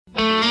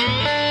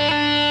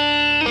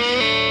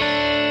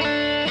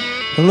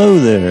Hello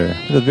there.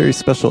 We have a very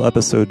special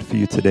episode for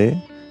you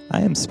today.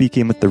 I am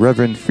speaking with the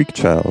Reverend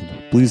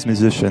Freakchild, blues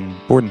musician,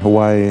 born in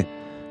Hawaii,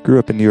 grew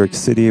up in New York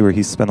City where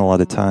he spent a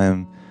lot of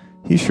time.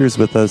 He shares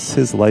with us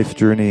his life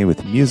journey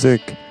with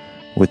music,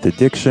 with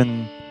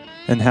addiction,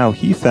 and how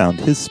he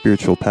found his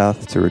spiritual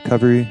path to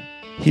recovery.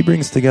 He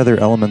brings together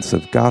elements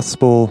of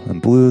gospel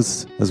and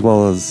blues, as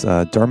well as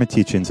Dharma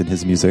teachings in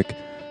his music,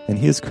 and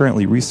he is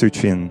currently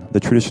researching the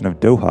tradition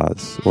of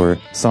dohas, or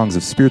songs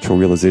of spiritual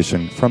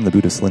realization from the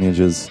Buddhist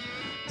lineages.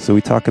 So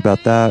we talk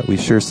about that, we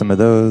share some of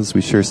those,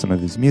 we share some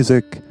of his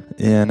music,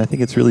 and I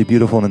think it's really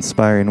beautiful and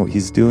inspiring what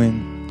he's doing.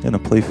 I'm going to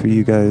play for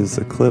you guys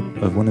a clip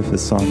of one of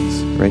his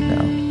songs right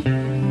now.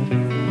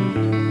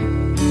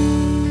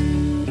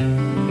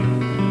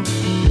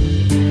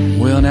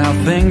 Well, now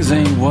things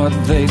ain't what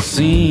they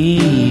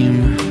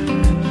seem.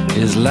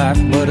 Is life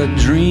but a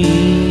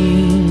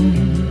dream?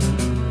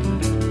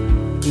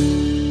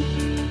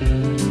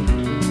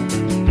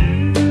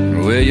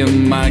 Well, you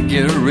might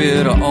get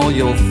rid of all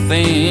your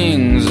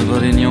things,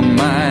 but in your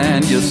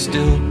mind you're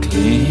still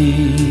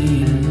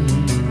clean.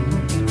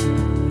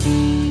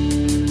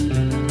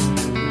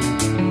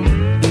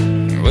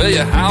 Well,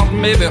 your house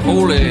may be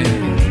holy,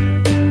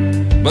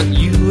 but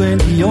you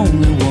ain't the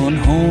only one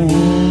home.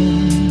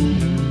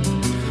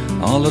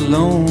 All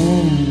alone,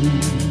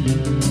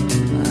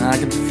 I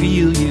can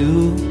feel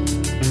you,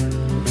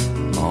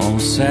 all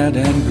sad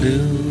and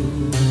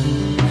blue,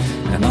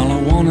 and all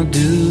I wanna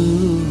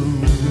do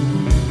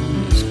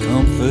is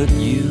comfort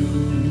you.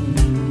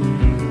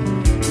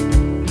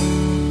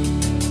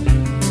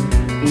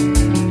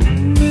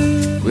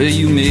 Well,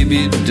 you may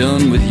be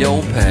done with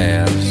your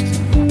past,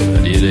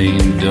 but it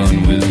ain't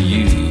done with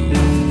you.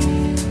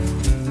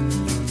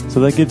 So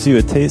that gives you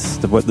a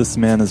taste of what this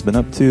man has been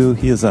up to.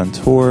 He is on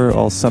tour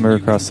all summer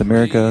across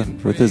America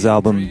with his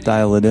album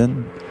Dial It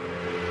In.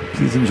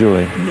 Please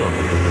enjoy.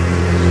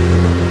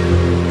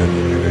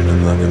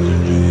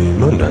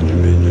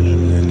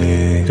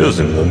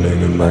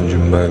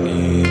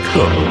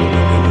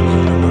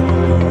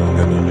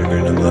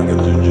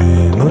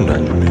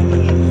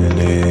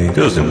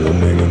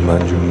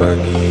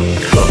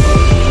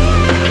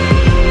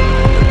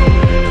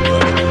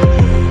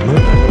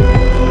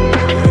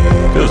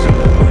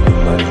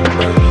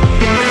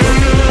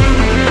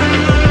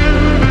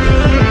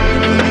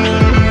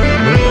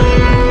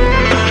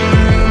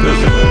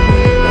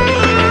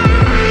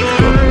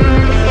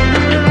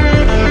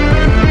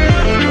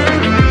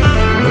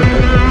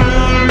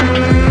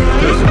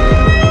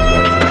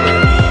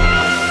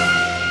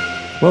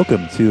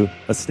 Welcome to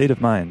A State of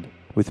Mind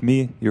with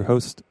me, your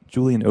host,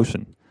 Julian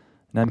Ocean.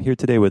 And I'm here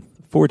today with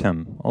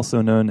Fordham,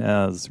 also known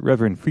as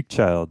Reverend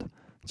Freakchild,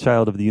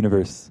 Child of the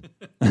Universe.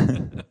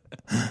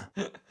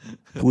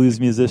 Blues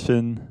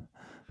musician.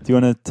 Do you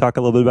want to talk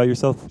a little bit about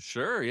yourself?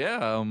 Sure,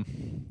 yeah.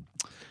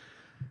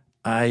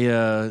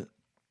 Well,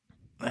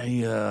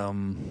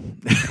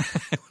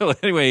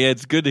 anyway,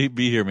 it's good to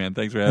be here, man.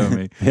 Thanks for having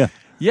me.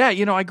 Yeah,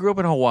 I grew up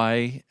in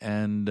Hawaii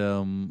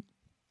and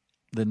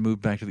then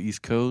moved back to the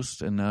East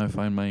Coast, and now I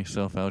find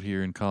myself out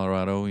here in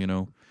Colorado,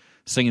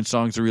 singing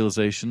songs of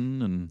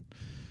realization and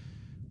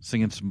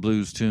singing some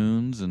blues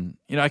tunes. And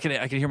I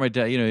can hear my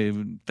dad.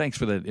 Thanks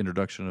for that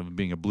introduction of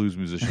being a blues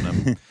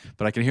musician.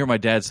 But I can hear my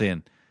dad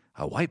saying,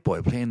 "A white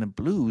boy playing the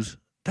blues,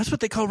 that's what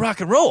they call rock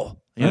and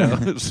roll."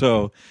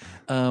 So,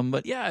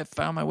 but yeah, I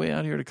found my way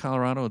out here to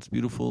Colorado. It's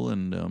beautiful,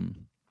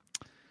 and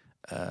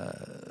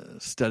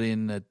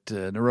studying at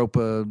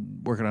Naropa,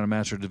 working on a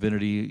Master of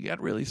Divinity,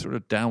 got really sort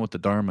of down with the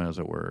Dharma, as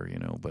it were,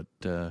 but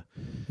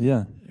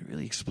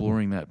really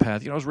exploring that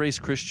path. I was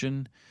raised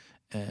Christian,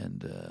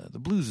 and the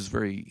blues is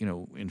very,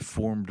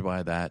 informed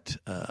by that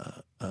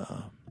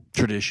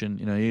tradition.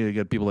 You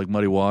got people like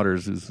Muddy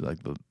Waters, who's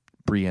like the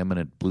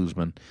preeminent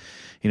bluesman,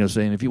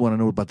 saying if you want to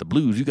know about the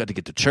blues, you got to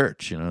get to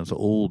church. It's an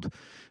old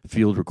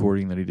field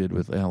recording that he did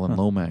with Alan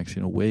Lomax,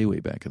 way, way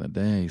back in the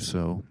day.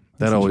 So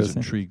that always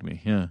intrigued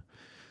me,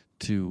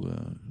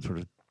 to sort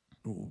of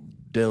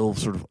delve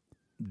sort of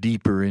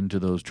deeper into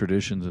those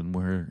traditions and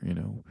where,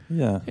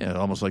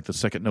 almost like the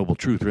second noble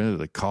truth, really,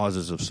 the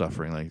causes of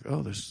suffering. Like,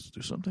 oh, there's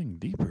something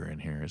deeper in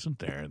here, isn't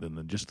there,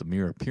 than just the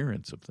mere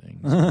appearance of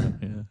things.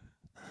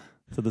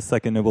 So the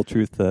second noble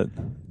truth that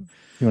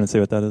you want to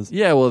say what that is?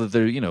 Yeah, well, there's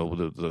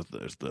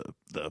the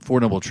four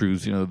noble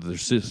truths.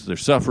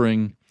 There's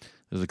suffering.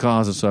 There's a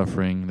cause of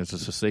suffering, there's a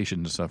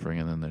cessation to suffering,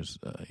 and then there's,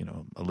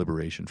 a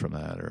liberation from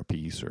that, or a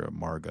peace, or a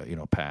marga,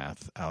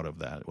 path out of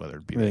that, whether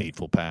it be the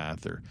Eightfold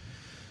Path or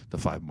the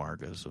five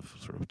margas of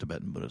sort of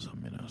Tibetan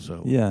Buddhism,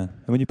 So yeah,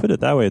 and when you put it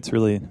that way, it's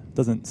really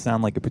doesn't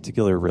sound like a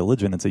particular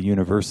religion. It's a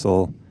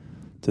universal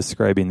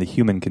describing the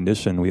human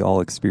condition. We all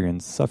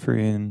experience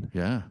suffering.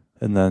 Yeah,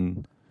 and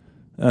then,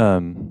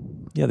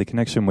 the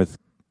connection with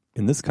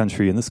in this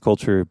country, in this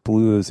culture,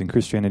 blues and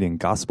Christianity and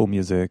gospel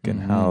music,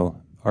 and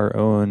how our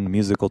own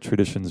musical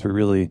traditions were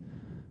really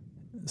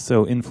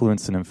so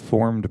influenced and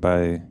informed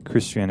by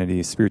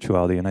Christianity,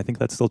 spirituality, and I think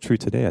that's still true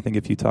today. I think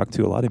if you talk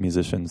to a lot of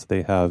musicians,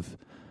 they have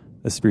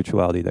a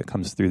spirituality that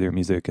comes through their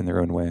music in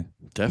their own way.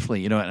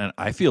 Definitely, and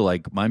I feel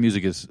like my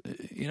music is,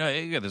 you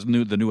got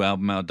the new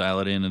album out, Dial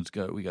It In.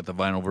 We got the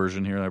vinyl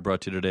version here that I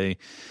brought you today.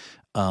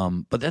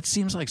 But that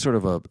seems like sort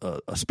of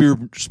a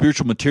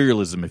spiritual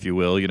materialism, if you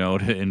will,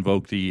 to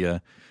invoke the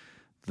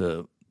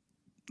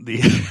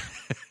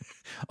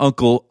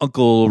Uncle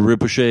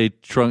Rinpoche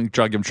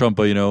Chogyam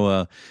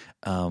Trungpa,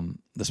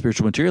 the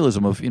spiritual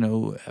materialism of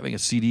having a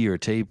CD or a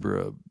tape or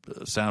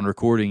a sound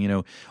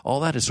recording, all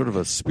that is sort of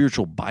a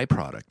spiritual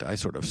byproduct. I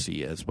sort of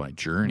see as my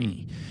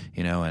journey,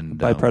 and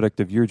byproduct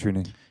of your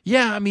journey.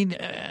 Yeah, I mean,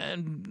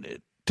 and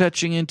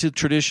touching into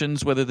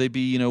traditions, whether they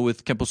be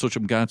with Kempo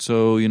Socham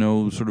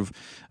Gatso, sort of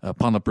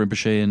Panlap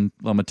Rinpoche and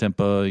Lama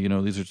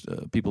Tempa. These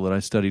are people that I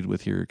studied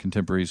with, your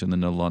contemporaries in the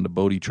Nalanda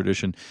Bodhi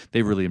tradition.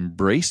 They've really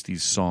embraced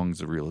these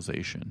songs of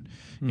realization,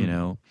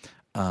 and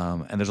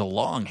there's a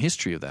long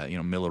history of that.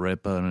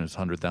 Milarepa and his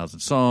 100,000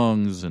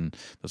 songs, and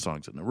the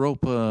songs in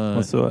Naropa.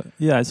 Well, so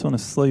I just want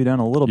to slow you down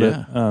a little bit.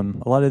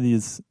 A lot of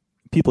these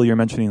people you're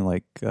mentioning,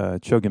 like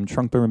Chogyam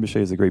Trungpa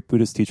Rinpoche is a great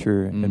Buddhist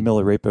teacher, and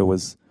Milarepa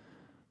was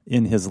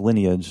in his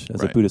lineage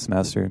as a Buddhist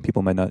master, and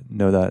people might not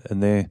know that.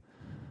 And they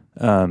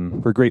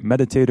were great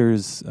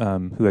meditators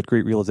who had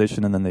great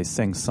realization, and then they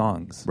sang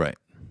songs. Right.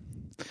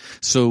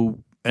 So,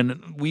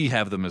 and we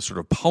have them as sort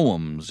of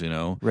poems,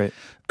 Right.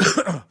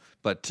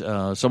 But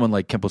someone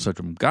like Kempo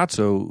Socham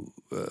Gatso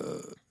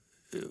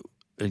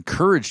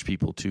encouraged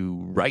people to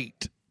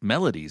write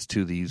melodies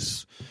to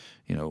these,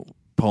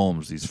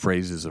 poems, these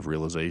phrases of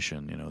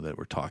realization, that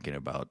we're talking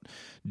about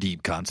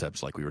deep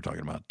concepts, like we were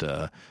talking about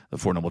the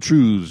Four Noble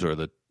Truths or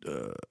the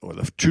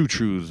True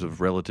Truths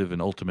of relative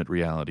and ultimate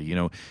reality,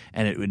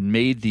 and it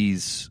made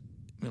these,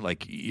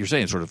 like you're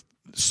saying, sort of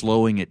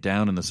slowing it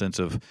down in the sense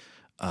of,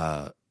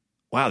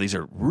 wow, these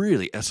are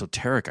really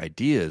esoteric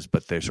ideas,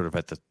 but they're sort of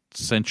at the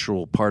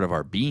central part of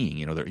our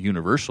being, they're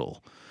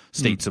universal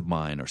states of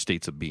mind or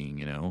states of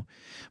being,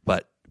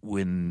 but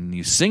when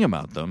you sing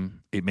about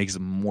them, it makes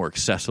them more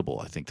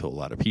accessible, I think, to a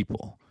lot of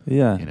people.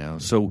 Yeah.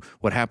 So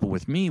what happened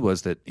with me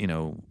was that,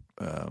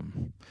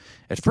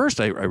 at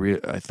first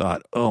I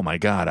thought, oh my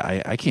God,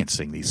 I can't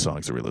sing these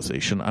songs of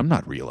realization. I'm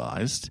not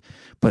realized.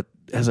 But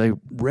as I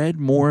read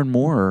more and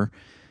more,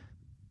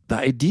 the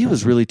idea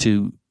was really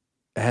to,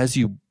 as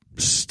you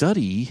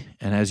study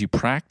and as you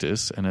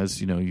practice and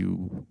as,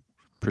 you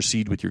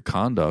proceed with your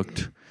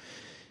conduct,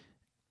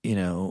 in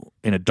a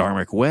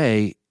dharmic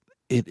way,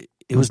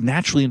 it was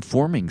naturally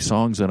informing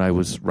songs that I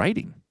was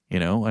writing.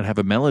 I'd have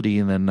a melody,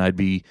 and then I'd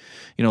be,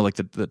 like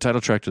the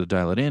title track to the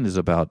Dial It In is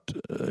about,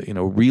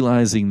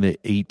 realizing the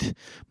 8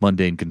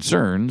 mundane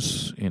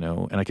concerns,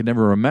 and I could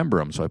never remember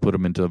them, so I put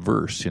them into a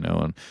verse,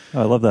 and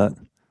I love that.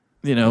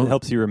 It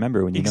helps you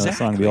remember when you know a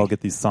song. We all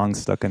get these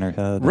songs stuck in our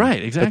head.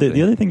 Right, exactly. But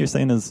the other thing you're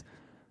saying is,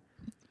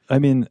 I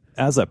mean,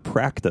 as a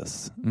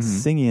practice,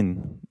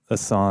 singing a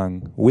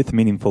song with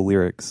meaningful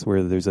lyrics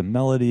where there's a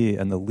melody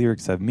and the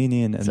lyrics have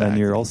meaning, and then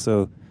you're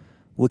also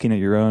looking at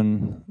your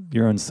own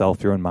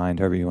self, your own mind,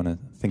 however you want to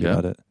think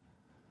about it.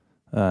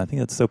 I think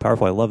that's so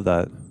powerful. I love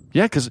that.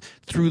 Yeah, because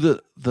through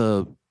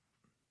the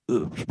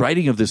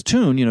writing of this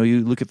tune,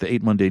 you look at the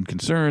 8 mundane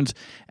concerns,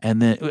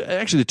 and then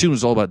actually the tune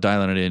was all about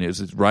dialing it in. It was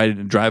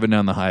driving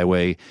down the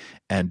highway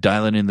and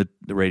dialing in the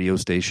radio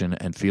station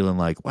and feeling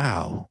like,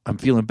 wow, I'm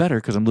feeling better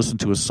because I'm listening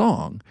to a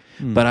song.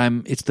 But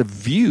it's the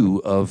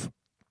view of,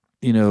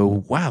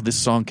 wow, this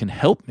song can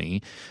help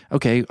me.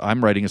 Okay,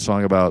 I'm writing a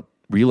song about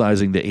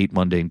realizing the 8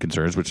 mundane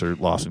concerns, which are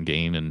loss and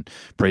gain and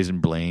praise and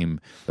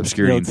blame,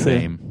 obscurity and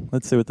fame.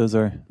 Let's say what those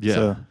are. Yeah.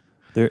 So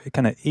they're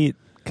kind of 8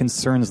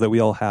 concerns that we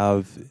all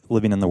have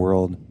living in the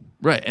world.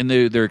 Right, and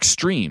they're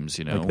extremes,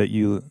 Like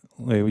that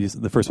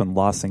the first one,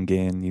 loss and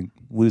gain. You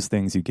lose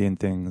things, you gain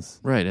things.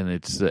 Right, and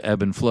it's the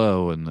ebb and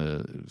flow, and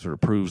the sort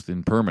of proves the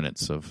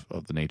impermanence of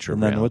the nature of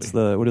reality. And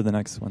then what are the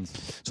next ones?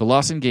 So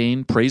loss and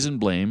gain, praise and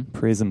blame.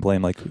 Praise and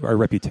blame, like our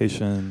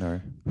reputation,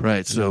 or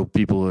right. So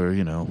people are,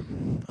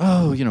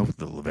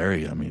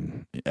 very,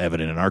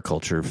 evident in our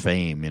culture,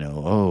 fame.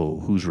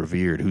 Who's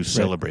revered, who's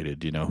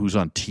celebrated, who's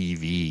on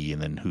TV,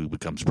 and then who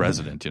becomes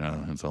president.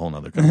 It's a whole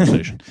other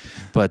conversation.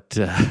 But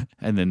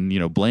and then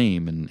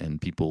blame and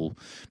people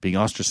being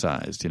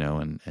ostracized.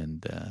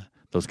 And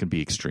those can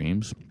be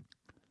extremes.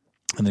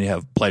 And then you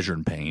have pleasure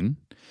and pain,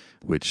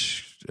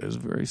 which is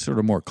very sort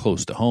of more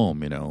close to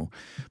home,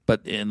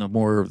 but in the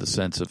more of the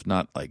sense of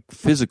not like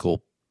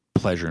physical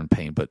pleasure and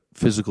pain, but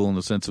physical in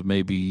the sense of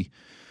maybe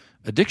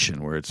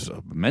addiction, where it's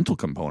a mental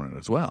component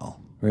as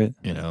well. Right.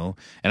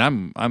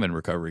 And I'm in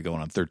recovery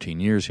going on 13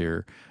 years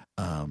here.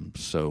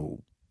 So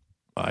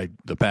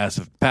the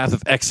path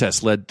of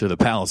excess led to the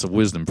palace of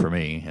wisdom for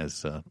me,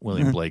 as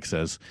William Blake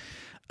says.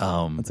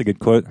 That's a good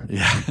quote.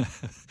 Yeah.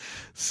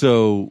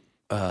 So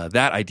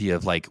that idea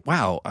of like,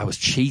 wow, I was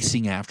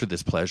chasing after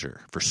this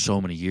pleasure for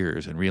so many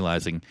years and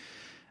realizing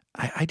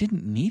I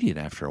didn't need it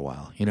after a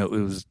while. It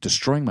was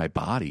destroying my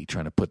body,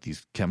 trying to put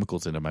these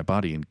chemicals into my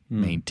body and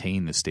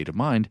maintain this state of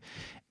mind.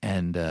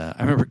 And I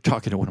remember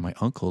talking to one of my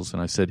uncles,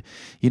 and I said,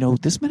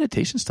 this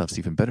meditation stuff's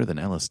even better than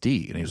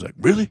LSD. And he was like,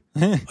 really?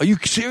 Are you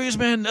serious,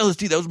 man?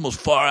 LSD, that was the most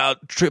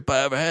far-out trip I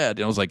ever had.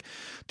 And I was like,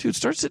 dude,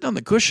 start sitting on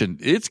the cushion.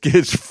 It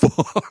gets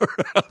far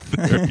out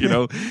there,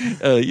 you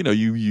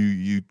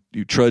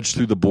trudge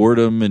through the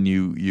boredom, and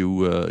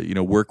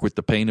you work with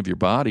the pain of your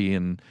body,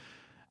 and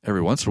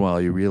every once in a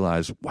while you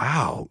realize,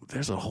 wow,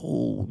 there's a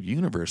whole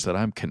universe that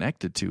I'm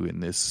connected to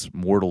in this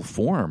mortal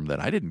form that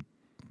I didn't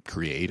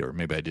create, or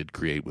maybe I did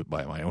create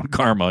by my own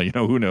karma,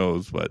 who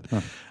knows. But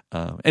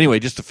anyway,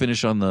 just to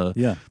finish on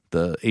the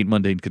 8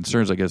 mundane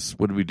concerns, I guess,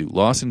 what did we do?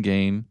 Loss and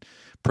gain,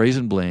 praise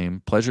and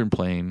blame, pleasure and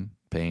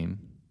pain.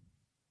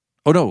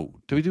 Oh no,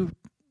 did we do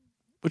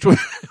which one?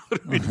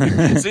 What did we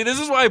do? See, this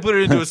is why I put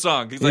it into a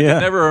song, because I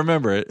can never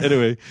remember it.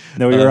 Anyway,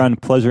 no, we were on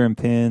pleasure and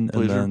pain,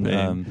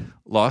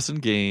 loss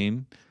and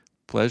gain,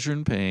 pleasure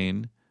and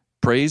pain,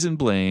 praise and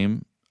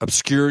blame,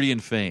 obscurity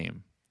and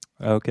fame.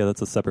 Okay,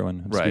 that's a separate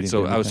one. Right,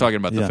 so I was talking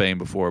about the fame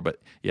before, but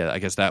I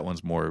guess that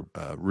one's more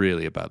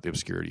really about the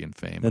obscurity and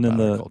fame, and about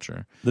in our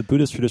culture. The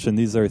Buddhist tradition,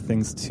 these are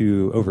things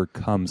to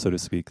overcome, so to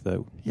speak, that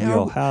we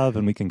all have,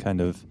 and we can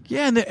kind of...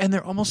 Yeah, and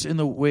they're almost in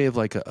the way of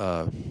like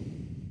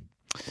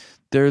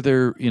they're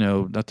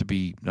not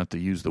to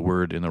use the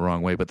word in the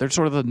wrong way, but they're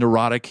sort of the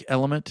neurotic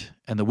element,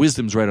 and the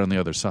wisdom's right on the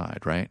other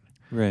side, right?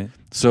 Right.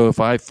 So if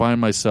I find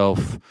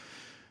myself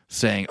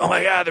saying, "Oh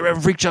my God, the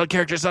Reverend Freakchild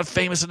character is not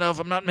famous enough.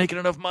 I'm not making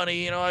enough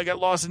money. I got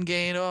loss and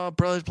gain. Oh,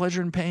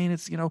 pleasure and pain."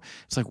 It's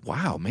it's like,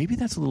 wow, maybe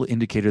that's a little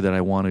indicator that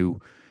I want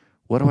to.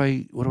 What do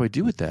I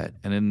do with that?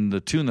 And in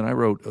the tune that I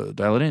wrote,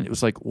 Dial It In, it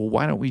was like, well,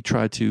 why don't we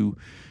try to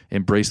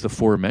embrace the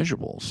 4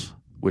 immeasurables,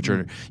 which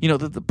are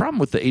the problem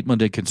with the 8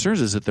 mundane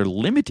concerns is that they're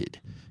limited.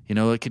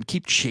 It can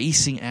keep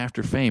chasing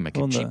after fame. It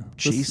can keep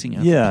chasing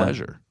after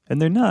pleasure. And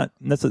they're not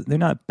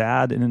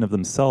bad in and of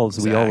themselves.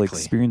 Exactly. We all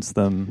experience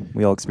them.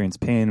 We all experience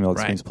pain. We all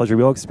experience pleasure.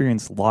 We all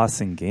experience loss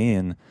and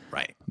gain.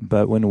 Right.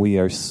 But when we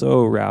are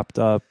so wrapped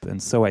up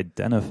and so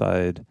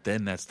identified,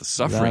 then that's the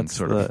suffering.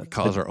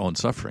 Cause our own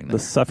suffering. The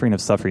suffering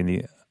of suffering,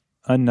 the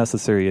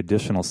unnecessary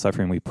additional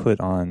suffering we put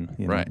on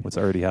what's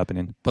already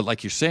happening. But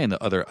like you're saying,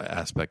 the other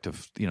aspect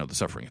of the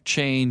suffering of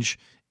change,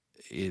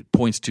 it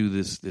points to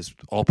this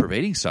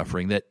all-pervading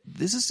suffering that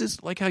this is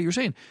just like how you're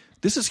saying,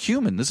 this is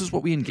human. This is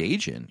what we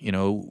engage in.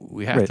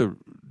 We have to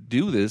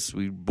do this.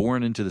 We're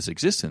born into this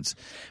existence.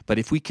 But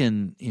if we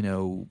can,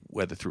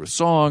 whether through a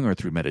song or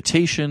through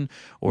meditation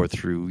or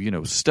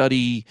through,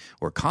 study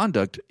or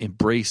conduct,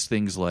 embrace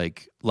things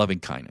like loving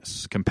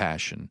kindness,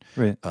 compassion,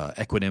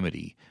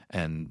 equanimity,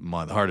 and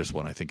the hardest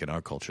one, I think, in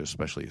our culture,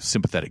 especially, is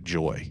sympathetic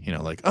joy.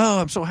 Like, oh,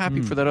 I'm so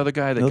happy for that other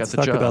guy that got the job.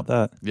 Let's talk about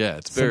that. Yeah,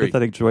 it's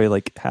sympathetic joy,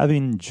 like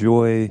having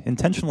joy,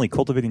 intentionally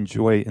cultivating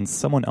joy in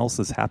someone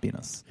else's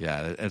happiness.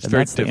 Yeah, it's and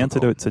very that's difficult. The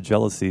antidote to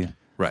jealousy.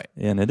 Right.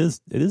 And it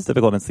is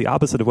difficult. And it's the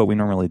opposite of what we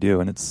normally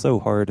do. And it's so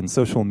hard. And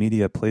social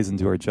media plays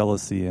into our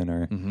jealousy and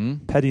our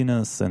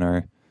pettiness and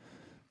our...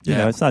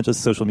 it's not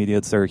just social media;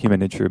 it's our human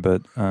nature.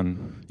 But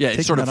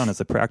it's sort that on as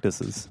a practice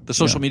is the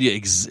social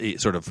media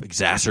sort of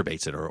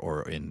exacerbates it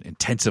or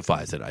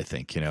intensifies it. I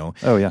think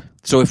Oh yeah.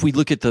 So if we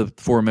look at the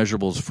 4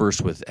 measurables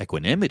first with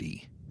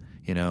equanimity,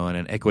 and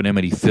an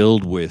equanimity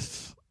filled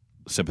with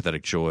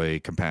sympathetic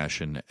joy,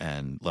 compassion,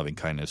 and loving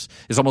kindness,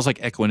 it's almost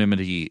like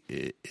equanimity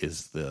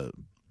is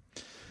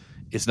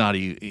it's not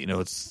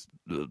it's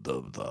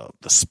the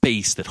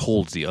space that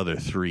holds the other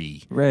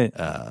 3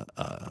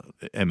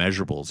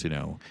 immeasurables,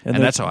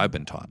 and that's how I've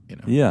been taught.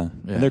 Yeah.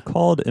 And they're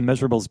called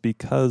immeasurables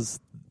because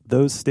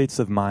those states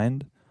of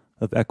mind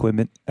of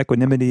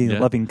equanimity,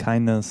 loving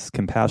kindness,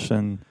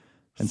 compassion,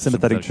 and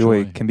sympathetic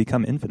joy can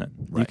become infinite.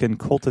 Right. You can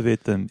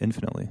cultivate them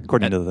infinitely,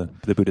 according to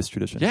the Buddhist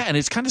tradition. Yeah, and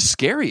it's kind of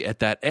scary at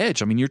that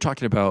edge. I mean, you're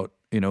talking about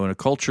in a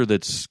culture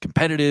that's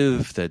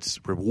competitive, that's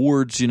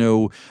rewards,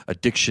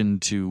 addiction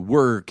to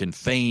work and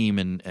fame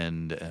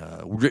and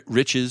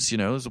riches.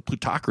 There's a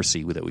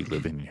plutocracy that we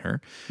live in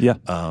here. Yeah.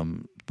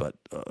 But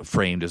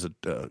framed as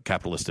a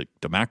capitalistic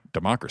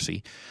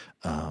democracy,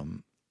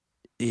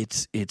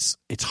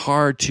 it's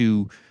hard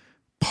to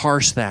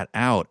parse that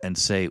out and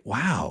say,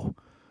 wow,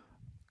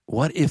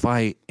 what if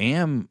I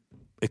am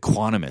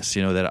equanimous,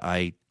 that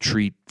I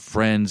treat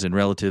friends and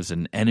relatives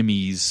and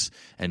enemies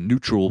and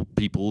neutral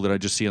people that I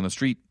just see on the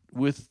street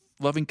with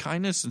loving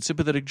kindness and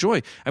sympathetic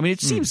joy. I mean, it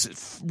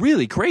seems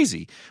really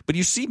crazy, but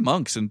you see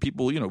monks and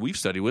people, we've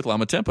studied with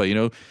Lama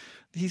Tempa,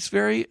 he's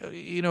very,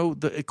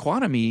 the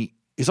economy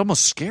is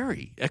almost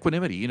scary.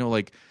 Equanimity,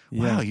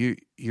 wow,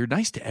 you're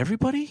nice to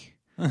everybody?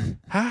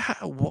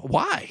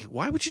 Why?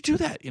 Why would you do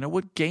that?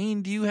 What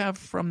gain do you have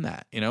from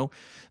that?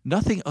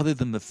 Nothing other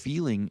than the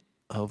feeling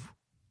of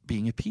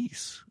being at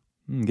peace.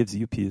 Gives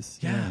you peace.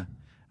 Yeah.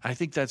 I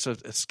think that's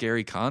a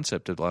scary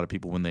concept to a lot of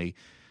people when they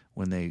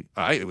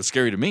it was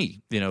scary to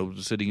me,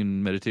 sitting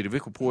in meditative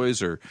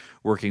equipoise or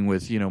working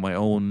with, my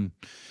own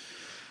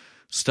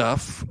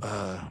stuff.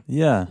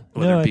 Yeah.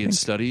 Whether it be in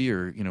study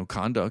or,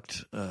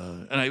 conduct.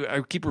 And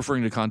I keep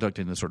referring to conduct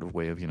in the sort of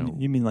way of,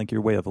 You mean like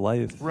your way of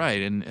life.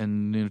 Right.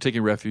 And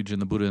taking refuge in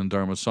the Buddha and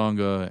Dharma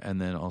Sangha. And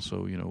then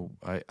also,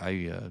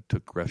 I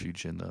took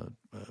refuge in the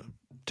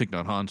Thich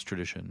Nhat Hanh's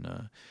tradition,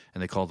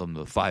 and they call them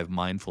the 5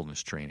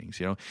 mindfulness trainings,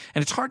 And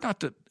it's hard not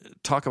to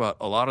talk about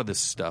a lot of this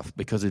stuff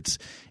because it's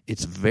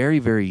very,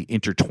 very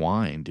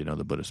intertwined,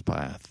 the Buddhist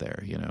path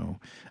there,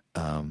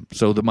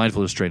 So the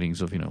mindfulness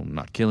trainings of,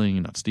 not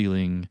killing, not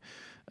stealing,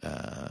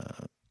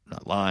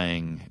 not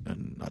lying,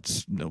 and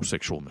no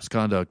sexual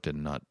misconduct,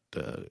 and not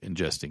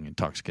ingesting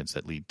intoxicants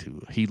that lead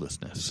to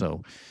heedlessness.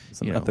 So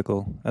some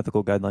ethical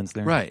guidelines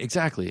there. Right,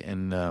 exactly.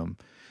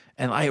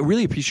 And I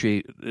really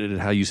appreciate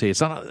how you say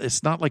it's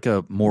not like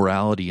a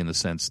morality in the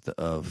sense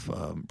of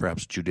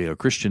perhaps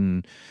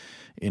Judeo-Christian,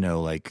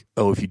 like,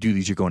 oh, if you do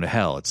these, you're going to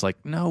hell. It's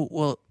like, no,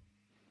 well,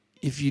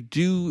 if you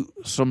do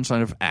some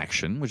kind of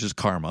action, which is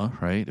karma,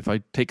 right? If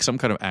I take some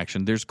kind of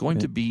action, there's going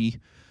to be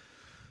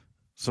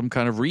some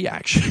kind of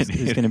reaction.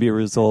 There's going to be a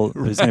result.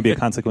 There's going to be a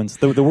consequence.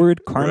 The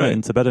word karma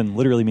in Tibetan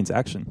literally means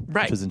action,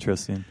 which is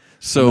interesting.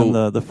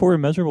 So the 4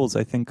 immeasurables,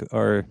 I think,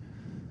 are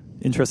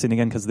interesting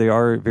again because they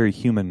are very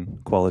human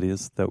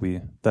qualities that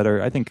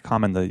are I think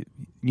common to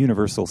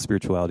universal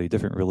spirituality.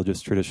 Different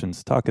religious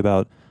traditions talk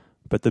about,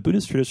 but the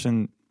Buddhist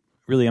tradition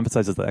really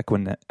emphasizes the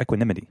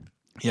equanimity.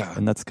 Yeah,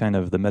 and that's kind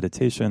of the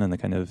meditation and the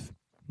kind of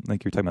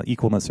like you're talking about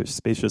equalness or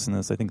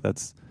spaciousness. I think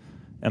that's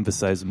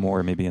emphasized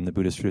more maybe in the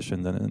Buddhist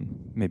tradition than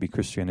in maybe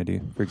Christianity,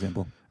 for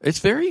example. It's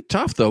very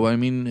tough, though. I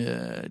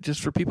mean,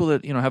 just for people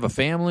that have a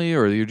family,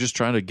 or you're just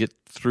trying to get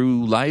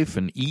through life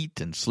and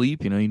eat and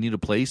sleep. You need a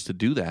place to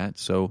do that.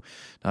 So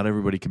not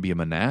everybody can be a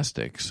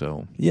monastic.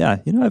 So yeah,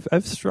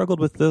 I've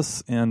struggled with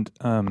this, and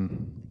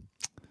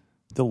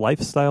the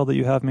lifestyle that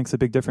you have makes a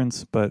big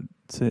difference. But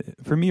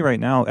for me right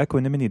now,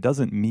 equanimity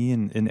doesn't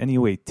mean in any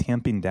way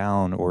tamping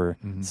down or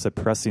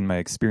suppressing my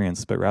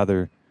experience, but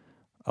rather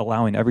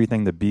allowing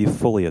everything to be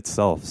fully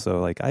itself.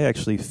 So like I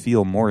actually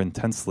feel more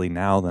intensely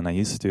now than I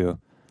used to.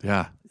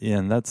 Yeah.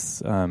 And that's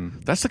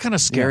the kind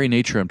of scary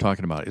nature I'm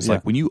talking about. It's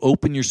like when you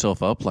open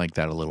yourself up like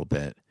that a little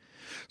bit,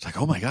 it's like,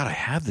 oh my God, I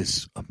have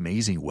this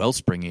amazing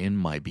wellspring in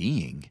my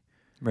being.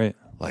 Right.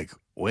 Like,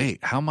 wait,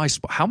 how am I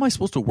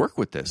supposed to work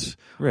with this?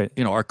 Right.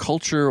 Our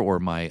culture or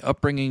my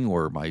upbringing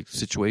or my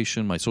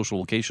situation, my social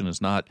location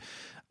has not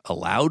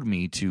allowed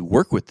me to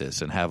work with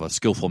this and have a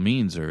skillful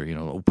means or,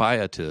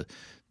 upaya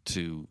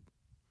to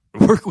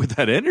work with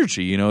that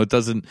energy.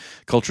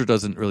 Culture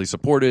doesn't really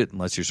support it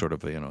unless you're sort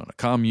of, in a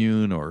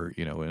commune or,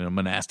 in a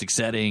monastic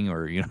setting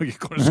or, you're going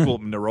to school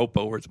in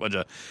Naropa where it's a bunch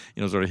of,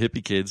 sort of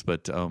hippie kids.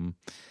 But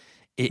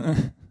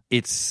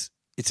it's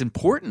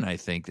important, I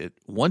think, that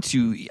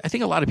I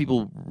think a lot of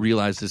people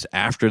realize this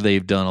after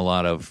they've done a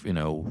lot of,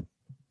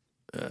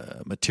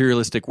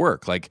 materialistic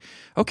work. Like,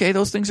 okay,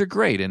 those things are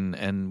great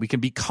and we can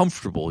be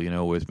comfortable,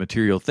 with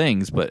material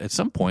things. But at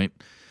some point,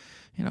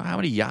 how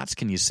many yachts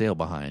can you sail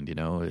behind?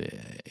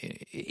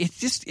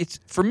 It's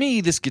for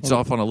me, this gets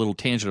off on a little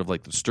tangent of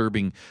like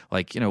disturbing,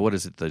 like, what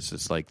is it?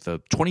 It's like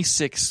the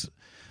 26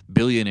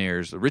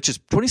 billionaires, the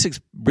 26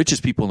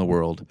 richest people in the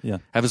world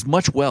have as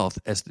much wealth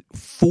as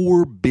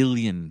 4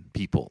 billion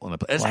people on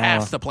as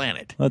half the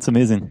planet. That's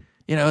amazing.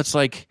 It's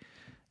like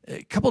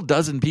a couple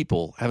dozen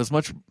people have as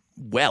much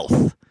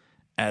wealth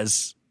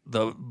as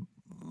the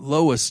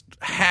lowest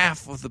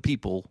half of the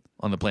people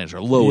on the planet, or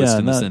lowest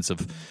in the sense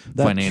of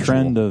financial. That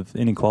trend of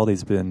inequality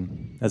has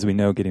been, as we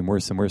know, getting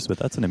worse and worse, but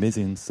that's an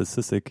amazing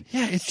statistic.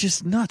 Yeah, it's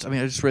just nuts. I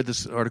mean, I just read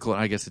this article,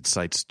 and I guess it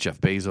cites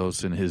Jeff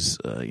Bezos and his,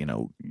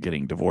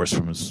 getting divorced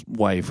from his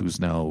wife,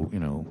 who's now,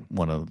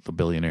 one of the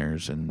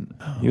billionaires. And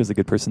he was a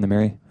good person to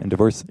marry and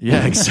divorce.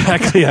 Yeah,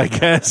 exactly, I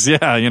guess.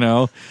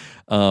 Yeah,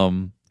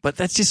 but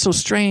that's just so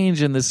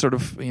strange, and this sort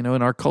of, in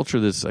our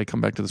culture, I come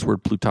back to this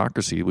word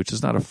plutocracy, which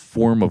is not a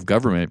form of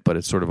government, but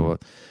it's sort of a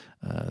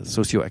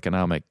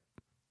socioeconomic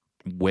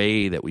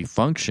way that we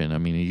function. I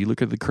mean, you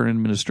look at the current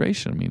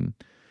administration. I mean,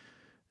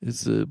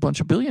 it's a bunch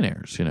of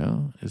billionaires.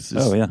 It's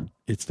just,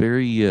 it's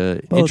very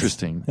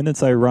interesting.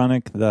 It's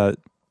ironic that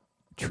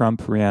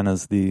Trump ran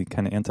as the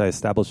kind of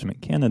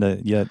anti-establishment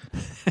candidate. Yet,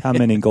 how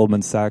many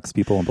Goldman Sachs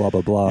people and blah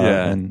blah blah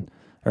and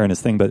are in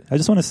his thing. But I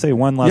just want to say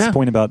one last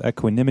point about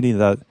equanimity.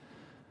 That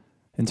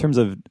in terms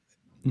of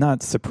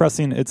not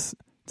suppressing, it's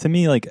to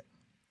me like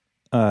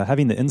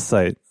having the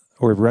insight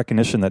or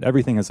recognition that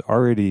everything is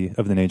already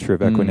of the nature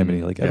of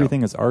equanimity. Like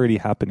everything is already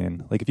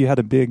happening. Like if you had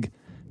a big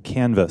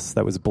canvas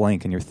that was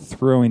blank and you're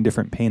throwing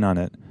different paint on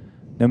it,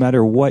 no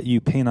matter what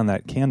you paint on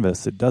that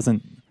canvas, it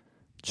doesn't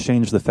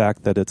change the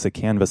fact that it's a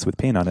canvas with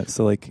paint on it.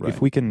 So like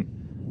if we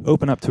can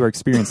open up to our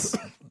experience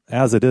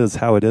as it is,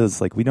 how it is,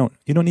 like you don't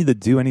need to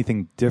do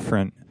anything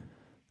different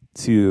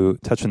to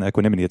touch on the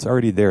equanimity. It's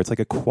already there. It's like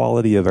a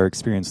quality of our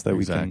experience that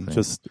we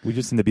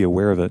just need to be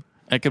aware of it.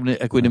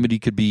 Equanimity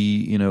could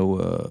be,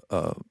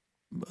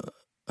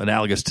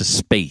 analogous to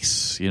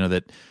space,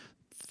 that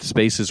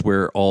spaces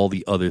where all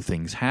the other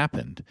things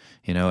happened,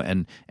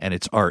 and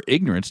it's our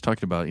ignorance,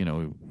 talking about,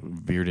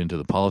 veered into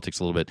the politics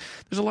a little bit.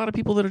 There's a lot of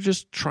people that are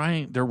just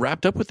they're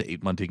wrapped up with the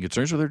 8 mundane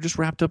concerns, or they're just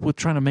wrapped up with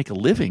trying to make a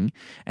living,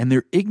 and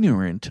they're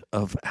ignorant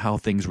of how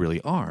things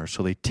really are.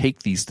 So they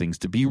take these things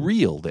to be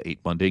real, the 8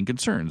 mundane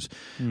concerns.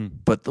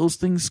 But those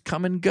things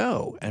come and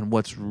go. And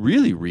what's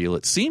really real,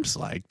 it seems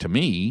like to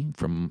me,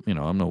 from,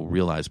 I'm no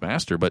realized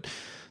master, but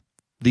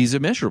these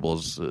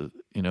immeasurables,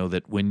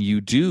 that when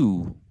you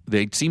do,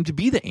 they seem to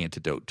be the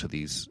antidote to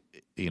these,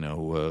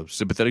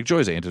 sympathetic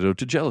joys, antidote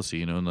to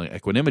jealousy, and the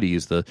equanimity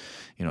is the,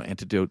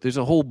 antidote. There's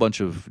a whole bunch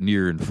of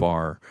near and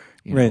far,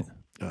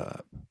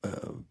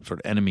 sort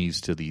of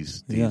enemies to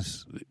these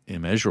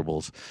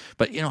immeasurables.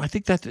 But, I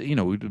think that,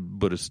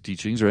 Buddhist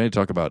teachings, right,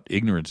 talk about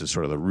ignorance is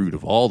sort of the root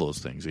of all those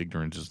things.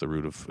 Ignorance is the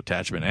root of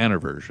attachment and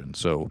aversion.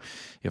 So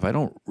if I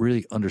don't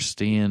really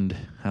understand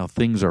how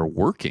things are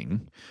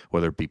working,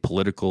 whether it be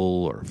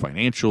political or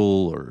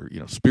financial or,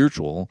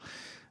 spiritual,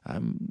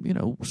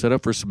 I'm, set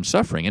up for some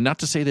suffering. And not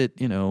to say that,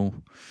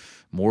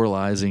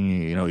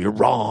 moralizing, you're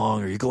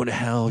wrong or you're going to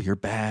hell, you're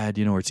bad,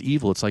 or it's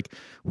evil. It's like,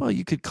 well,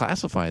 you could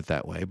classify it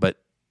that way. But,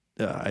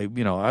 I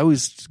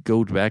always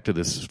go back to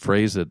this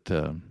phrase that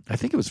I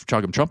think it was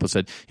Chogyam Trungpa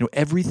said,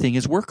 everything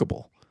is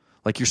workable.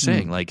 Like you're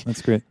saying,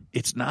 that's great.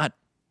 It's not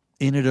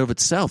in and of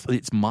itself.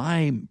 It's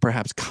my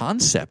perhaps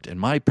concept and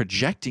my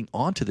projecting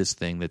onto this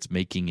thing that's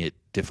making it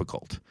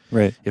difficult.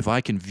 Right. If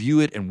I can view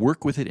it and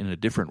work with it in a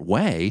different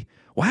way,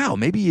 wow,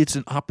 maybe it's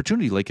an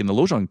opportunity. Like in the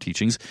Lojong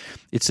teachings,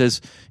 it says,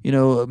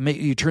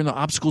 you turn the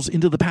obstacles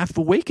into the path of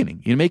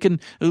awakening. You're making,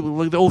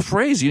 like the old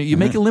phrase, you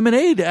make a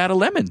lemonade out of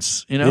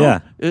lemons, Yeah.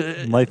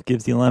 Life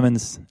gives you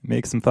lemons,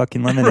 make some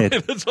fucking lemonade.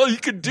 Right, that's all you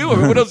can do. I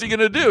mean, what else are you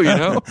going to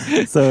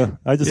do, So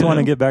I just want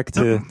to get back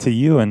to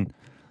you, and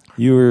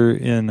you were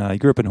you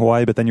grew up in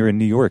Hawaii, but then you were in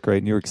New York,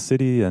 right? New York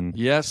City, and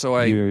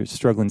you're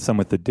struggling some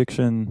with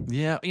addiction.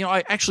 Yeah,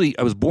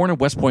 I was born in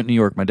West Point, New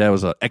York. My dad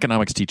was an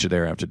economics teacher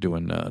there after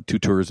doing 2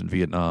 tours in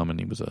Vietnam, and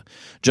he was a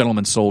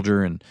gentleman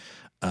soldier. And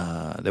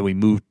then we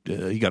moved.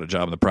 He got a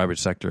job in the private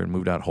sector and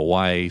moved out to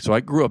Hawaii. So I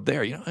grew up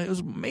there. It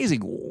was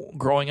amazing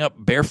growing up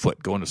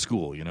barefoot, going to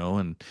school.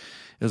 And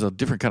it was a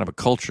different kind of a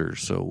culture.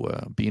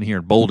 So being here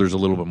in Boulder is a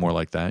little bit more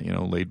like that.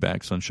 Laid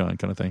back, sunshine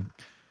kind of thing.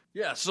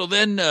 Yeah, so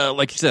then,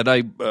 like you said,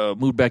 I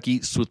moved back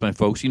east with my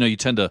folks. You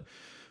tend to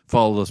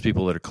follow those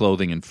people that are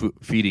clothing and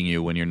feeding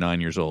you when you're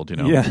 9 years old,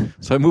 Yeah.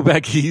 So I moved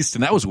back east,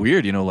 and that was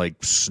weird,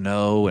 like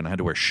snow, and I had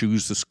to wear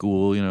shoes to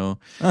school,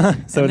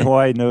 So in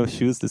Hawaii, no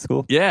shoes to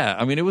school? Yeah,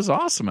 I mean, it was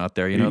awesome out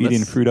there, You're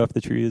eating fruit off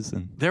the trees?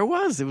 And it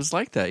was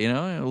like that,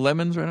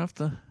 lemons right off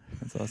the...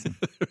 That's awesome.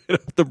 right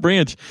off the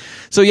branch.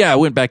 So yeah, I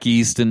went back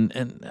east, and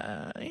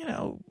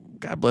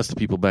God bless the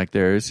people back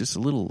there. It's just a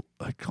little,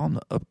 I call them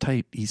the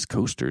uptight East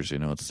Coasters,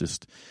 it's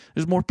just,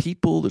 there's more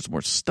people, there's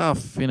more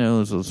stuff,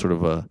 there's a sort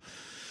of a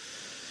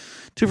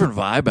different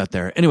vibe out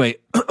there. Anyway,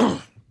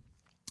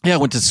 I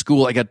went to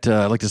school. I got,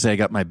 I like to say I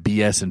got my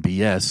BS in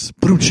BS.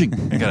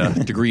 I got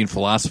a degree in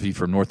philosophy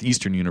from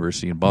Northeastern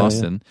University in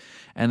Boston,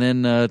 and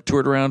then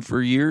toured around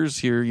for years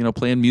here,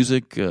 playing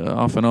music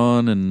off and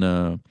on,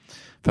 and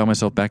found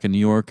myself back in New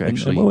York,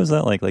 actually. And what was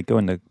that like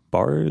going to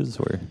bars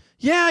or...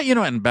 Yeah,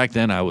 and back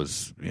then I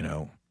was,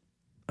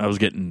 I was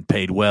getting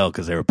paid well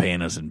because they were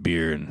paying us in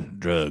beer and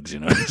drugs,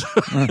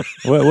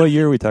 What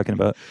year are we talking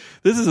about?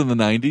 This is in the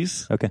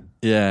 90s. Okay.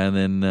 Yeah, and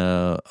then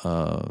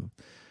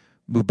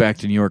moved back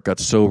to New York,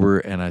 got sober,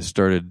 and I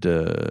started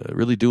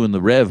really doing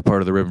the Rev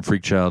part of the Reverend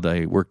Freakchild.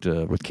 I worked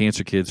with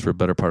cancer kids for a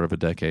better part of a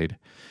decade.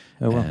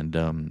 Oh, wow.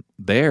 And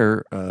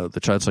there, the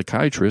child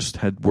psychiatrist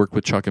had worked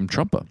with Chogyam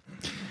Trungpa.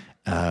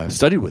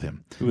 Studied with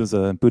him. Who was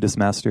a Buddhist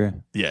master.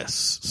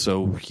 Yes.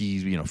 So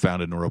he,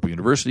 founded Naropa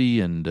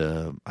University, and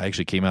I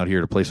actually came out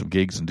here to play some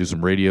gigs and do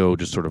some radio,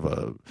 just sort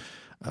of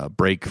a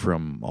break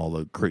from all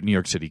the New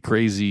York City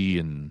crazy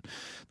and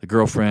the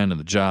girlfriend and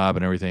the job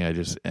and everything.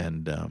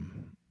 And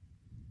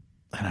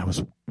I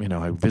was,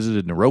 I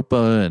visited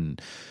Naropa,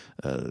 and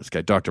this guy,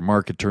 Dr.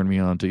 Mark, had turned me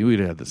on to, we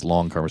had this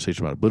long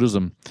conversation about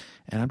Buddhism,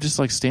 and I'm just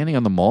like standing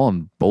on the mall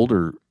in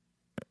Boulder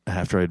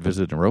after I had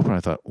visited Naropa, and I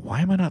thought, why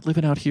am I not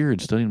living out here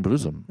and studying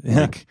Buddhism?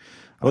 Yeah.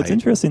 Well, it's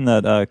interesting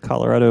that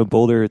Colorado,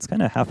 Boulder, it's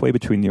kind of halfway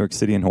between New York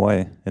City and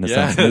Hawaii, in a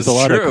sense. There's a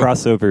lot of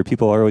crossover.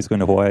 People are always going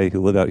to Hawaii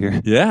who live out here.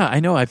 Yeah, I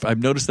know. I've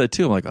noticed that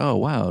too. I'm like, oh,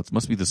 wow, it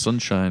must be the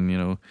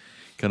sunshine,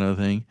 kind of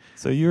thing.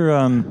 So you're,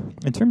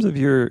 in terms of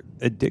your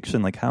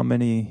addiction, like how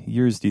many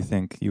years do you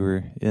think you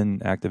were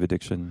in active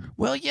addiction?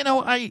 Well,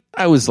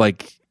 I was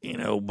like,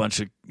 a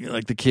bunch of,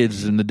 like the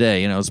kids in the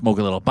day,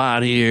 smoking a little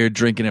pot here,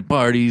 drinking at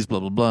parties, blah,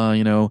 blah, blah,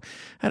 I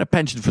had a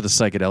penchant for the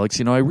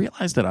psychedelics. I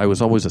realized that I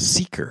was always a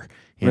seeker,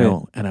 you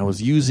know, and I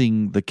was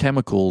using the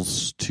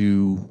chemicals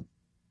to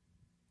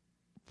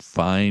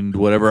find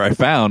whatever I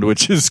found,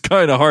 which is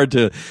kind of hard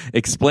to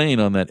explain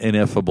on that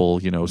ineffable,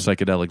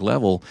 psychedelic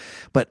level.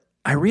 But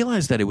I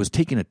realized that it was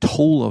taking a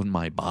toll on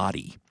my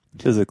body.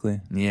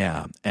 Physically.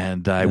 Yeah.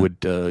 And I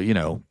would,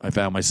 I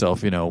found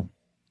myself,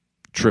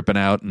 tripping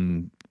out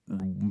and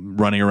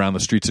running around the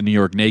streets of New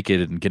York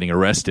naked and getting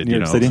arrested. New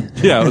York City?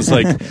 Yeah, I was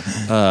like,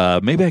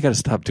 maybe I got to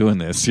stop doing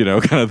this, kind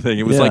of thing.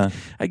 It was like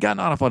I'd gotten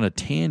off on a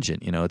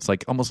tangent. It's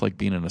like almost like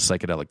being in a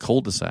psychedelic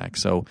cul-de-sac.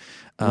 So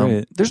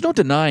there's no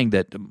denying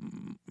that.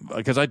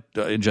 Because I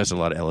ingested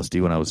a lot of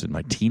LSD when I was in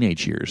my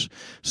teenage years,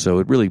 so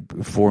it really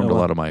formed a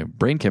lot of my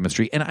brain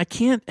chemistry. And I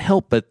can't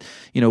help but,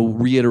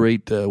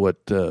 reiterate what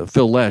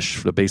Phil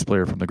Lesh, the bass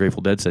player from the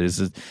Grateful Dead, said.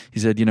 He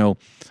said,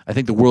 I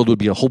think the world would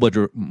be a whole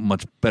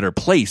much better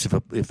place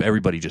if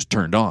everybody just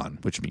turned on,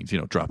 which means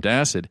dropped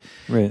acid.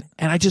 Right.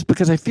 And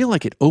because I feel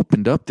like it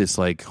opened up this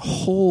like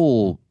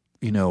whole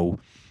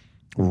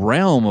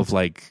realm of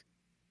like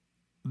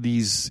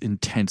these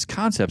intense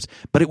concepts.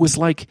 But it was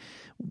like,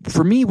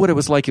 for me, what it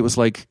was like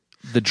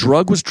the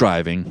drug was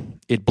driving,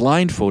 it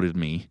blindfolded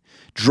me,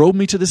 drove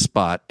me to the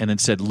spot, and then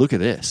said, look at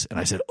this. And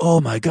I said,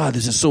 oh my God,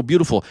 this is so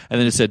beautiful. And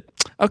then it said,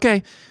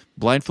 okay,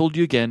 blindfold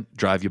you again,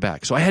 drive you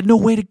back. So I had no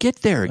way to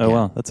get there again. Oh,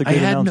 wow. That's a great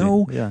analogy.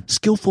 I had no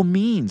skillful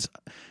means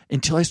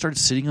until I started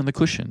sitting on the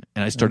cushion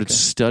and I started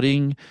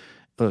studying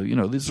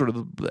these sort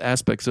of the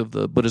aspects of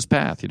the Buddha's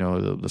path,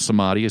 the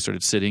samadhi. I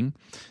started sitting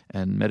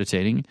and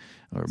meditating,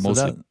 or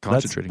mostly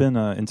concentrating. That's been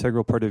an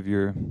integral part of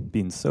your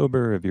being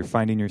sober, of your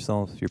finding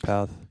yourself, your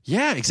path.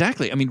 Yeah,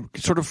 exactly. I mean,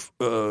 sort of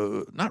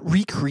not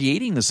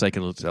recreating the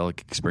psychedelic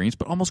experience,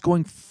 but almost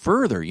going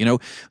further,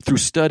 through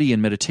study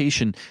and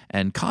meditation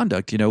and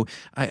conduct.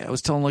 I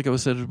was telling, like I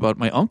was said about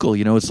my uncle,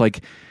 it's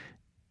like,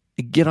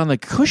 get on the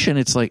cushion.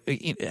 It's like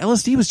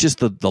LSD was just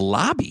the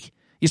lobby.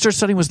 You start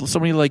studying with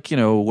somebody like,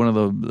 one of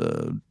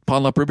the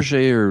Ponlop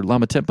Rinpoche or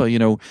Lama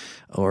Tempa,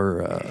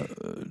 or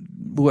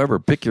whoever,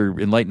 pick your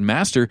enlightened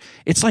master.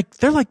 It's like,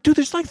 they're like, dude,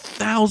 there's like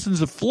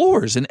thousands of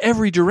floors in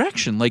every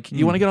direction. Like,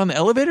 you want to get on the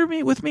elevator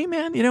with me,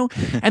 man?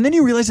 And then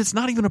you realize it's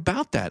not even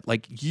about that.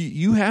 Like,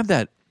 you have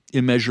that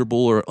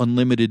immeasurable or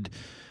unlimited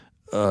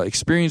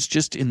experience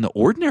just in the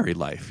ordinary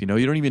life. You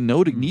don't even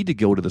need to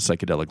go to the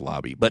psychedelic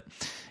lobby. But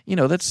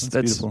that's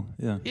beautiful.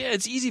 Yeah,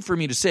 it's easy for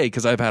me to say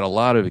because I've had a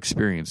lot of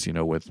experience,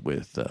 with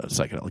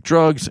psychedelic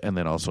drugs, and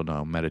then also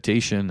now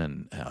meditation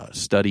and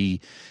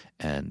study,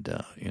 and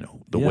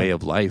the way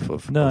of life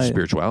of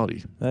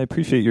spirituality. I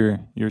appreciate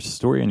your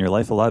story and your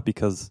life a lot,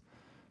 because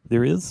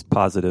there is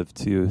positive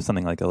to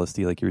something like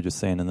LSD, like you were just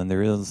saying, and then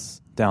there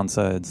is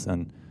downsides.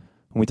 And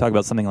when we talk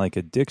about something like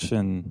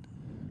addiction,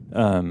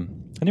 I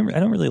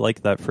don't really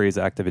like that phrase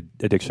active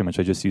addiction, which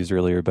I just used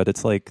earlier, but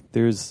it's like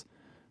there's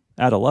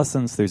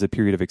adolescence, there's a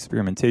period of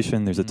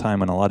experimentation, there's a time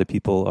when a lot of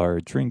people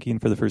are drinking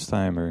for the first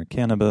time, or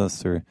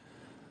cannabis, or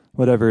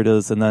whatever it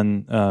is, and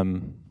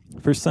then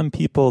for some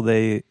people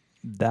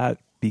that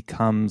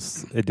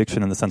becomes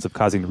addiction in the sense of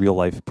causing real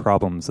life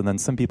problems, and then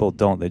some people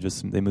don't,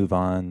 they move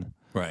on.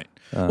 Right.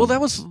 Well,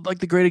 that was like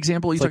the great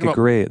example you talk about.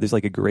 There's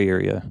like a gray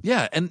area.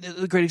 Yeah, and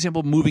the great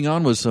example of moving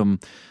on was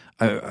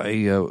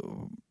I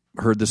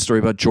heard this story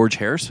about George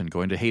Harrison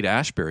going to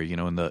Haight-Ashbury,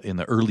 in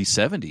the early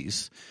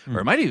 70s, or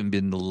it might have even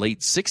been the late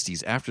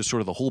 60s, after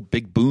sort of the whole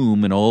big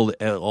boom and all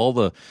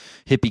the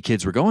hippie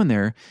kids were going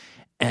there,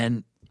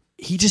 and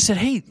he just said,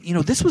 "Hey,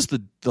 this was the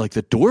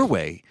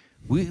doorway.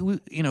 We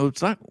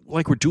it's not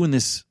like we're doing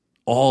this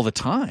all the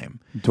time.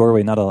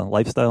 Doorway, not a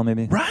lifestyle,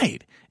 maybe.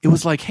 Right. It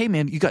was like, hey,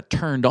 man, you got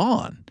turned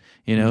on.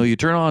 You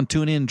turn on,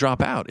 tune in,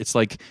 drop out. It's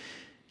like."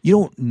 You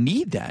don't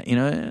need that,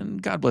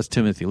 and God bless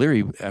Timothy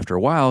Leary. After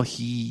a while,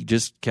 he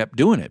just kept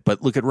doing it.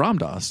 But look at Ram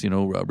Dass,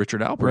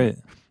 Richard Alpert. Right.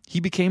 He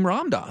became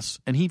Ram Dass,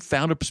 and he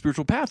found a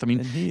spiritual path. I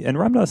mean, and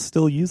Ram Dass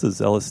still uses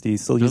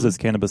LSD, uses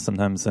cannabis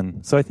sometimes.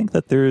 And so I think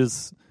that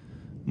there's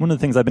one of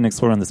the things I've been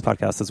exploring on this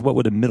podcast is what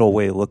would a middle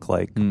way look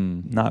like?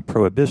 Not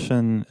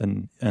prohibition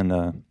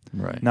and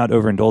right. Not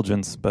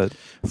overindulgence, but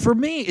for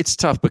me, it's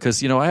tough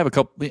because I have a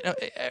couple.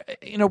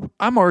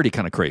 I'm already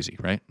kind of crazy,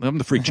 right? I'm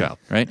the freak child,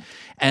 right?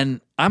 And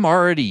I'm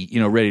already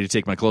ready to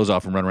take my clothes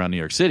off and run around New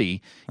York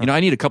City. I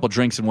need a couple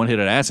drinks and one hit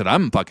of acid.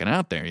 I'm fucking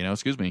out there,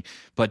 excuse me.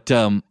 But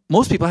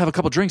most people have a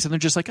couple drinks and they're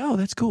just like, oh,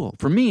 that's cool.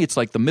 For me, it's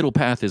like the middle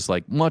path is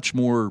like much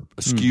more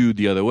skewed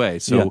the other way.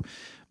 So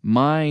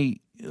my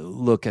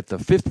look at the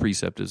fifth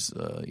precept is,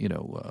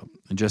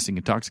 ingesting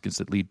intoxicants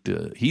that lead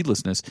to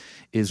heedlessness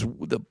is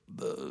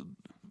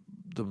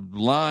the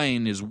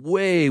line is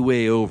way,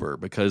 way over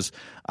because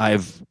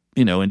I've,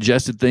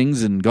 ingested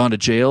things and gone to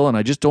jail, and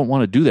I just don't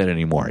want to do that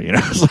anymore.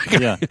 It's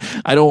like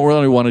I don't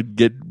really want to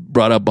get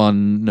brought up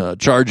on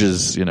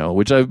charges,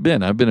 which I've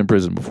been in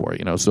prison before,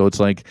 So it's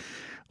like,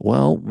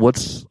 well, what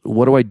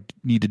do I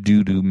need to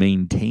do to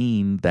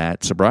maintain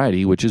that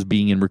sobriety, which is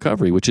being in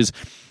recovery, which is,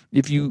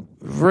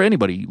 for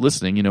anybody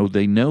listening,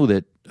 they know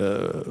that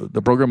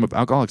the program of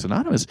Alcoholics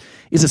Anonymous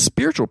is a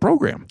spiritual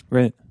program.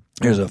 Right.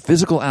 There's a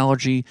physical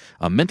allergy,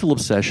 a mental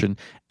obsession,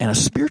 and a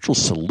spiritual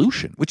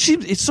solution, which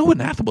seems it's so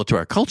anathema to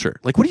our culture.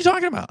 Like, what are you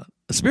talking about?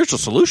 A spiritual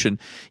solution?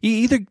 You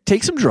either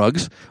take some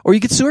drugs or you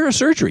get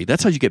surgery.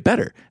 That's how you get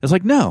better. It's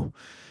like, no.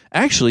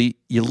 Actually,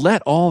 you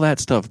let all that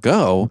stuff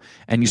go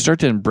and you start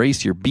to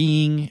embrace your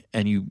being,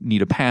 and you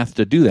need a path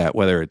to do that,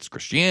 whether it's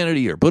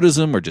Christianity or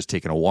Buddhism or just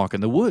taking a walk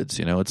in the woods.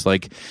 It's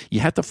like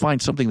you have to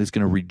find something that's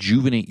going to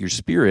rejuvenate your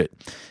spirit,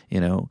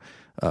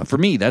 For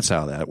me, that's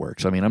how that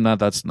works. I mean,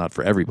 that's not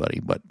for everybody,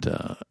 but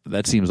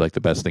that seems like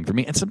the best thing for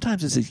me. And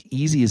sometimes it's as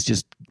easy as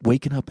just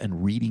waking up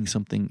and reading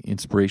something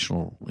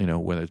inspirational,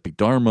 whether it be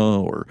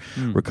Dharma or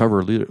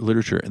recover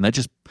literature. And that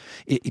just,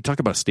 you talk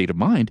about a state of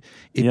mind,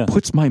 it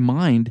puts my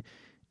mind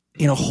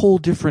in a whole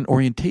different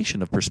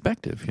orientation of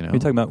perspective. You're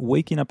talking about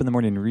waking up in the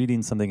morning and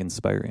reading something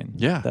inspiring.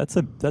 Yeah. That's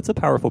a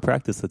powerful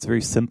practice that's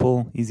very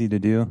simple, easy to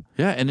do.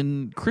 Yeah, and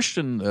in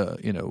Christian,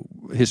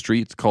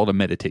 history, it's called a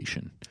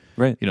meditation.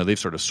 Right. They've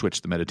sort of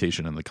switched the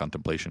meditation and the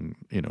contemplation,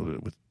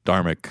 with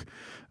Dharmic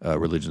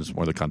religions,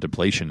 more the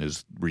contemplation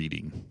is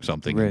reading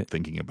something and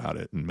thinking about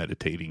it and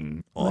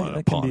meditating on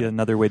that can be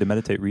another way to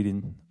meditate,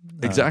 reading.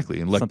 Exactly.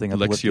 And something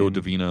Lectio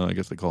Divina, I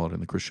guess they call it in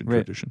the Christian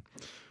tradition.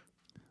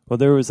 Well,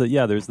 there's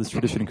this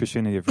tradition in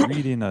Christianity of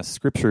reading a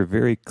scripture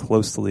very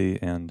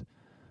closely and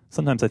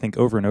sometimes I think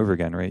over and over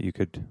again, right? You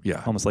could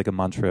almost like a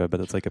mantra, but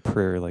it's like a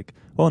prayer. Like,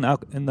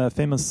 in the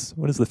famous,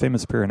 what is the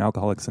famous prayer in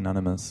Alcoholics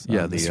Anonymous?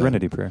 The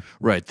Serenity Prayer.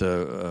 Right,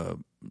 the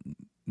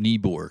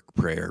Niebuhr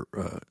prayer.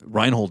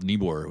 Reinhold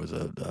Niebuhr was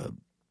a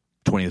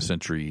 20th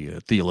century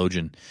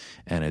theologian,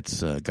 and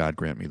it's God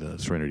grant me the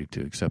serenity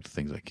to accept the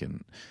things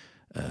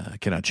I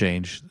cannot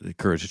change, the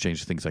courage to change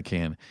the things I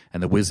can,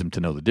 and the wisdom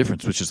to know the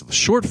difference, which is the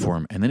short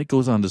form. And then it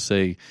goes on to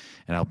say,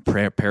 and I'm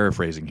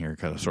paraphrasing here,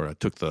 kind of sort of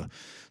took the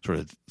sort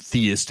of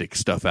theistic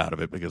stuff out of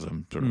it because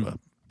I'm sort of a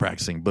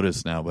practicing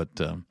Buddhist now, but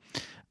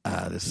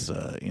this,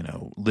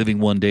 living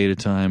one day at a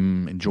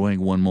time, enjoying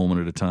one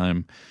moment at a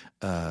time,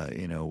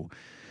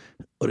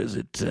 what is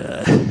it?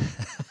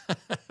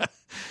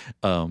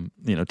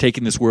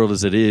 Taking this world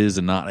as it is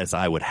and not as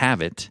I would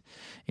have it,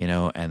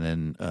 and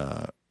then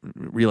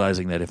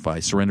realizing that if I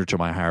surrender to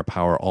my higher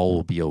power, all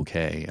will be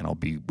okay, and I'll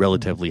be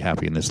relatively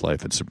happy in this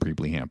life and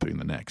supremely happy in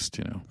the next.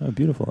 Oh,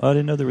 beautiful! I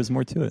didn't know there was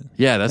more to it.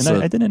 Yeah,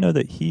 I didn't know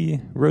that he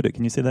wrote it.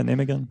 Can you say that name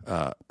again?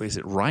 Is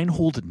it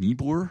Reinhold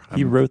Niebuhr?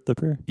 He wrote the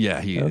prayer.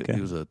 Yeah, he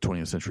was a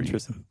 20th century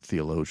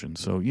theologian.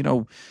 So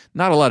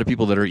not a lot of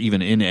people that are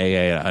even in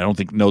AA, I don't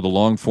think, know the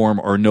long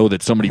form or know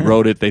that somebody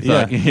wrote it. They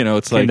thought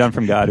it's came down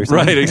from God or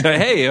something. Right?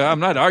 Exactly. Hey, I'm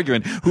not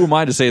arguing. Who am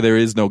I to say there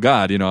is no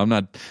God? I'm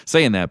not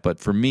saying that.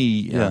 But for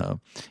me,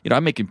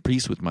 I'm making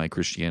peace with my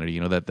Christianity.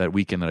 That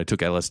weekend that I took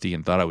LSD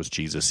and thought I was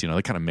Jesus,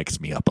 that kind of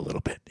mixed me up a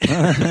little bit.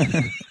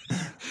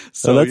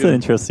 So that's an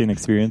interesting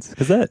experience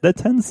because that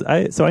tends.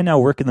 I now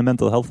work in the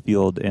mental health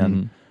field,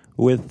 and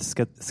with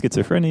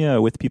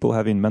schizophrenia, with people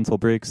having mental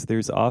breaks,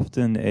 there's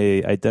often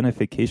a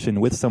identification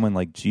with someone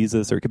like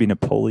Jesus, or it could be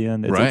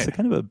Napoleon. It's a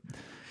kind of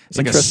it's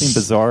interesting,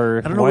 bizarre.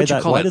 I don't know why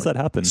does that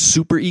happen?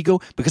 Super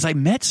ego? Because I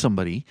met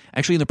somebody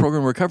actually in the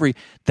program of recovery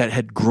that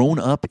had grown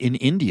up in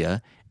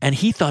India, and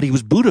he thought he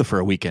was Buddha for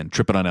a weekend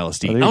tripping on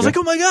LSD. I was like,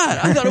 oh my God,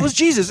 I thought it was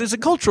Jesus. It's a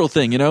cultural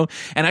thing, And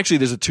actually,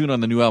 there's a tune on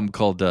the new album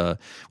called,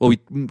 we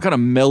kind of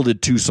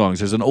melded two songs.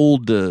 There's an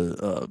old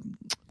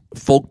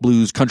folk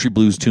blues, country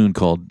blues tune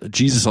called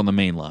Jesus on the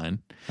Main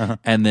Line. Uh-huh.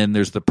 And then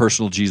there's the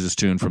personal Jesus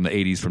tune from the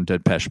 80s from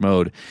Depeche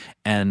Mode.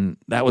 And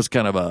that was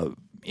kind of a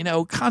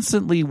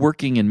constantly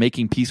working and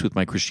making peace with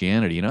my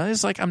Christianity.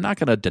 It's like, I'm not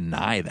going to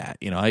deny that.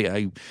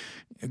 I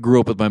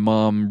grew up with my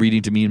mom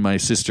reading to me and my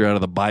sister out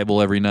of the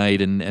Bible every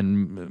night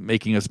and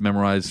making us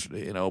memorize,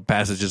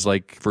 passages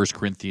like 1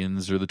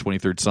 Corinthians or the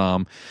 23rd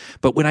Psalm.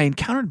 But when I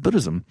encountered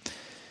Buddhism,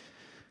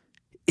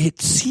 it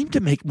seemed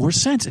to make more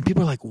sense. And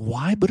people are like,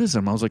 why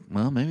Buddhism? I was like,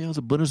 well, maybe I was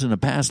a Buddhist in a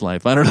past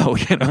life. I don't know,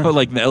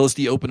 like the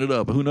LSD opened it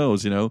up. Who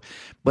knows,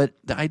 But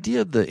the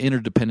idea of the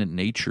interdependent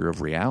nature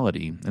of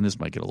reality, and this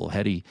might get a little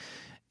heady,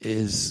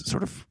 is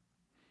sort of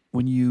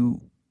when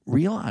you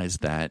realize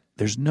that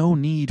there's no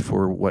need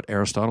for what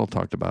Aristotle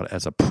talked about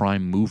as a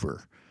prime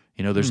mover.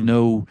 There's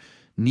no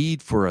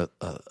need for a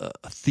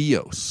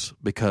theos,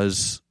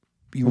 because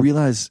you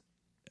realize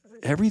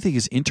everything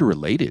is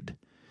interrelated,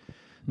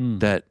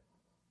 that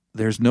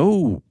there's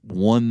no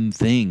one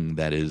thing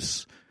that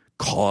is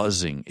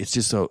causing. It's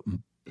just a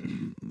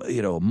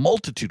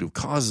multitude of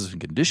causes and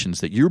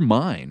conditions that your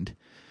mind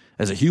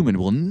as a human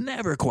will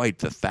never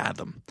quite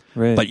fathom,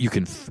 right. But you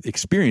can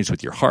experience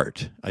with your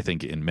heart. I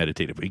think in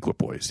meditative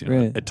equipoise,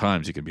 right. At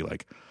times you can be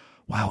like,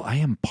 "Wow, I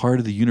am part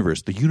of the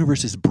universe. The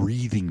universe is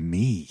breathing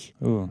me."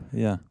 Oh,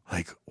 yeah.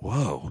 Like,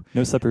 whoa,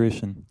 no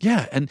separation.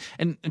 Yeah, and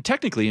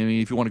technically, I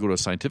mean, if you want to go to a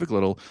scientific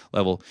level,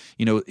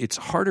 it's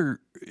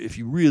harder if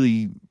you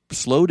really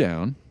slow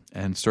down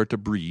and start to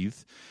breathe.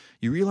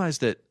 You realize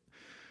that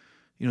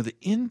the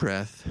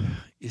in-breath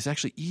is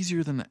actually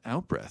easier than the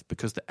out-breath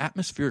because the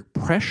atmospheric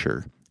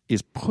pressure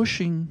is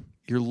pushing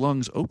your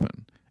lungs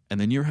open, and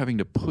then you're having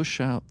to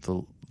push out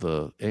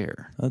the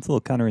air. That's a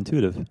little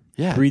counterintuitive.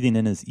 Yeah. Breathing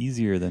in is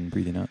easier than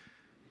breathing out.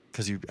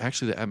 Because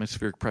the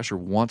atmospheric pressure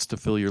wants to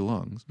fill your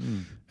lungs,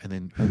 and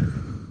then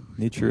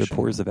nature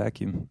abhors a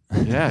vacuum.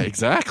 Yeah,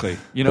 exactly.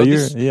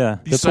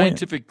 These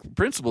scientific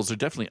principles are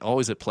definitely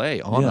always at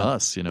play on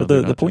us. But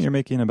the point you're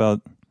making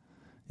about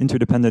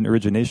interdependent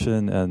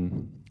origination,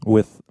 and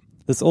with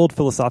this old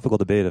philosophical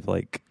debate of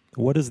like,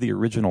 what is the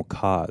original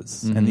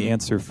cause? Mm-hmm. And the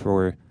answer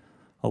for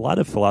a lot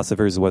of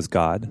philosophers was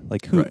God.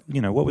 Like, who?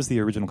 Right. What was the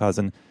original cause?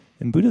 And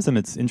in Buddhism,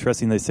 it's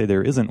interesting. They say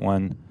there isn't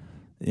one.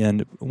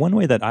 And one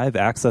way that I've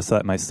accessed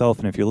that myself,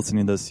 and if you're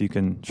listening to this, you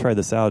can try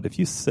this out. If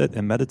you sit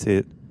and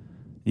meditate,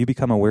 you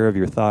become aware of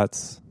your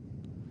thoughts.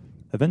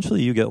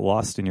 Eventually, you get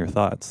lost in your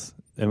thoughts.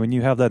 And when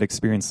you have that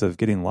experience of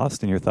getting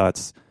lost in your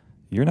thoughts,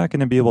 you're not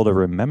going to be able to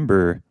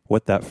remember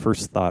what that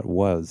first thought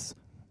was.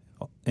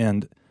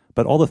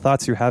 But all the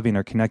thoughts you're having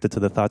are connected to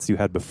the thoughts you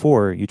had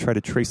before. You try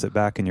to trace it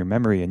back in your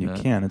memory, and you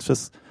can't. It's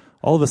just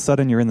all of a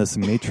sudden you're in this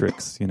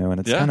matrix, and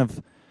it's kind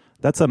of...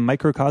 That's a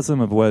microcosm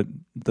of what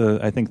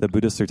I think the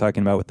Buddhists are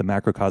talking about with the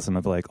macrocosm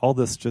of like all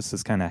this just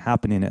is kind of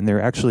happening and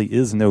there actually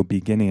is no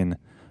beginning,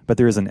 but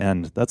there is an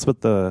end. That's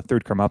what the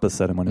third Karmapa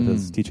said in one of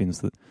his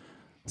teachings, that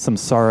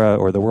samsara,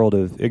 or the world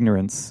of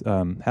ignorance,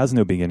 has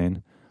no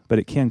beginning, but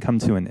it can come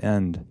to an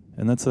end.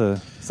 And that's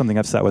something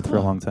I've sat with for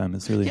a long time.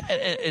 It's really... Yeah,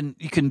 and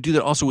you can do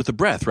that also with the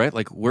breath, right?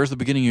 Like, where's the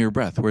beginning of your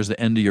breath? Where's the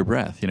end of your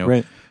breath?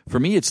 Right. For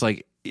me, it's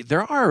like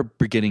there are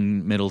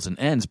beginning, middles, and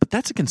ends, but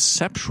that's a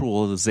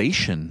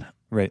conceptualization.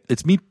 Right.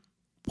 It's me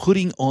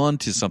putting on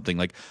to something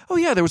like, oh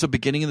yeah, there was a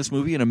beginning of this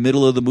movie and a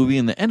middle of the movie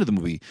and the end of the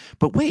movie.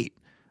 But wait,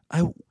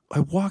 I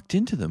walked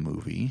into the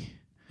movie.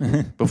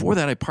 Before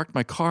that, I parked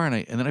my car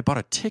and then I bought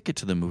a ticket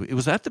to the movie. It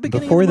was at the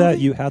beginning. Before of the that,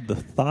 movie? you had the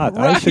thought,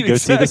 right, I should go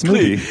see this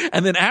movie.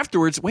 And then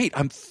afterwards, wait,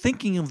 I'm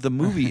thinking of the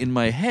movie in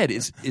my head.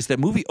 Is that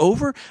movie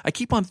over? I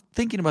keep on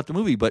thinking about the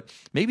movie, but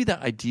maybe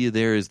that idea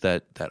there is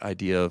that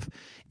idea of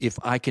if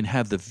I can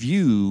have the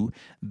view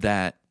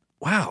that,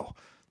 wow,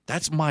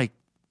 that's my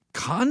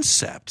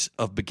concept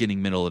of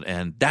beginning, middle, and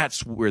end.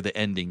 That's where the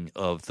ending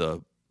of the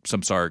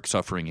samsaric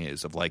suffering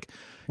is, of like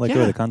go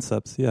of the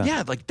concepts.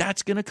 Yeah, like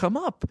that's going to come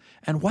up.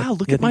 And wow,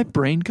 look at my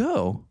brain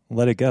go.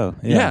 Let it go.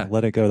 Yeah,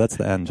 let it go. That's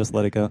the end. Just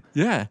let it go.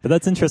 Yeah. But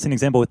that's an interesting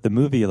example with the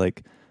movie.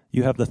 Like,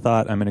 you have the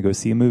thought, I'm going to go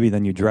see a movie,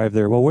 then you drive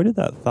there. Well, where did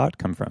that thought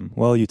come from?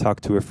 Well, you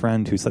talked to a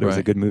friend who said it was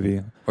a good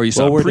movie. Or you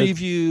saw a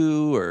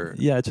preview, or...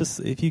 Yeah, it's just,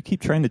 if you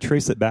keep trying to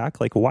trace it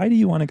back, like, why do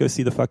you want to go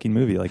see the fucking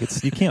movie? Like,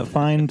 you can't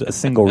find a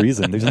single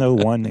reason. There's no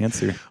one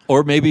answer.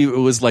 Or maybe it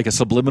was like a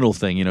subliminal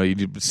thing.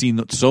 You've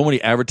seen so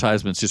many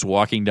advertisements just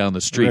walking down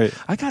the street. Right.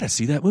 I got to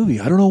see that movie.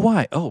 I don't know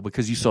why. Oh,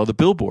 because you saw the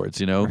billboards,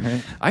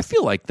 Right. I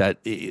feel like that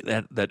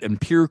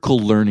empirical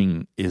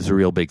learning is a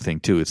real big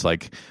thing, too. It's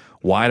like...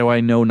 Why do I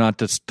know not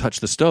to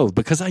touch the stove?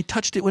 Because I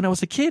touched it when I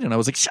was a kid, and I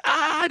was like,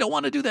 I don't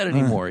want to do that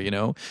anymore,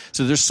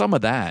 So there's some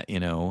of that,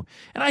 And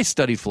I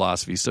studied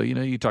philosophy, so,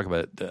 you talk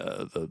about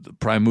the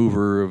prime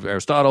mover of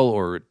Aristotle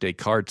or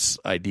Descartes'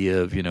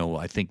 idea of,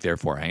 I think,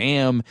 therefore I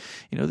am.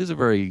 These are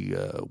very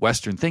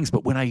Western things.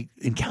 But when I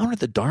encountered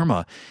the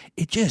Dharma,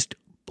 it just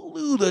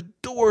blew the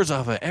doors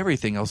off of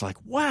everything. I was like,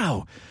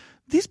 wow,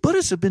 these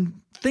Buddhists have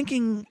been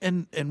thinking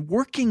and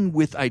working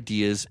with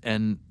ideas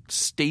and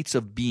states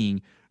of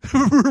being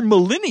for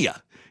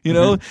millennia,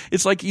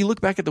 It's like you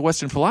look back at the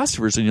Western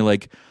philosophers and you're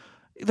like,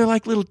 they're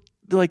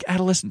like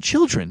adolescent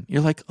children.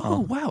 You're like, oh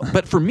wow.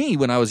 But for me,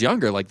 when I was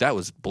younger, like that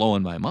was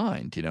blowing my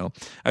mind.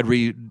 I'd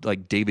read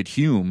like David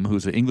Hume,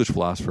 who's an English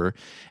philosopher,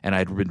 and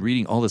I'd been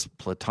reading all this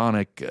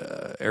Platonic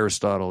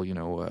Aristotle,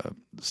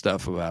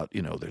 stuff about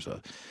there's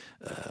a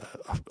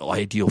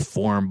ideal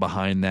form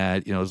behind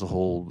that. There's a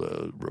whole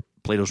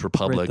Plato's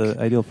Republic. Right, the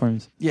ideal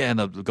forms. Yeah,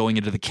 and going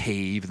into the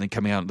cave and then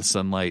coming out in the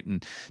sunlight.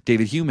 And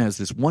David Hume has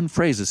this one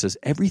phrase that says,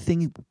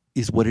 everything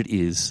is what it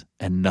is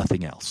and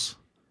nothing else.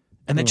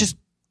 And that just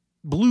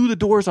blew the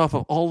doors off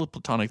of all the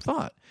Platonic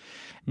thought.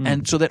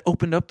 And so that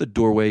opened up the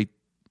doorway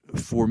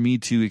for me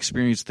to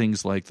experience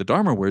things like the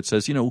Dharma, where it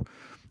says,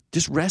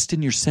 just rest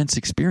in your sense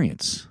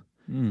experience.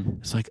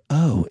 It's like,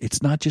 oh,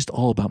 it's not just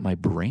all about my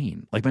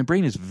brain. Like my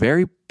brain is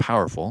very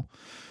powerful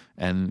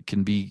and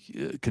can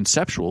be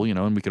conceptual,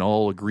 and we can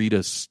all agree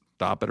to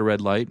stop at a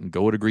red light and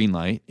go at a green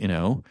light,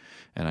 and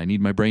I need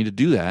my brain to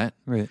do that.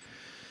 Right.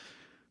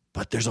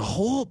 But there's a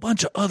whole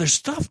bunch of other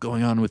stuff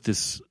going on with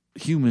this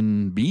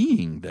human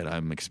being that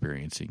I'm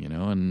experiencing,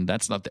 and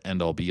that's not the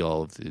end all be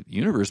all of the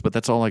universe, but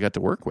that's all I got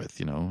to work with,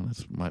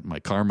 That's my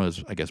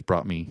karma's, I guess,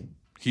 brought me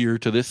here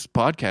to this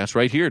podcast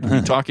right here to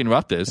be talking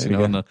about this,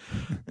 and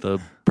the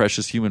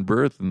precious human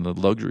birth and the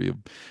luxury of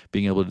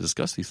being able to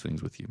discuss these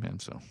things with you, man.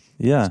 So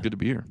it's good to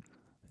be here.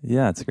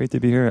 Yeah, it's great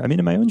to be here. I mean,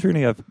 in my own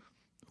journey, I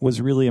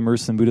was really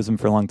immersed in Buddhism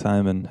for a long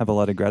time and have a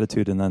lot of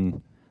gratitude. And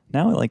then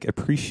now I like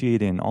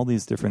appreciating all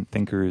these different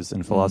thinkers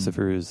and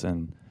philosophers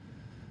and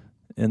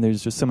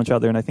there's just so much out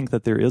there. And I think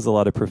that there is a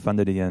lot of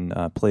profundity in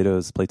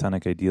Plato's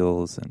Platonic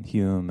ideals and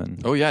Hume. And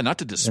oh yeah, not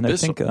to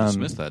dismiss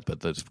that,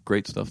 but there's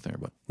great stuff there.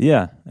 But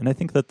yeah, and I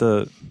think that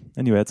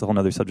anyway, that's a whole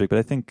other subject. But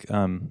I think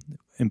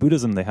in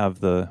Buddhism they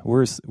have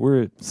we're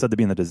said to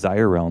be in the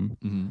desire realm,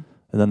 and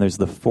then there's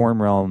the form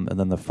realm, and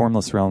then the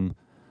formless realm.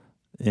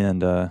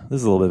 And this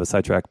is a little bit of a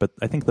sidetrack, but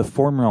I think the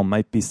form realm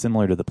might be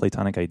similar to the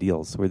Platonic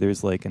ideals, where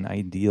there's like an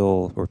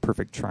ideal or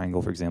perfect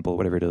triangle, for example,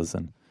 whatever it is,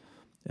 and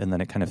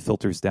then it kind of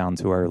filters down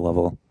to our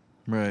level.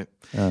 Right.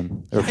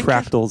 Or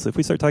fractals. If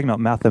we start talking about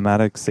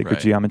mathematics,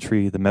 sacred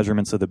geometry, the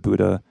measurements of the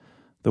Buddha,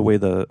 the way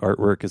the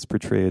artwork is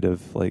portrayed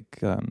of like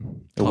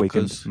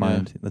awakened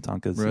mind, the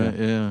Thangkas. Right,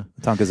 yeah.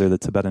 The Thangkas are the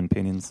Tibetan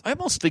paintings. I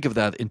almost think of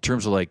that in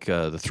terms of like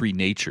the three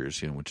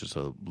natures, which is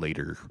a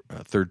later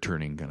third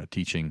turning kind of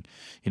teaching.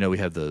 We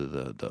have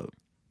the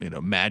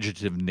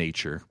imaginative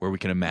nature where we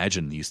can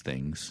imagine these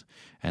things,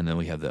 and then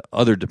we have the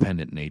other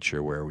dependent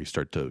nature where we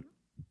start to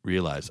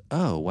realize,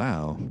 oh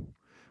wow,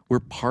 we're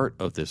part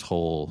of this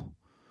whole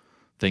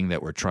thing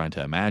that we're trying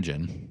to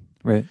imagine.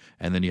 Right.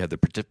 And then you have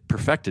the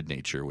perfected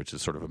nature, which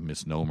is sort of a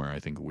misnomer, I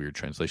think, a weird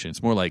translation.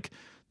 It's more like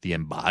the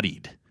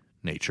embodied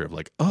nature of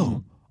like,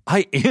 oh,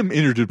 I am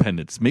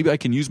interdependence. Maybe I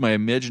can use my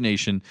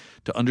imagination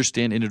to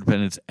understand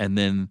interdependence, and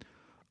then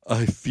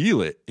I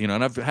feel it. And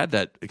I've had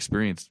that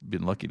experience,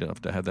 been lucky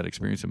enough to have that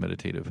experience in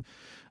meditative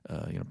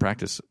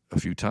practice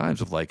a few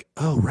times of like,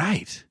 oh,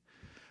 right.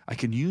 I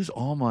can use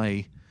all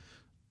my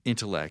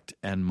intellect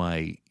and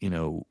my,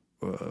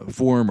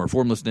 form or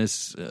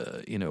formlessness,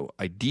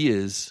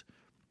 ideas,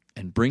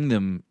 and bring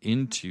them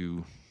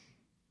into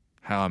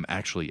how I'm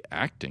actually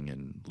acting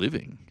and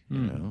living,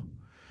 and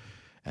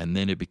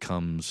then it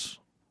becomes,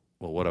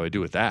 well, what do I do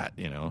with that,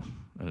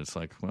 And it's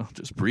like, well,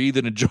 just breathe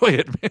and enjoy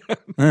it,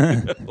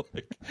 man.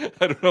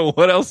 I don't know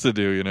what else to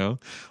do,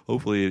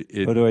 Hopefully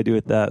it what do I do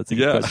with that? That's a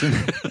good question.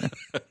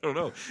 I don't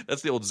know.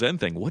 That's the old Zen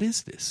thing. What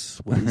is this?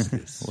 What is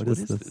this? what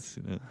is this?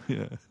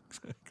 Yeah,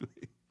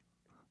 exactly.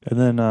 And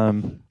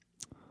then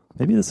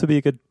maybe this would be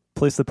a good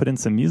place to put in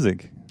some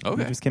music.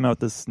 Okay. You just came out with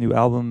this new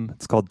album.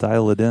 It's called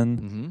Dial It In.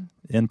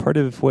 Mm-hmm. And part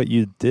of what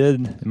you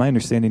did, my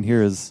understanding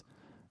here, is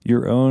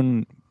your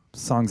own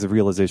songs of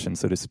realization,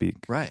 so to speak.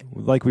 Right.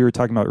 Like we were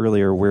talking about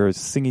earlier, where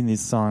singing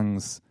these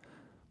songs,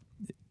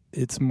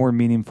 it's more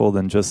meaningful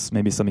than just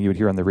maybe something you would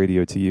hear on the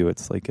radio to you.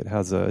 It's like it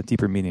has a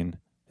deeper meaning.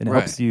 And it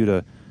helps you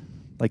to,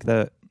 like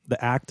the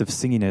act of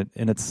singing it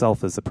in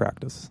itself is a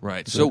practice.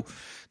 Right. So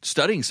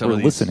studying some of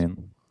these.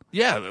 Listening.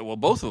 Yeah, well,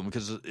 both of them,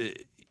 because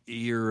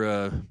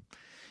you're,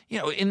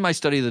 in my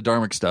study of the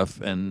Dharmic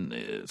stuff and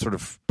sort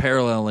of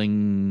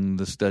paralleling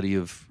the study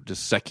of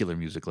just secular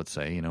music, let's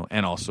say,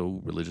 and also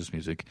religious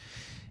music,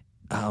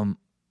 trying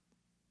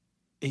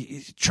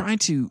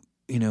to,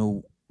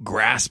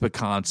 grasp a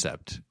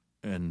concept.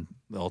 And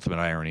the ultimate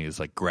irony is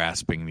like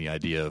grasping the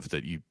idea of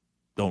that you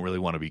don't really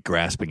want to be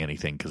grasping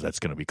anything because that's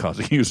going to be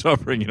causing you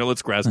suffering.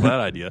 Let's grasp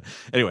that idea.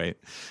 Anyway,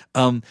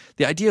 the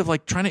idea of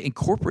like trying to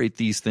incorporate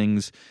these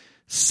things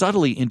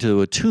subtly into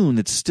a tune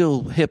that's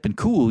still hip and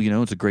cool,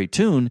 it's a great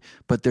tune,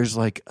 but there's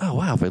like, oh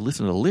wow, if I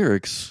listen to the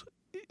lyrics,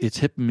 it's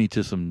hipping me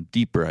to some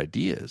deeper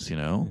ideas,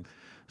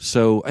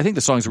 So I think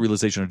the songs of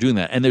realization are doing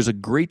that, and there's a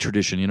great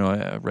tradition.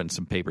 I've written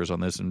some papers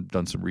on this and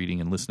done some reading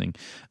and listening.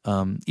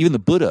 Even the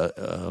Buddha,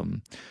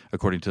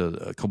 according to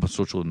Khenpo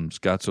Sochul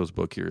Gyatso's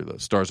book here, The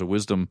Stars of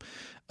Wisdom,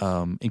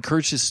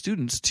 encouraged his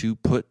students to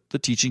put the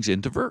teachings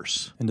into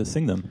verse and to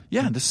sing them.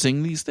 Yeah, and to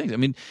sing these things. I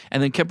mean,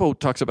 and then Khenpo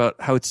talks about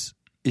how it's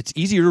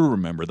easier to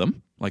remember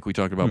them, like we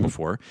talked about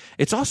before.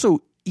 It's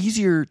also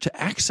easier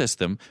to access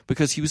them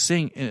because he was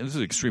saying, and this is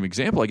an extreme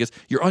example, I guess,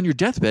 you're on your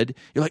deathbed,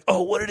 you're like,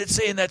 oh, what did it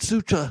say in that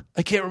sutra?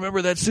 I can't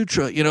remember that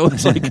sutra.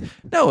 It's like,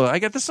 no, I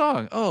got the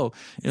song. Oh,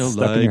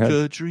 like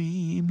a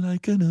dream,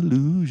 like an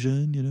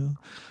illusion,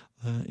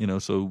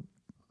 so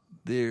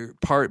they're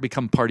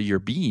become part of your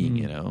being,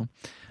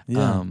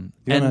 Yeah.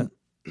 And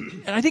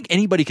I think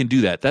anybody can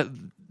do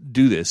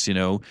do this,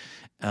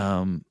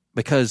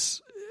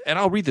 because, and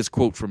I'll read this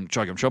quote from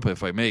Chogyam Trungpa,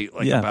 if I may,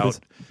 about,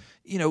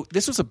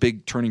 this was a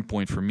big turning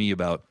point for me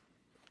about,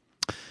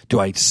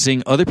 do I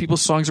sing other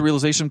people's songs of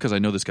realization? Because I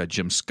know this guy,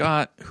 Jim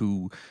Scott,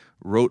 who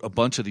wrote a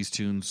bunch of these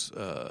tunes,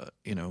 that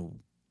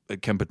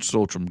Khenpo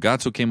Sochul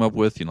Gyatso came up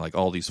with, like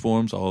all these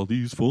forms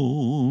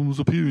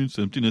appear in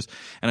emptiness.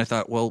 And I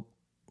thought, well,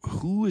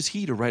 who is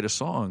he to write a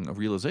song of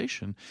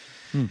realization?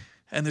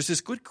 And there's this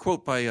good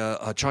quote by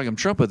Chogyam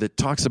Trungpa that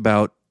talks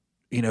about,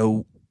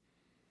 and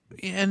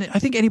I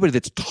think anybody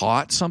that's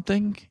taught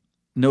something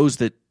knows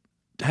that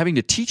having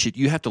to teach it,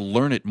 you have to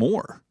learn it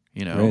more,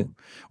 Right.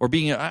 Or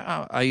being,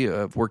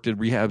 I worked at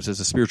rehabs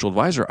as a spiritual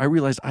advisor. I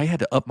realized I had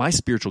to up my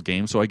spiritual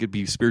game so I could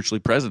be spiritually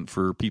present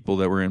for people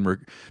that were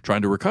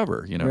trying to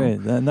recover, Right.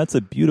 And that's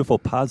a beautiful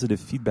positive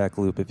feedback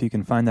loop. If you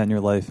can find that in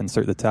your life and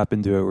start to tap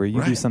into it, where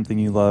you do something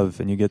you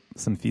love and you get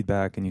some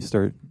feedback and you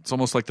start. It's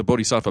almost like the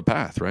Bodhisattva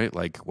path, right?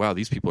 Like, wow,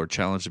 these people are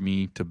challenging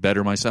me to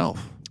better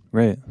myself.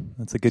 Right.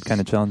 That's a good kind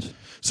of challenge.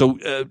 So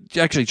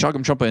actually,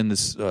 Chogyam Trungpa in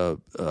this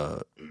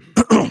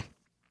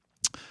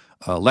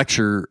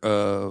lecture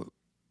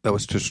that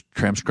was just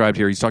transcribed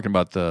here, he's talking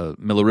about the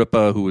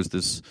Milarepa, who was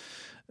this,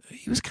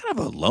 he was kind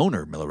of a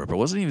loner, Milarepa,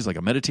 wasn't he? He was like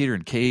a meditator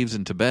in caves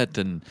in Tibet.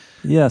 And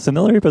yeah, so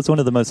Milarepa is one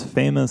of the most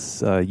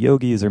famous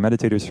yogis or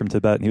meditators from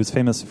Tibet, and he was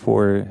famous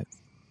for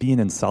being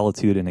in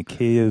solitude in a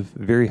cave,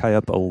 very high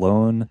up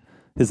alone.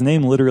 His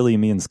name literally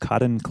means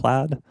cotton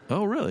clad.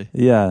 Oh, really? really?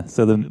 Yeah.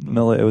 So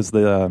it was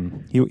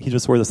he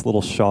just wore this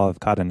little shawl of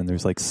cotton, and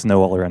there's like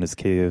snow all around his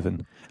cave,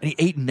 and he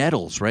ate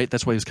nettles, right?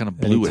 That's why he was kind of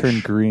bluish. And he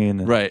turned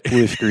green, right?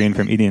 Bluish green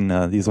from eating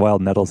these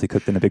wild nettles he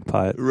cooked in a big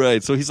pot.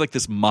 Right. So he's like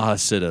this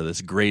Mahasiddha,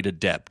 this great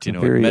adept, you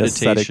know, very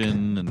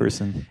meditation and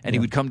person. And he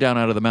would come down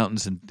out of the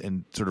mountains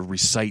and sort of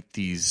recite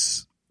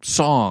these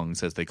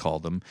songs, as they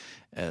called them,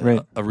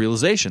 a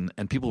realization,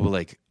 and people were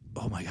like,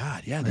 "Oh my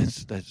God, yeah,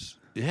 that's."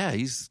 Yeah,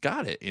 he's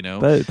got it, you know.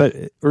 But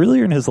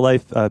earlier in his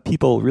life,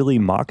 people really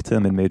mocked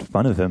him and made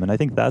fun of him, and I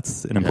think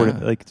that's an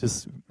important, like,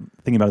 just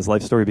thinking about his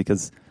life story,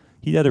 because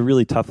he had a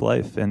really tough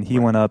life, and he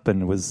went up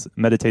and was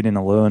meditating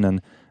alone,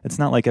 and it's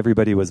not like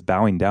everybody was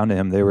bowing down to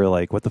him. They were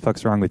like, "What the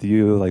fuck's wrong with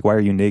you? Like, why are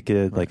you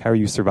naked? Like, how are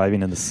you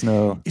surviving in the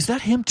snow?" Is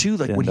that him too?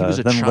 Like, when he was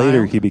a then child? Then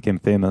later he became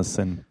famous,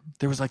 and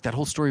there was like that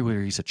whole story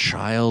where he's a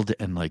child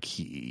and like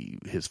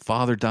his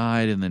father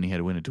died, and then he had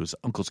to went into his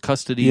uncle's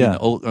custody, and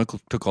the uncle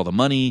took all the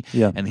money,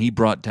 and he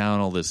brought down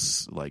all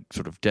this like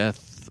sort of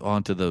death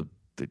onto that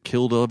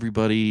killed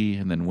everybody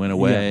and then went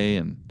away.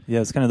 And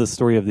it's kind of the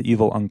story of the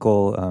evil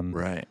uncle,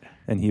 right?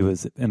 And he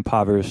was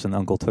impoverished, and the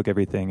uncle took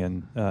everything,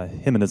 and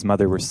him and his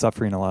mother were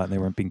suffering a lot, and they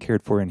weren't being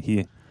cared for, and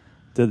he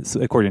did,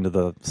 according to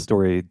the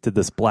story, did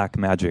this black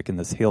magic, and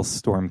this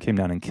hailstorm came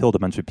down and killed a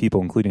bunch of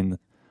people, including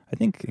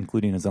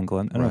his uncle.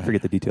 I don't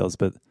forget the details,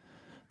 but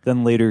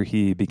then later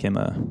he became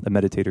a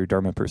meditator,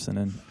 Dharma person.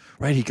 And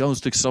he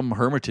goes to some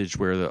hermitage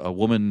where a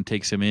woman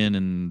takes him in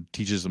and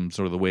teaches him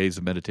sort of the ways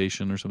of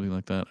meditation or something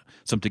like that.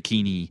 Some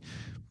Dakini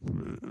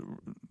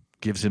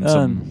gives him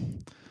some.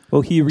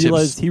 Well, he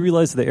realized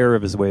the error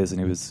of his ways, and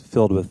he was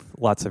filled with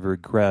lots of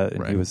regret,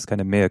 and he was kind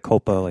of mea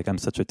culpa, like, I'm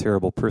such a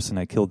terrible person,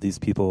 I killed these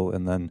people.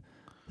 And then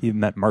he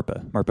met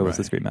Marpa. Marpa was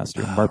this great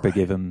master. Marpa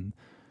gave him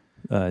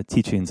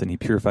teachings, and he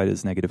purified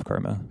his negative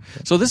karma.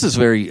 So this is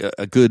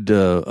a good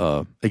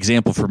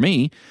example for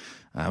me.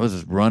 I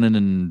was running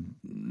and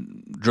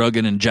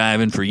drugging and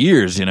jiving for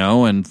years, you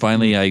know, and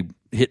finally I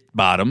hit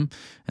bottom.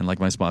 And like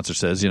my sponsor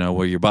says, you know,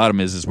 where your bottom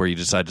is where you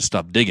decide to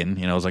stop digging.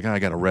 You know, I was like, I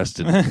got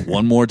arrested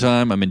one more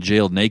time. I'm in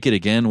jail naked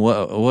again.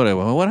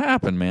 What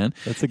happened, man?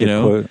 That's a good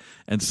quote.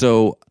 And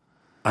so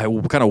I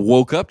kind of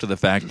woke up to the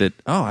fact that,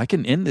 I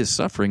can end this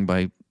suffering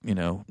by, you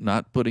know,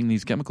 not putting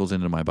these chemicals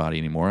into my body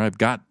anymore. I've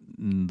got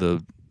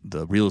the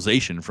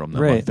realization from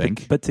them, I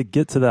think. But to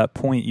get to that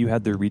point, you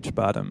had to reach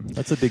bottom.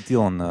 That's a big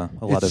deal in a lot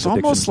of addictions. It's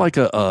almost like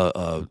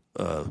a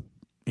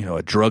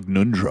drug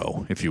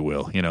nundro, if you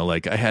will. You know,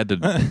 like I had to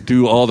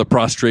do all the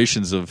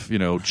prostrations of, you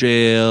know,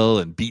 jail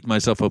and beat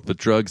myself up with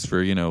drugs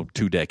for, you know,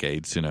 2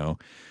 decades, you know,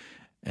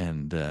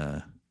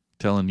 and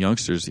telling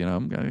youngsters, you know,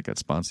 I got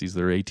sponsees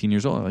that are 18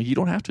 years old. Like, you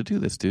don't have to do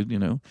this, dude. You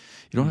know,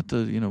 you don't have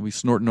to, you know, be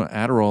snorting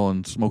Adderall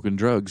and smoking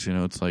drugs. You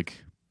know, it's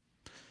like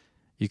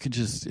you can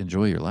just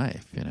enjoy your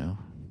life, you know.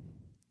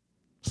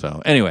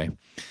 So anyway,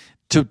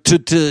 to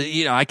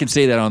you know, I can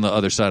say that on the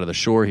other side of the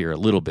shore here a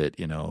little bit,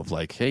 you know, of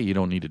like, hey, you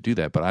don't need to do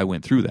that, but I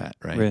went through that,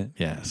 right?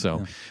 Yeah.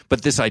 So,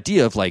 but this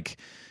idea of like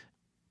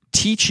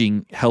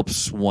teaching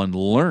helps one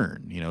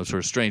learn, you know, sort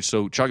of strange.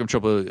 So Chagam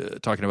Chopa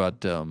talking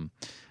about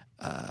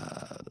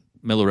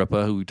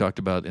Milarepa, who we talked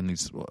about in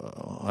these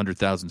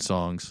 100,000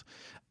 songs,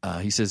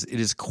 he says, it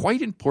is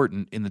quite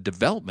important in the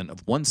development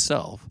of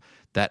oneself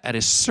that at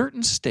a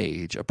certain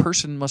stage, a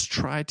person must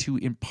try to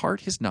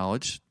impart his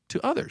knowledge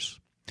to others.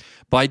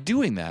 By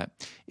doing that,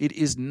 it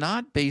is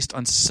not based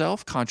on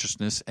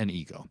self-consciousness and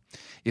ego.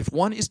 If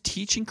one is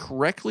teaching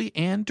correctly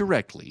and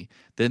directly,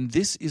 then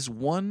this is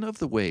one of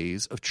the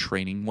ways of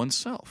training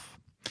oneself.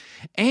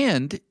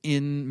 And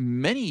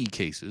in many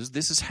cases,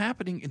 this is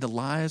happening in the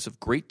lives of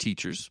great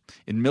teachers.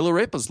 In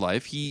Milarepa's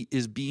life, he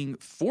is being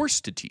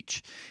forced to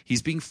teach.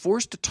 He's being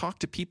forced to talk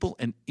to people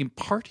and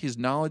impart his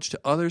knowledge to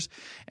others,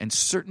 and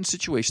certain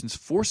situations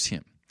force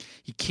him.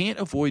 He can't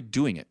avoid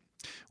doing it,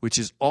 which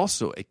is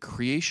also a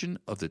creation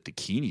of the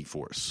Dakini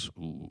force.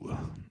 Ooh,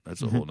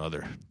 that's a whole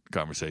nother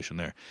conversation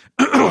there.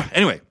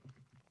 Anyway,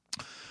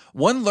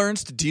 one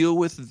learns to deal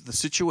with the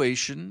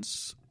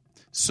situations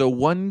so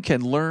one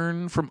can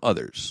learn from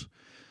others.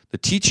 The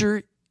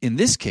teacher, in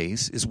this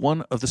case, is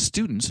one of the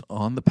students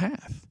on the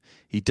path.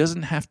 He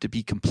doesn't have to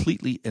be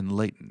completely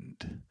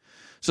enlightened.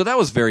 So that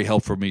was very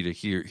helpful for me to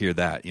hear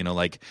that. You know,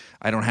 like,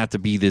 I don't have to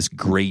be this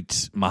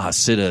great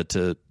Mahasiddha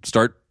to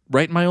start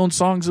writing my own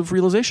songs of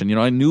realization. You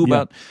know, I knew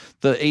about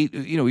the 8,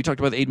 you know, we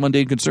talked about the 8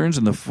 mundane concerns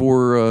and the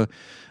 4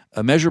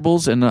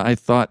 immeasurables, and I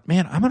thought,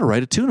 man, I'm going to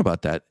write a tune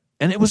about that.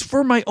 And it was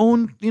for my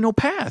own, you know,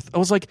 path. I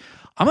was like,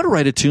 I'm going to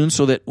write a tune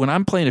so that when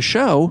I'm playing a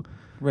show,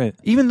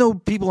 even though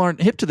people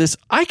aren't hip to this,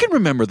 I can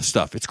remember the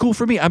stuff. It's cool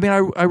for me. I mean,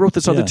 I wrote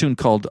this other tune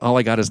called All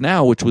I Got Is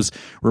Now, which was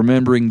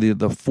remembering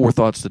the 4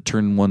 thoughts that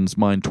turn one's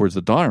mind towards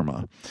the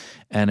Dharma.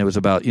 And it was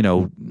about, you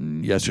know,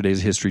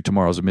 yesterday's history,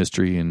 tomorrow's a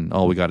mystery, and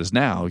all we got is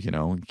now, you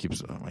know.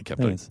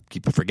 I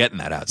keep forgetting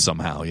that out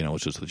somehow, you know,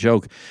 which was the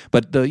joke.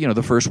 But, you know,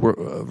 the first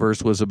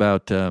verse was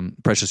about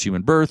precious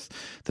human birth.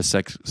 The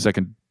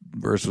second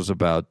verse was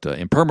about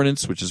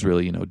impermanence, which is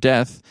really, you know,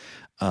 death.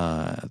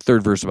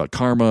 Third verse about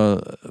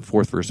karma.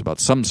 Fourth verse about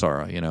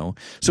samsara, you know.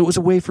 So it was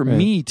a way for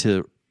me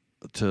to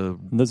to.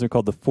 And those are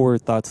called the 4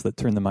 thoughts that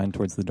turn the mind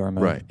towards the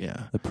Dharma. Right.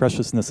 Yeah. The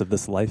preciousness of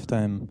this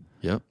lifetime.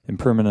 Yep.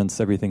 Impermanence.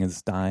 Everything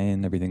is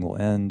dying. Everything will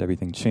end.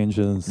 Everything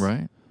changes.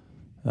 Right.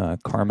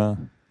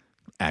 Karma.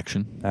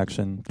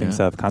 Action. Things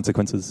have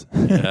consequences.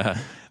 Yeah.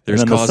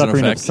 There's and then cause the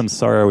suffering and effect. of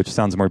samsara, which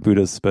sounds more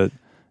Buddhist, but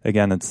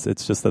again,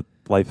 it's just that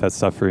life has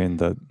suffering,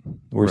 that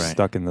we're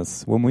stuck in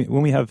this. When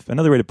we have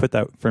another way to put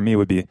that for me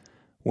would be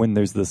when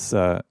there's this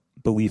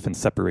belief in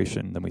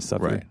separation, then we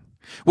suffer. Right.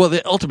 Well,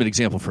 the ultimate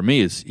example for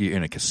me is you're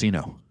in a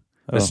casino.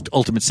 There's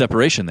ultimate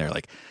separation there.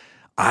 Like,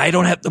 I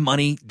don't have the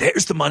money.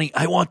 There's the money.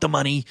 I want the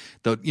money.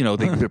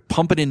 They're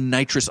pumping in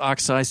nitrous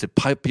oxides to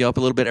pipe you up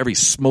a little bit.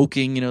 Everybody's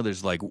smoking.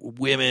 There's like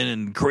women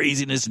and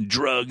craziness and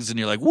drugs, and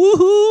you're like,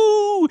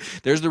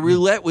 woohoo! There's the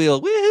roulette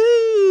wheel.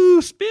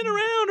 Woohoo! Spin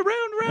around,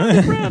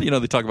 and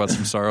around. They talk about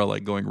samsara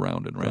like going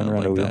round and round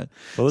like that.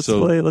 Well,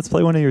 let's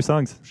play one of your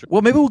songs. Sure.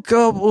 Well, maybe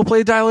we'll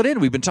play Dial It In.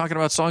 We've been talking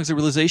about songs of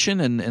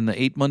realization and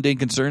the 8 mundane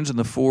concerns and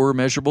the 4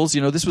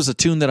 measurables. This was a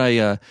tune that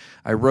I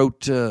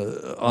wrote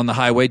on the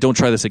highway. Don't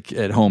try this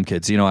at home,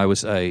 kids.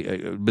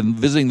 I've been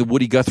visiting the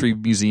Woody Guthrie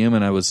Museum,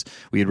 and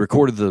we had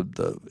recorded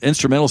the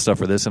instrumental stuff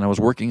for this, and I was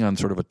working on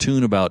sort of a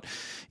tune about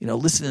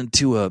listening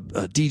to a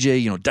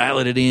DJ,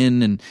 dialing it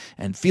in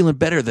and feeling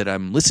better that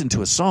I'm listening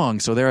to a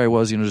song. So there I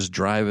was, just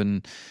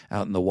driving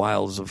out in the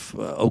wilds of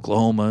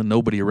Oklahoma,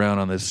 nobody around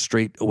on this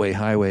straightaway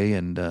highway,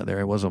 and there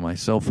I was on my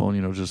cell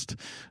phone, just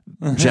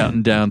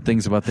jotting down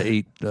things about the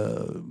 8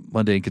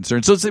 mundane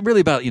concerns. So it's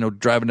really about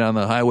driving down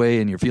the highway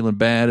and you're feeling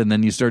bad, and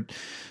then you start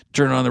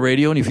turning on the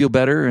radio and you feel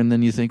better, and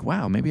then you think,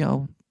 wow, maybe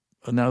now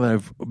that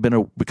I've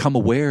become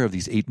aware of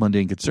these 8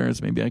 mundane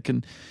concerns, maybe I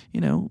can,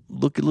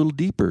 look a little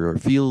deeper or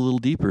feel a little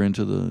deeper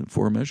into the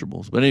 4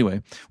 measurables. But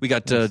anyway, we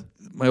got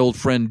my old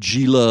friend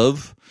G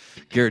Love,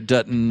 Garrett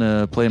Dutton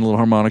playing a little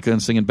harmonica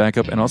and singing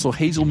backup, and also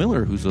Hazel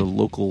Miller, who's a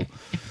local,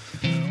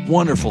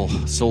 wonderful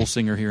soul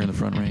singer here in the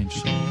Front Range.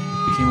 So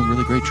it became a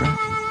really great track.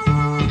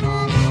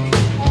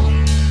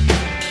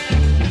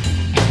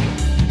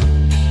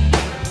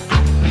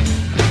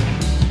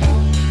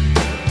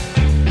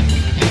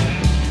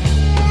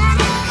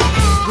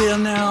 Well,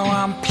 now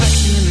I'm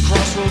plexing in the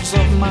crossroads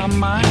of my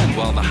mind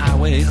while the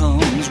highway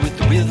hums with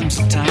the rhythms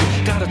of time.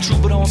 Got a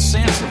troubadour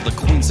sense of the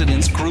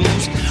coincidence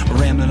cruise,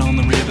 rambling on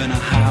the ribbon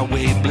of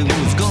highway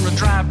blues. Gonna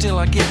drive till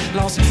I get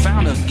lost and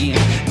found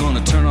again.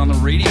 Gonna turn on the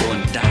radio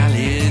and dial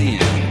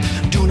it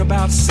in. Doing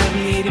about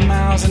 70, 80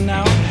 miles an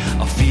hour.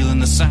 I'm feeling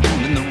the sound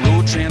and the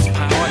road trans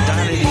power.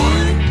 Dial it in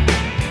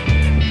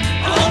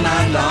all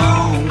night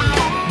long.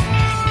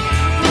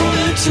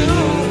 Rolling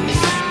tunes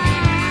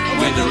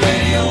with the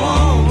radio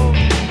on.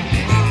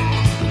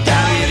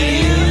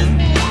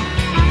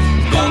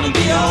 Gonna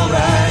be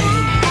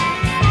alright,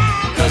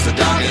 'cause the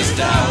darkest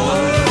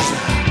hours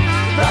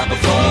right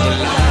before the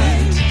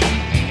light.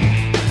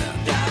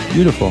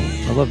 Beautiful.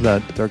 I love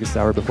that. Darkest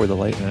hour before the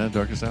light. Yeah,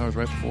 darkest hours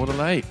right before the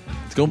light.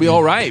 It's gonna be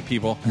all right,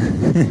 people.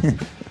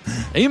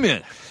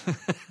 Amen.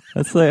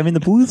 That's the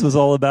blues was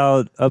all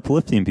about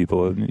uplifting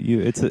people.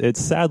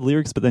 It's sad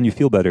lyrics, but then you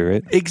feel better,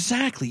 right?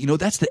 Exactly.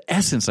 That's the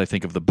essence, I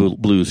think, of the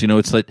blues.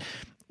 It's like,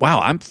 wow,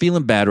 I'm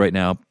feeling bad right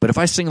now, but if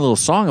I sing a little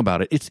song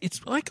about it,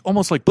 it's like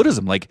almost like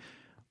Buddhism. Like,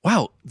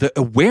 wow, the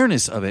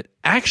awareness of it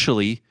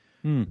actually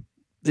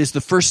is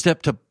the first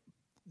step to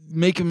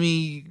making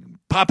me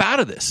pop out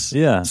of this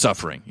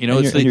suffering.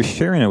 And you're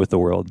sharing it with the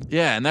world.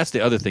 Yeah, and that's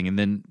the other thing. And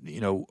then,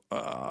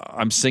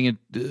 I'm singing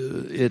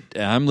it,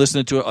 I'm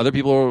listening to it, other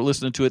people are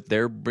listening to it,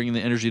 they're bringing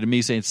the energy to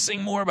me saying,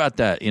 sing more about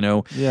that,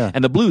 Yeah.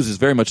 And the blues is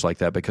very much like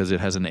that because it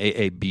has an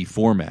AAB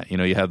format.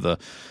 You have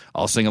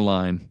I'll sing a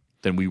line,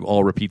 then we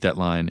all repeat that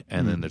line,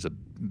 and then there's a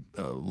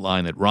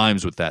line that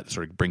rhymes with that,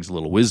 sort of brings a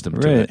little wisdom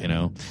to it,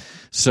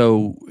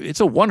 So it's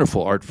a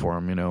wonderful art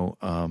form,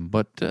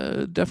 but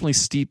definitely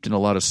steeped in a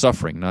lot of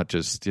suffering, not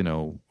just,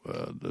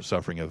 the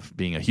suffering of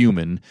being a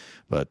human,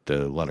 but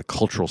a lot of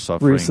cultural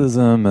suffering.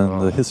 Racism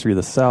and the history of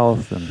the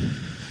South. And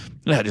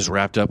that just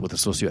wrapped up with the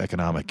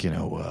socioeconomic,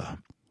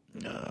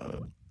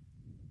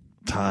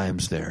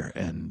 times there,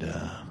 and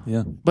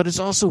but it's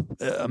also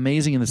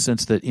amazing in the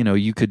sense that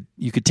you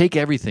could take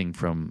everything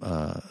from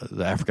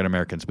the African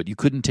Americans, but you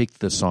couldn't take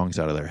the songs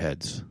out of their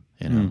heads.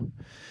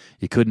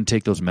 You couldn't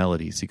take those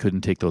melodies, you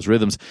couldn't take those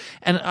rhythms,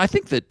 and I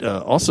think that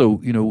also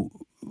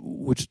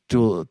which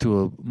to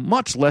a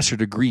much lesser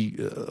degree,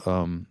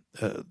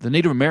 the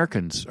Native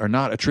Americans are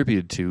not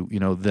attributed to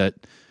that.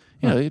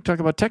 You talk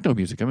about techno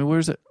music.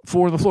 Where's it?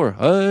 4 on the floor.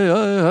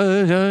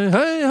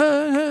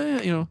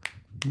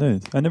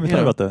 Nice. I never thought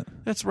about that.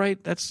 That's right.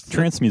 That's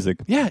trance music.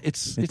 Yeah, it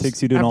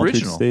takes you to an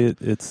altered state.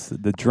 It's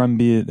the drum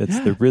beat. It's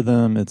the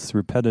rhythm. It's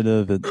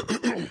repetitive.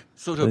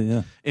 So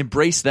to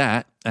embrace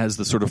that as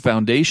the sort of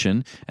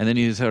foundation, and then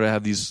you sort of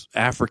have these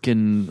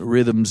African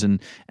rhythms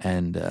and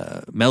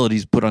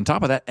melodies put on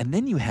top of that, and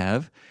then you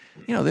have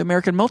the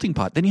American melting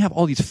pot. Then you have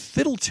all these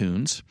fiddle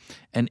tunes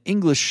and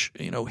English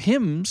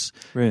hymns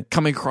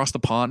coming across the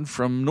pond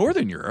from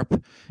Northern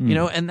Europe.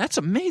 And that's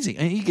amazing.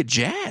 And you get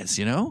jazz.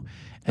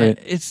 And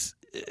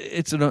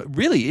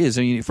really is.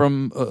 I mean,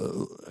 from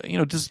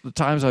just the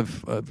times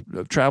I've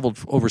traveled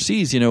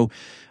overseas,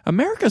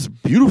 America's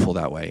beautiful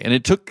that way, and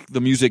it took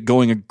the music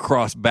going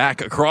across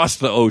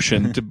the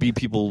ocean to be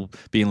people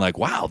being like,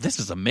 "Wow, this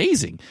is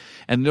amazing,"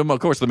 and of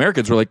course the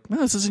Americans were like, "Well,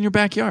 this is in your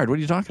backyard. What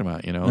are you talking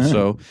about?"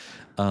 So.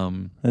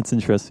 That's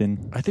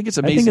interesting. I think it's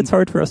amazing. I think it's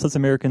hard for us as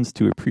Americans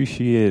to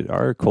appreciate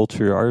our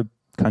culture, our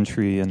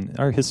country, and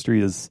our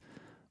history is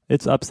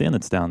it's ups and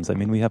it's downs. I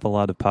mean, we have a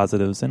lot of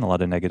positives and a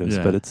lot of negatives,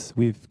 but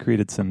we've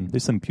created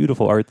there's some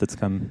beautiful art that's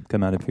come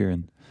out of here.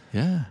 And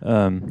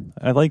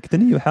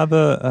didn't you have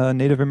a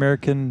Native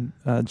American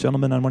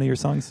gentleman on one of your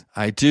songs?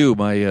 I do.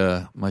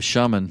 My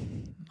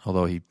shaman,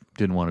 although he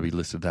didn't want to be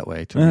listed that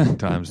way too many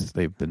times,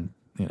 they've been,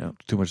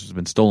 too much has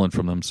been stolen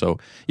from them. So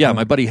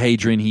my buddy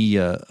Hadrian, he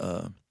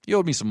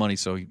owed me some money,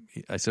 so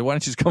I said, why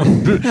don't you just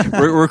come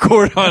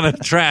record on a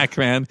track,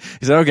 man?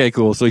 He said, okay,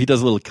 cool. So he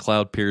does a little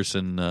Cloud Pierce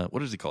and, what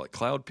does he call it?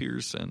 Cloud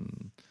Pierce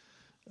and,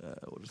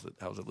 what is it?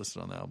 How is it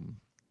listed on the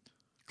album?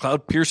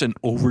 Cloud Pierce and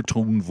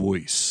Overtone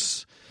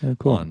Voice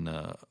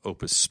on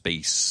Opus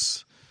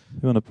Space.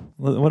 Why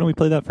don't we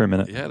play that for a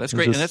minute? Yeah, that's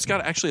great. And that's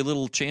got actually a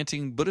little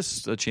chanting,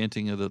 Buddhist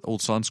chanting of the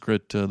old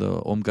Sanskrit,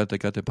 the Om Gate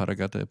Gate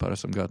Paragate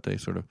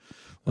Parasamgate sort of.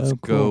 Let's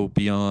go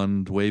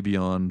beyond, way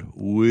beyond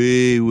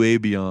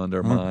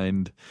our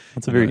mind.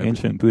 That's a very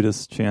ancient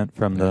Buddhist chant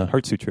from the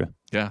Heart Sutra.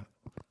 Yeah.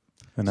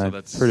 And I've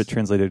heard it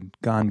translated,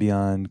 gone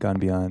beyond, gone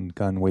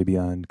way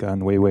beyond,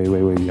 gone way, way,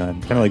 way, way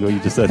beyond. Kind of like what you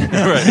just said.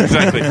 Right,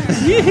 exactly.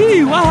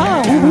 Yee-hee,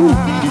 wow.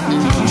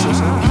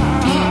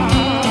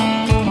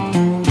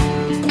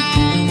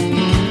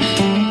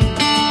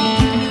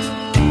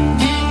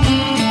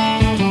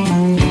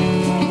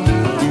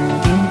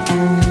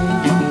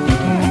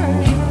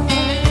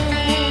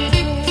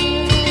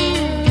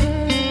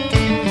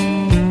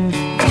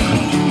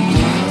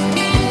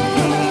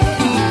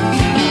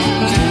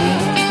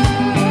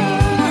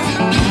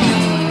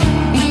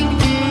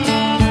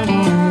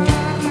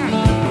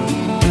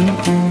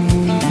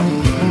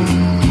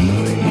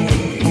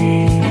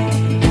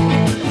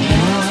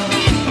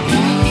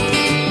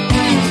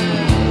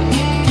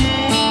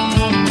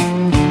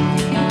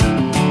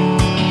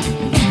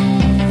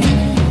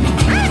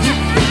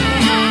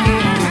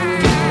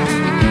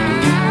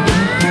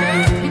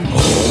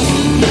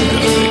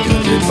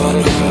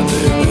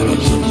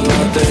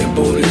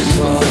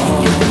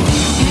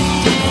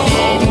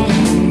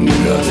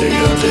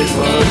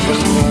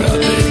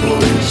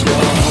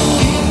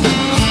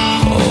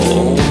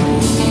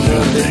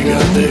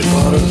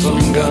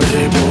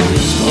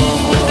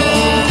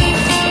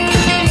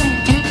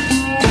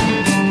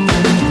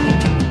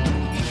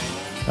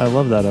 I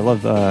love that.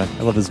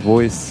 I love his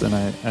voice, and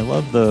I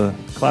love the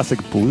classic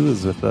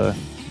blues with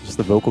just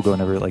the vocal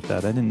going over it like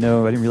that. I didn't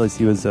realize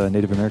he was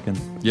Native American.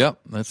 Yep,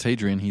 that's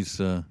Hadrian. He's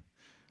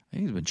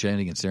been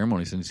chanting in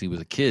ceremony since he was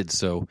a kid.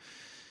 So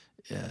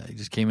he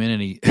just came in,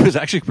 and it was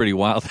actually pretty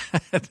wild.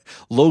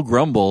 Low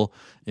grumble,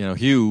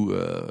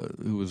 Hugh,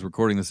 who was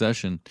recording the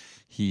session,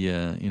 he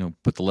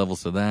put the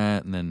levels to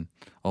that, and then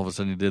all of a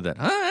sudden he did that.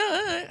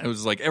 It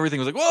was like everything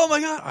was like, oh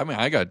my god! I mean,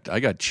 I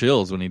got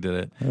chills when he did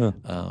it. Yeah.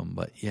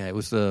 But yeah, it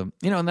was and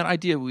that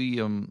idea we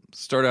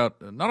start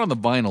out not on the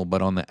vinyl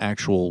but on the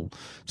actual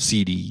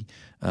CD.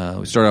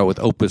 We start out with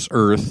Opus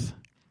Earth,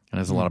 and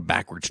there's a lot of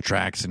backwards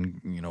tracks and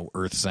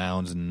Earth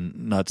sounds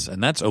and nuts,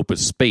 and that's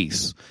Opus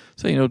Space.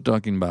 So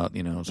talking about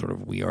sort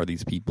of we are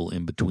these people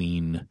in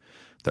between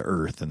the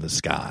Earth and the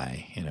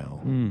sky. Here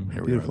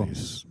beautiful. we are,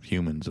 these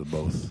humans of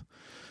both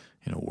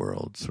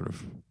worlds, sort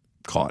of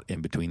caught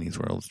in between these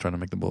worlds, trying to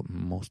make the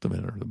most of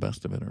it or the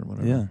best of it or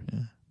whatever. Yeah.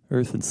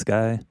 Earth and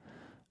sky.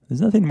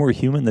 There's nothing more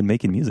human than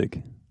making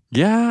music.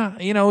 Yeah,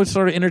 it's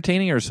sort of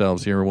entertaining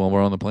ourselves here while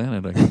we're on the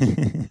planet. I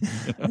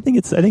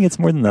guess. I think it's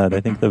more than that.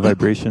 I think the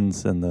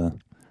vibrations and the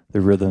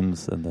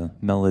rhythms and the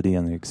melody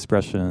and the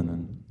expression,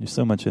 and there's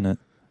so much in it.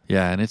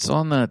 Yeah, and it's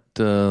on that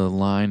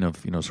line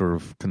of sort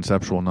of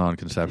conceptual,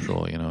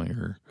 non-conceptual.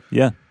 You're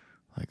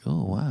like,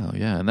 oh wow,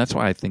 yeah, and that's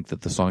why I think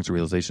that the songs of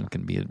realization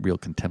can be a real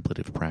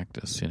contemplative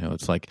practice.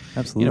 It's like,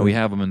 absolutely, we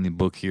have them in the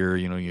book here.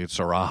 You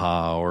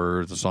Saraha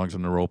or the songs of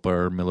Naropa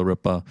or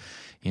Milarepa,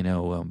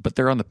 but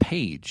they're on the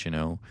page.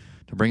 To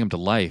bring them to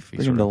life.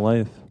 Bring them to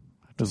life.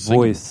 The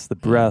voice, the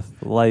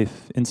breath,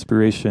 life,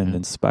 inspiration,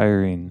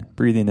 inspiring,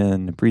 breathing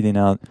in, breathing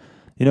out.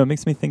 It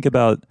makes me think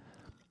about.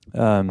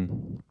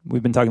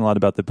 We've been talking a lot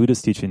about the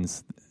Buddhist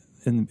teachings.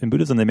 In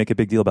Buddhism, they make a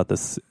big deal about the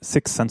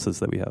six senses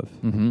that we have: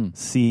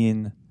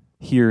 seeing,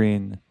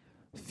 hearing,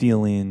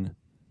 feeling,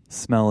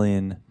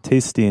 smelling,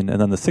 tasting,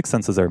 and then the sixth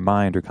senses are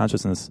mind or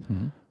consciousness.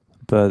 Mm-hmm.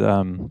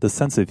 But the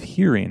sense of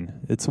hearing,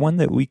 it's one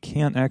that we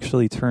can't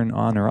actually turn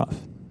on or off.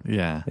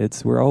 Yeah,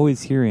 we're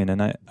always hearing.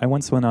 And I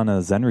once went on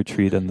a Zen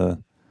retreat, and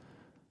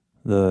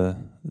the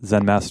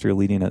Zen master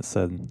leading it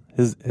said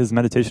his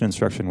meditation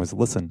instruction was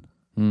listen,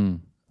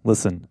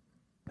 listen.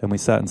 And we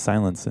sat in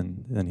silence,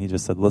 and he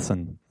just said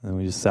listen, and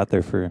we just sat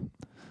there for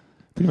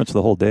pretty much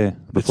the whole day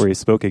before he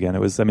spoke again. It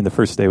was, the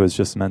first day was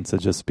just meant to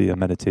just be a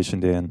meditation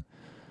day, and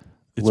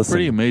It's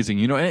pretty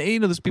amazing.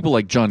 There's people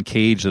like John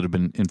Cage that have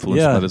been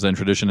influenced by the Zen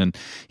tradition, and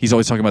he's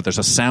always talking about there's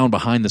a sound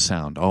behind the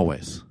sound,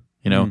 always.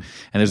 And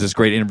there's this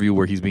great interview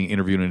where he's being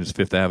interviewed in his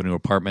Fifth Avenue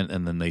apartment,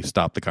 and then they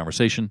stop the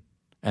conversation,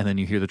 and then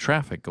you hear the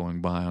traffic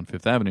going by on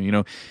Fifth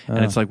Avenue,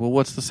 and it's like, well,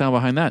 what's the sound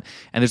behind that?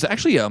 And there's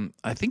actually,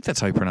 I think that's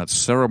how you pronounce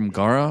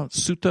Saramgara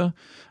Sutta,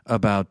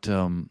 about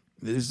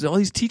there's all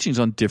these teachings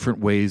on different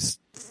ways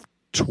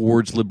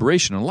towards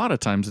liberation. And a lot of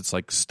times it's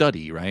like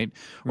study, right?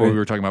 Or we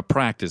were talking about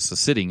practice, the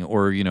sitting,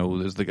 or,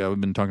 there's the guy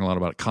we've been talking a lot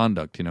about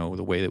conduct,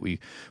 the way that we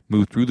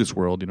move through this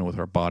world, with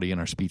our body and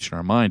our speech and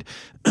our mind.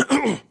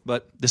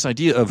 But this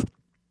idea of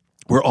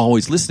we're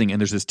always listening, and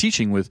there's this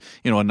teaching with,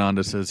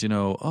 Ananda says,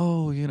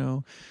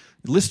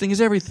 listening is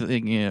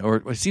everything,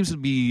 or it seems to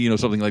be,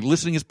 something like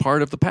listening is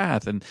part of the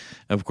path. And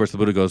of course the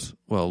Buddha goes,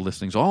 well,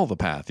 listening's all the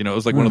path. It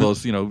was like one of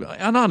those,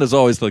 Ananda's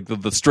always like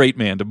the straight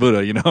man to Buddha,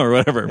 or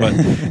whatever. But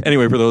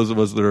anyway, for those of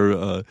us that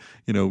are,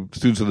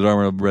 students of the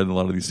Dharma, have read a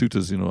lot of these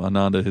suttas,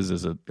 Ananda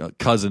is a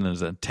cousin,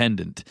 as an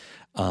attendant.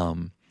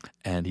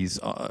 And he's,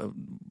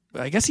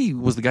 I guess he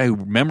was the guy who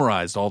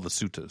memorized all the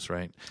suttas,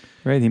 right?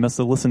 Right. He must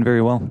have listened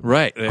very well.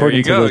 Right. There According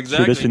you go. to the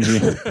tradition,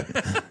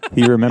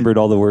 he remembered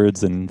all the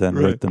words and then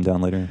wrote them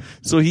down later.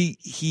 So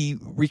he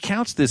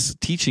recounts this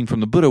teaching from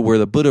the Buddha, where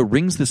the Buddha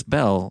rings this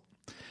bell,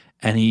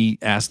 and he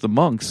asks the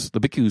monks, the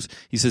bhikkhus,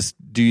 he says,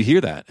 do you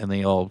hear that? And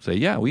they all say,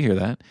 yeah, we hear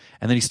that.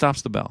 And then he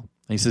stops the bell,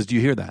 and he says, do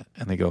you hear that?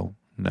 And they go,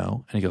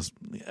 no. And he goes,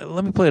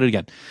 let me play it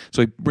again.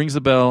 So he rings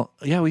the bell.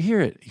 Yeah, we hear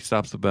it. He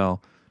stops the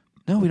bell.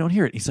 No, we don't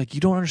hear it. He's like, you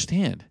don't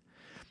understand.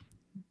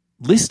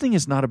 Listening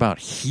is not about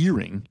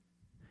hearing.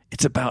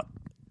 It's about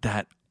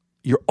that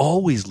you're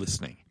always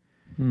listening.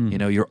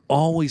 You're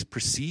always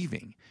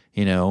perceiving,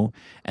 and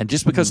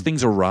just because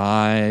things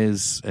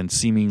arise and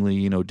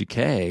seemingly,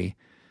 decay,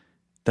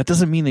 that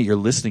doesn't mean that your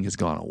listening has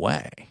gone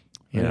away.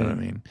 You know what I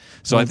mean?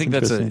 So I think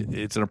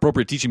it's an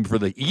appropriate teaching for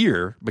the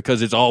ear,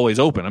 because it's always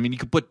open. I mean, you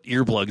could put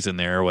earplugs in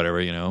there or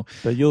whatever,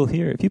 But you'll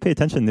hear, if you pay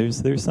attention,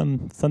 there's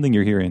something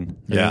you're hearing.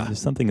 Yeah.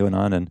 There's something going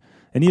on. And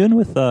even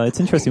with, it's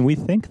interesting, we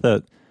think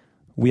that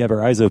we have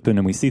our eyes open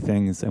and we see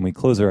things, and we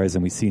close our eyes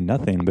and we see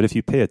nothing. But if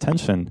you pay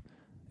attention,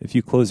 if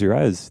you close your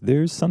eyes,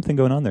 there's something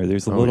going on there.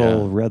 There's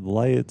little red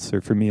lights,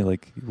 or for me,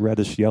 like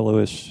reddish,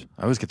 yellowish.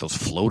 I always get those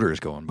floaters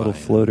going by.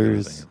 Little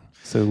floaters.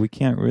 So we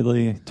can't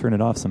really turn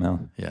it off somehow.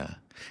 Yeah.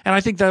 And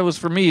I think that was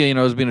for me,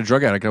 as being a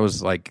drug addict, I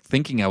was like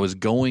thinking I was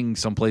going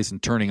someplace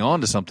and turning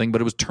on to something, but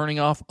it was turning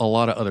off a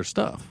lot of other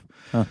stuff.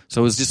 Huh.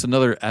 So it was just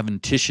another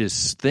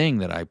adventitious thing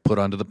that I put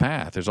onto the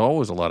path. There's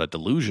always a lot of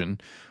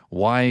delusion.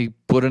 Why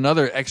put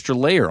another extra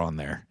layer on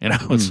there?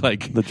 It's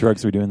like the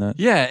drugs were doing that.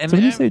 Yeah. And so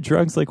when you say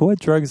drugs, like what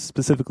drugs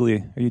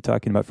specifically are you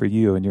talking about for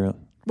you and your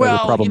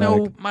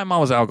problematic? My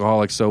mom was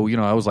alcoholic, so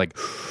I was like,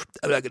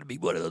 I'm not going to be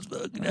one of those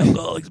fucking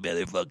alcoholics, man.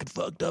 They're fucking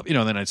fucked up.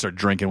 Then I'd start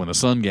drinking when the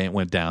sun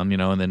went down,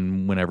 and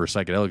then whenever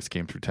psychedelics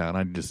came through town,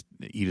 I'd just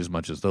eat as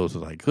much as those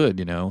as I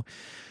could,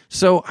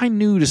 So I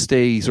knew to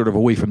stay sort of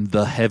away from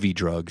the heavy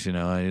drugs.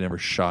 I never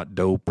shot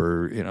dope,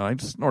 or I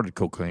just snorted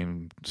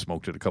cocaine,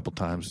 smoked it a couple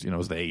times. It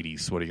was the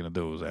 80s. What are you going to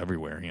do? It was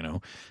everywhere.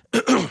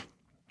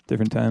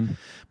 Different time.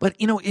 But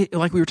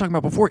like we were talking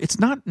about before, it's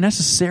not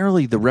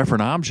necessarily the referent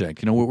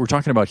object. What we're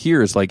talking about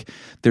here is like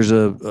there's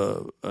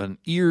an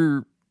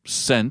ear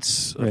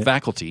sense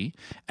faculty,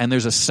 and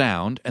there's a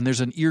sound, and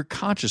there's an ear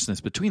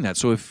consciousness between that.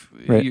 So if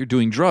you're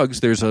doing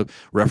drugs, there's a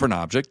referent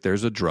object,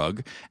 there's a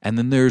drug, and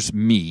then there's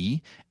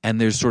me, and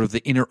there's sort of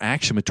the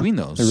interaction between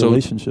those. The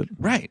relationship.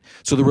 Right.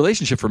 So the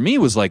relationship for me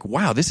was like,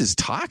 wow, this is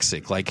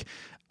toxic. Like,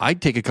 I'd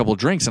take a couple of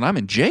drinks and I'm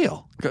in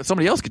jail.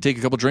 Somebody else could take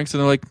a couple of drinks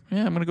and they're like,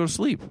 yeah, I'm going to go to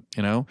sleep,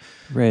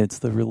 Right. It's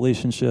the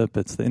relationship.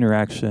 It's the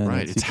interaction.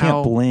 Right. You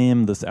can't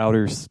blame this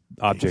outer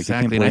object. Exactly. You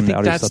can't blame and I think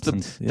the outer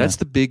substance. That's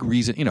the big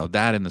reason,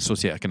 that and the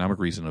socioeconomic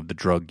reason of the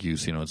drug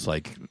use. It's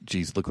like,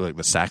 geez, look like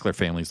the Sackler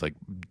family's like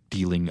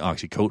dealing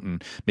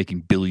OxyContin, making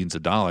billions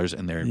of dollars,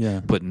 and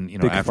they're putting,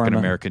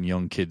 African-American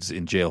young kids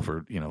in jail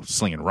for,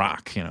 slinging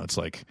rock. It's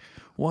like,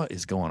 what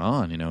is going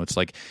on? It's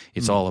like,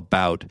 it's all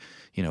about,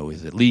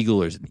 is it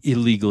legal or is it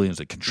illegal? Is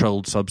it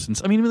controlled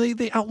substance? I mean,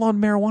 they outlawed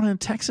marijuana in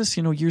Texas,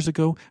 years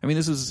ago. I mean,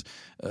 this is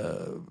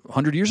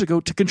 100 years ago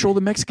to control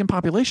the Mexican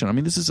population. I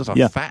mean, this is just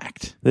a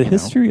fact. The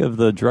history of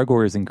the drug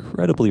war is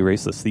incredibly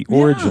racist. The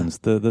origins,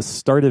 the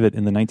start of it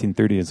in the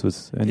 1930s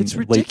was in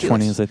late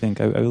 20s, I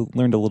think. I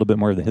learned a little bit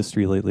more of the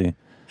history lately.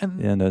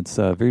 And it's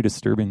very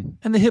disturbing.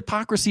 And the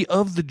hypocrisy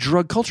of the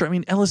drug culture. I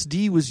mean,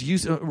 LSD was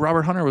used.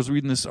 Robert Hunter, I was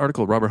reading this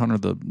article. Robert Hunter,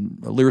 the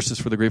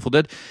lyricist for the Grateful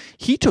Dead,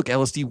 he took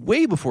LSD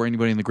way before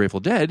anybody in the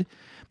Grateful Dead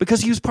because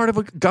he was part of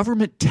a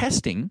government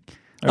testing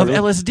of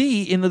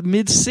LSD in the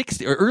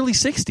mid-60s or early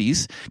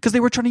 60s because they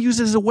were trying to use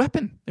it as a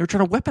weapon. They were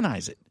trying to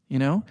weaponize it,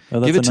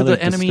 give it to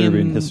the enemy.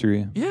 In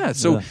history. Yeah,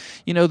 so,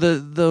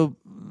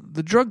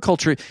 the drug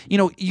culture,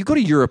 you go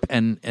to Europe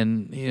and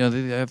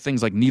they have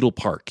things like Needle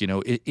Park,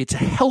 it's a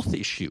health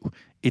issue.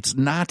 It's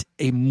not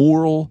a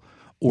moral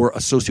or a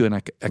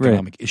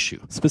socioeconomic issue.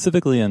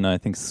 Specifically in, I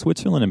think,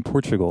 Switzerland and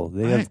Portugal,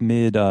 they have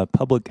made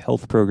public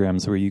health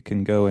programs where you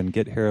can go and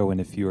get heroin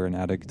if you are an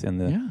addict,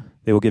 and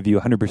They will give you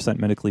 100%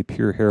 medically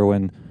pure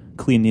heroin,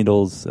 clean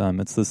needles.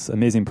 It's this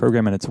amazing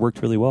program, and it's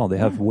worked really well. They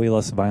have way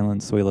less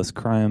violence, way less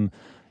crime,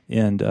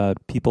 and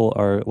people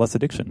are less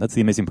addiction. That's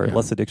the amazing part,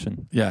 less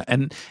addiction. Yeah,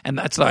 and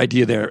that's the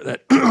idea there,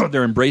 that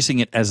they're embracing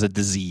it as a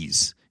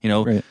disease.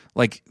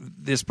 Like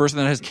this person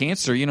that has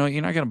cancer, you're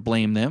not going to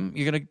blame them.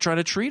 You're going to try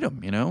to treat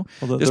them,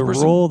 Well,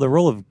 the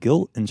role of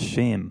guilt and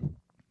shame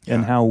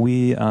and how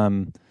we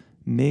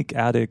make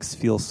addicts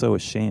feel so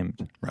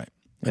ashamed. Right.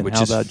 And which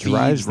how just that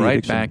drives feeds right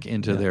addiction. back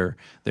into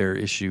their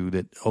issue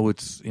that,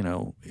 it's,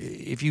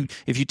 if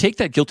you take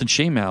that guilt and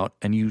shame out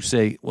and you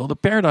say, well, the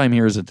paradigm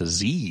here is a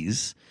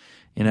disease,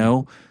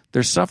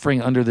 they're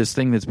suffering under this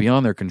thing that's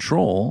beyond their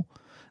control,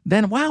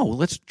 then wow,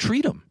 let's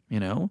treat them,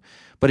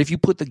 But if you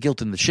put the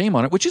guilt and the shame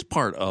on it, which is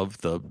part of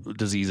the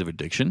disease of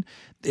addiction,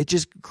 it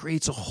just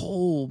creates a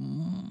whole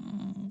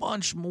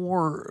bunch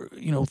more,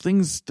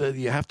 things that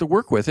you have to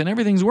work with, and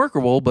everything's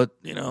workable, but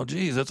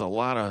geez, that's a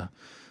lot of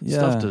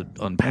stuff to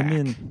unpack. I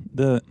mean,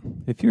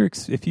 if you're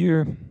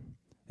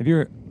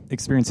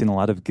experiencing a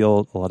lot of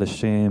guilt, a lot of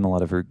shame, a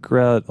lot of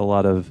regret, a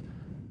lot of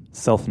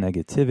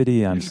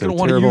self-negativity, I'm so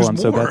terrible, I'm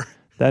so bad.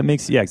 That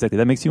makes you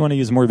want to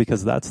use more,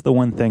 because that's the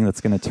one thing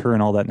that's going to turn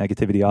all that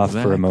negativity off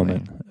for a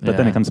moment. But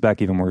then it comes back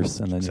even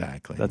worse, and then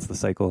that's the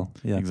cycle.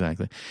 Yeah,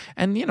 exactly.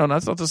 And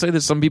that's not to say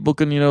that some people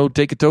can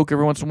take a toke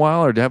every once in a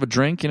while or to have a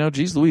drink.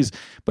 Geez Louise.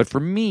 But for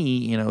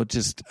me,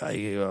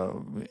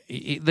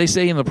 they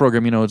say in the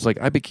program, it's like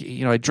I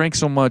drank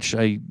so much,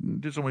 I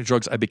did so many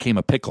drugs, I became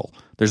a pickle.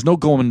 There's no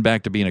going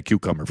back to being a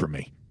cucumber for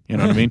me. You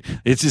know what I mean?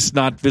 It's just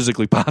not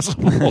physically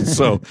possible.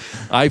 So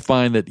I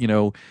find that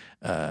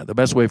the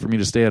best way for me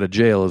to stay out of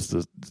jail is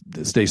to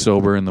stay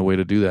sober, and the way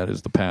to do that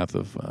is the path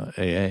of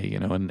AA.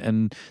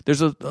 And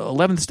there's a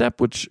 11th step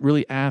which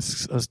really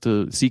asks us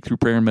to seek through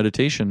prayer and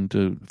meditation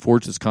to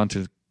forge this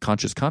conscious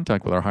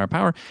contact with our higher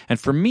power. And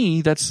for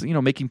me, that's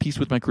making peace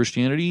with my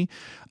Christianity,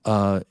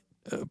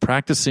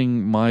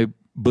 practicing my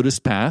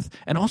Buddhist path,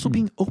 and also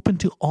being open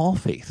to all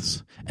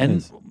faiths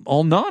and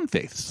all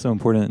non-faiths. So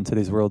important in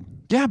today's world.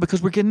 Yeah,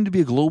 because we're getting to be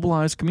a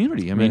globalized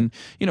community. I mean,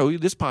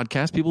 this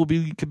podcast, people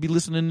could be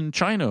listening in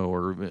China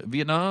or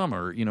Vietnam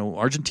or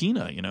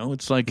Argentina.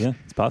 It's like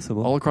it's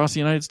possible all across the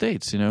United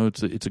States.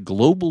 It's a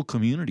global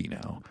community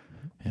now.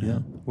 Yeah.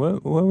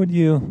 What would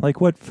you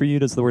like? What for you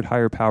does the word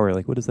higher power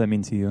like? What does that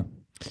mean to you?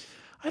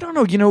 I don't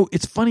know.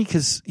 It's funny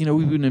because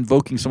we've been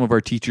invoking some of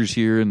our teachers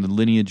here in the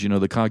lineage.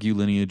 The Kagyu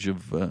lineage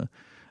of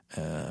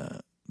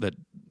that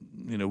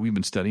we've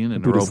been studying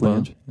in Buddhist Europa.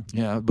 lineage.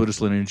 Yeah,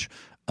 Buddhist lineage.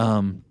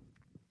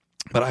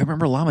 But I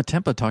remember Lama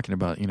Tempa talking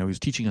about, he was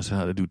teaching us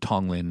how to do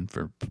Tonglen.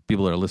 For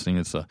people that are listening,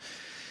 it's a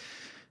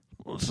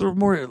sort of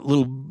more a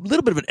little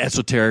bit of an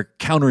esoteric,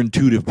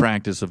 counterintuitive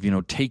practice of,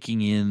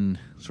 taking in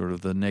sort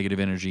of the negative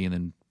energy and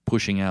then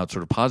pushing out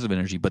sort of positive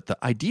energy. But the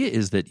idea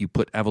is that you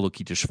put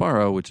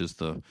Avalokiteshvara, which is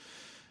the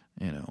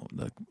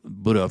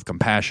Buddha of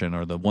compassion,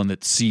 or the one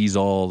that sees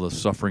all the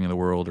suffering in the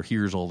world or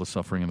hears all the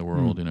suffering in the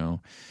world,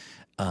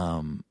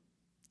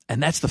 and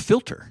that's the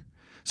filter.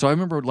 So I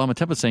remember Lama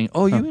Tempa saying,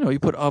 you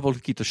put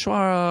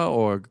Avalokiteshvara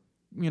or,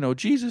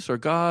 Jesus or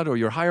God or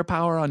your higher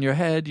power on your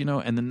head,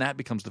 and then that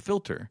becomes the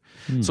filter.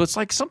 So it's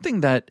like something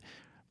that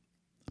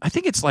I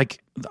think it's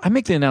like, I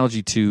make the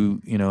analogy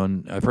to,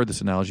 and I've heard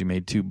this analogy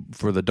made too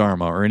for the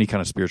Dharma or any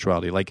kind of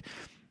spirituality. Like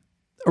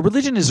a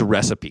religion is a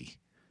recipe,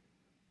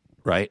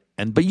 right?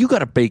 But you got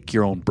to bake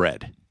your own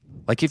bread.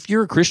 Like if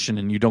you're a Christian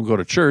and you don't go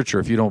to church, or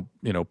if you don't,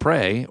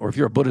 pray, or if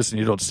you're a Buddhist and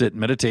you don't sit and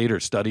meditate or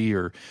study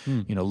or,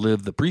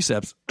 live the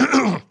precepts,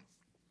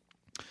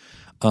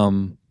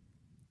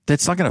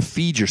 that's not going to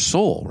feed your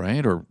soul,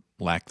 right? Or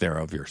lack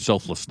thereof, your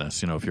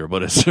selflessness, if you're a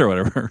Buddhist or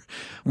whatever.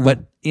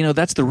 But,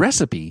 that's the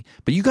recipe.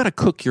 But you got to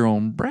cook your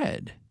own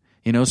bread.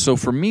 So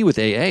for me with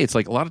AA, it's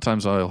like a lot of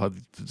times I'll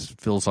have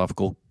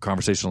philosophical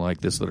conversations like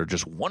this that are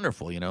just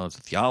wonderful. It's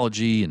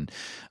theology and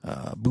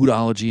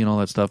Buddhology and all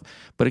that stuff.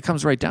 But it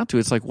comes right down to it.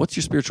 It's like, what's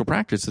your spiritual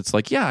practice? It's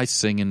like, I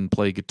sing and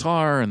play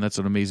guitar, and that's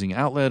an amazing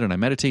outlet, and I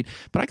meditate.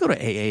 But I go to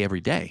AA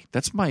every day.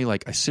 That's my,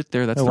 I sit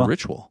there. That's the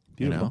ritual,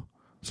 Beautiful.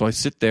 So I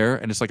sit there,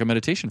 and it's like a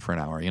meditation for an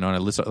hour, and I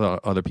listen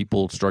to other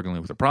people struggling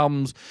with their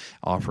problems,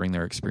 offering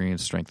their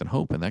experience, strength, and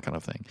hope, and that kind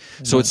of thing.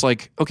 So it's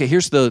like, okay,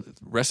 here's the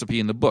recipe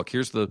in the book.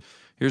 Here's the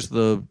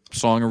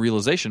song of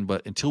realization.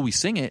 But until we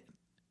sing it,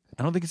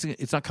 I don't think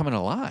it's not coming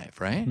alive,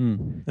 right?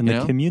 And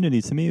the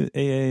community, to me,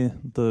 AA,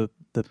 the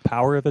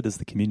power of it is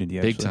the community.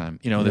 Actually. Big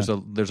time.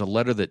 There's a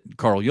letter that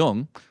Carl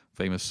Jung,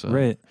 famous,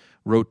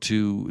 wrote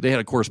to. They had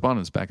a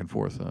correspondence back and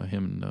forth.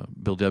 Him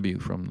and Bill W.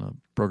 from the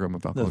program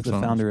of Alcoholics the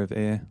Anonymous. founder of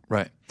AA,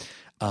 right?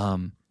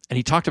 And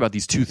he talked about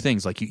these two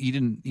things. Like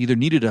you either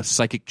needed a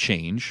psychic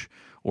change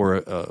or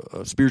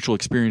a spiritual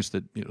experience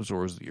that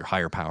was your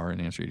higher power, in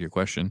answer to your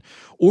question,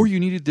 or you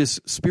needed this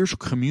spiritual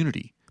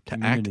community to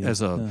act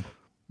as a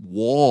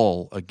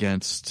wall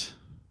against,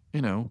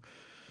 for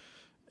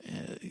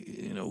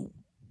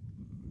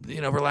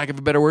lack of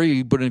a better word,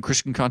 you put it in a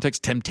Christian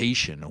context,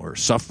 temptation or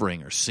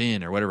suffering or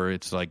sin or whatever.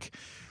 It's like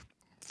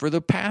for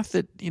the path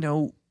that,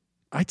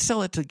 I'd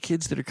sell it to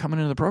kids that are coming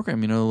into the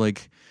program,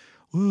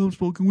 well, I'm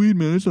smoking weed,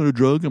 man. It's not a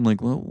drug. I'm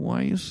like, well, why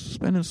are you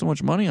spending so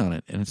much money on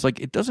it? And it's like,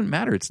 it doesn't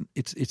matter.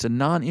 It's a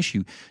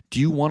non-issue. Do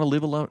you want to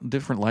live a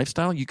different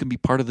lifestyle? You can be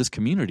part of this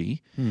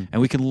community,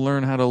 and we can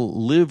learn how to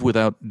live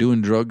without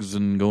doing drugs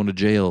and going to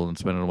jail and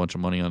spending a bunch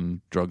of money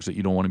on drugs that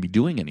you don't want to be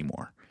doing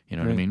anymore. You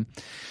know what I mean?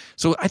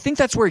 So I think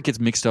that's where it gets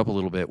mixed up a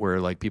little bit,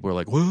 where like people are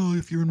like, well,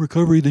 if you're in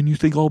recovery, then you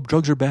think all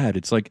drugs are bad.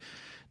 It's like,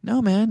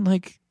 no, man,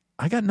 like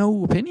I got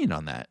no opinion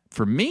on that.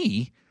 For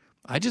me,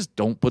 I just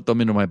don't put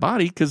them into my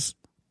body because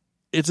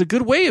it's a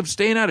good way of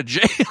staying out of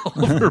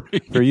jail.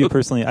 For you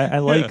personally, I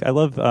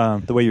love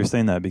the way you're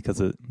saying that, because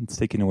it's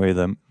taking away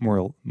the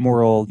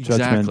moral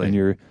judgment, and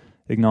you're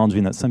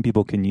acknowledging that some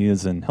people can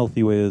use in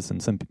healthy ways,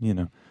 and some,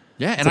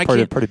 yeah,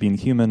 and part of being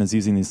human is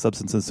using these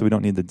substances, so we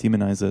don't need to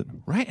demonize it.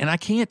 Right, and I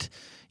can't.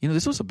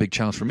 This was a big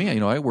challenge for me.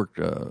 I worked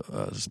as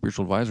a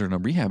spiritual advisor in a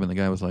rehab, and the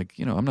guy was like,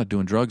 I'm not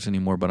doing drugs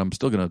anymore, but I'm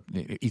still going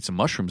to eat some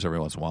mushrooms every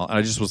once in a while. And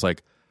I just was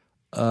like,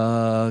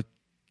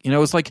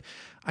 it's like,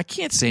 I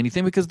can't say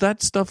anything because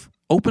that stuff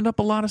opened up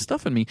a lot of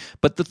stuff in me.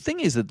 But the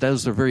thing is that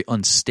those are very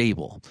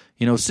unstable.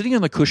 Sitting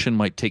on the cushion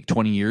might take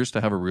 20 years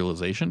to have a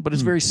realization, but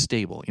it's very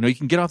stable. You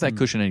can get off that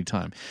cushion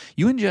anytime.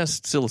 You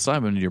ingest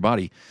psilocybin into your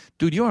body,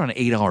 dude, you're on an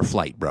 8-hour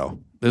flight, bro.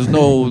 There's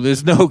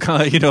no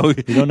kind, You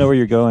don't know where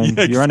you're going.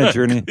 Yeah, you're on a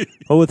journey.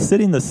 Well, with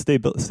sitting, the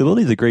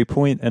stability is a great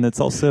point, and it's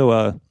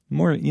also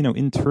more,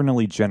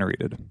 internally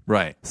generated.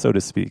 Right. So to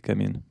speak. I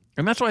mean.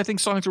 And that's why I think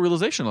songs of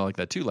realization are like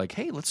that too. Like,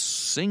 hey, let's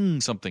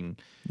sing something.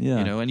 Yeah.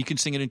 And you can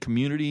sing it in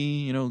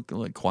community,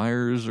 like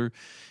choirs, or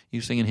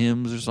you sing in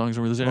hymns or songs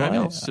of realization.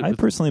 Well, I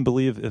personally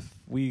believe if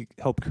we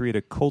help create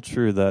a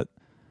culture that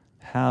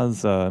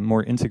has a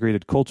more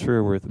integrated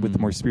culture with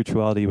more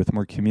spirituality, with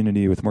more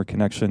community, with more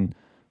connection,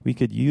 we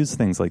could use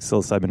things like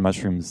psilocybin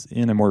mushrooms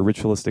in a more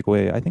ritualistic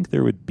way. I think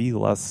there would be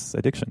less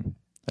addiction.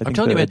 I think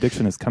the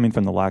addiction is coming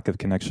from the lack of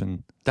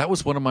connection. That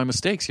was one of my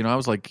mistakes. I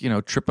was like,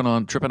 tripping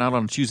out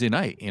on a Tuesday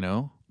night,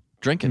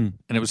 drinking.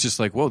 And it was just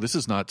like, whoa, this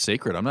is not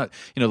sacred. I'm not,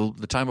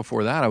 the time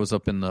before that, I was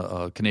up in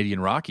the Canadian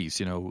Rockies,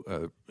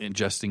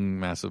 ingesting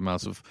massive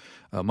amounts of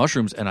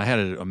mushrooms, and I had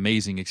an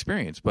amazing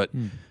experience. But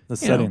the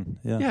setting,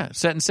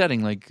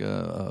 setting, like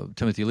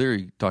Timothy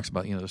Leary talks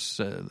about,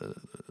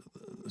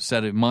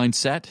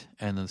 mindset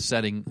and the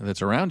setting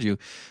that's around you.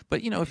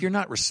 But if you're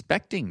not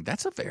respecting,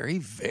 that's a very,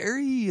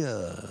 very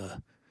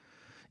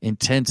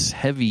intense,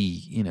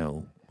 heavy,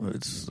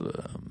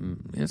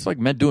 it's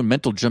like doing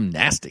mental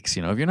gymnastics.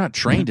 If you're not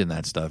trained in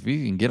that stuff,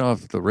 you can get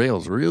off the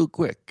rails real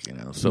quick.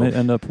 So you might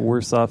end up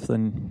worse off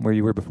than where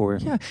you were before.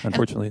 Yeah,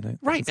 unfortunately,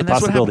 right. It's and a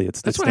possibility.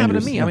 That's what happened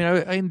to me.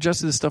 Yeah. I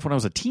ingested this stuff when I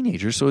was a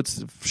teenager, so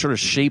it's sort of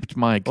shaped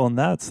my. Well, and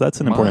that's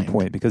an important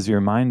point, because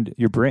your mind,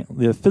 your brain,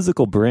 the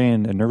physical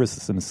brain and nervous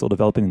system is still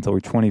developing until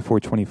we're 24,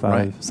 25.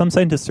 Right. Some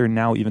scientists are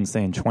now even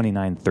saying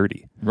 29,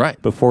 30.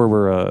 Right. Before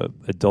we're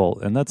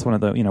adult, and that's one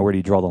of the where do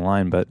you draw the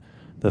line, but.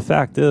 The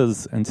fact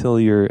is, until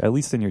you're at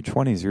least in your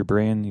 20s, your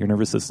brain, your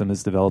nervous system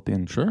is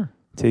developing. Sure.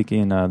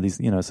 Taking these,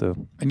 so.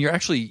 And you're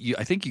actually,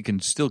 I think you can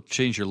still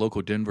change your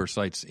local Denver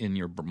sites in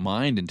your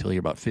mind until you're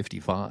about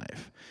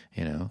 55.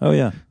 Oh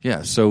yeah.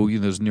 Yeah. So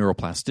there's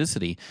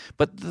neuroplasticity,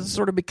 but this has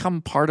sort of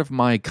become part of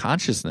my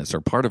consciousness, or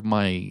part of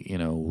my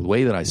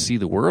way that I see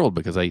the world.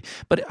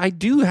 But I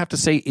do have to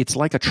say, it's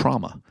like a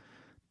trauma.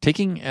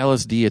 Taking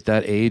LSD at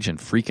that age and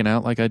freaking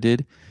out like I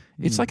did.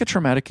 It's like a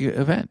traumatic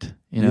event,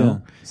 Yeah.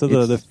 So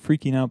the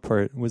freaking out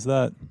part, was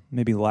that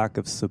maybe lack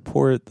of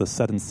support, the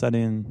set and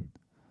setting?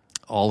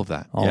 All of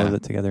that. All of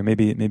it together.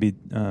 Maybe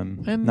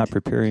not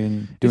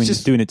preparing, doing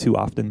it too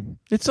often.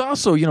 It's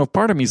also,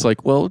 part of me is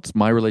like, well, it's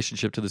my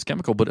relationship to this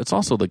chemical, but it's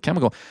also the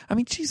chemical. I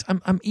mean, geez,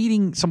 I'm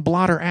eating some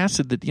blotter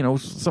acid that,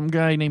 some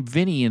guy named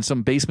Vinny in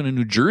some basement in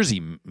New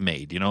Jersey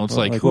made. It's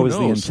like who what was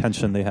knows? The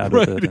intention they had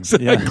right, with it?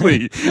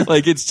 Exactly.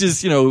 Like, it's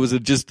just, was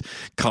it just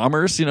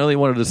commerce? They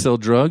wanted to sell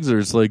drugs, or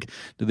it's like,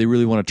 did they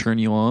really want to turn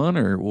you on,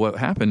 or what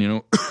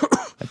happened?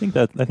 I think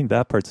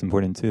that part's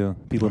important too.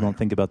 People don't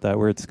think about that,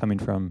 where it's coming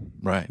from.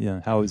 Right.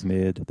 Yeah. How it was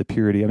made, the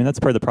purity. I mean, that's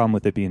part of the problem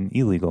with it being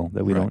illegal,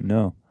 that we don't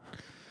know.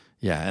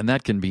 Yeah, and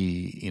that can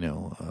be,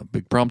 a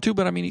big problem too.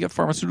 But I mean, you got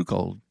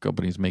pharmaceutical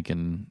companies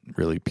making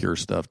really pure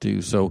stuff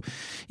too. So,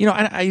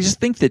 I just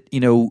think that,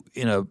 in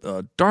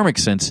a dharmic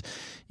sense,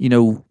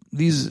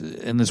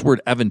 this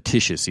word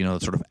adventitious,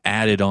 sort of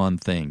added on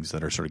things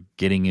that are sort of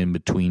getting in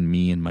between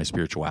me and my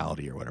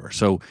spirituality or whatever.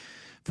 So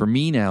for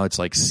me now, it's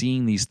like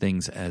seeing these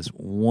things as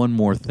one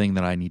more thing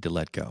that I need to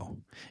let go.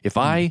 If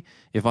I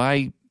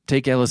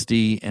take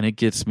LSD and it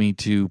gets me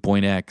to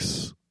point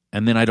X,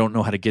 and then I don't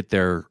know how to get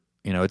there.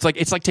 It's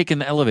like taking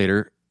the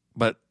elevator,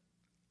 but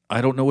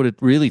I don't know what it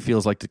really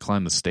feels like to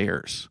climb the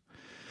stairs.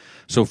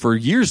 So for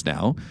years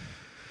now,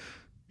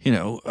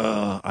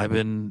 I've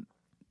been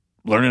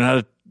learning how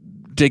to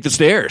take the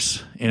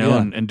stairs,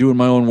 and doing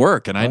my own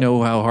work. And I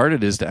know how hard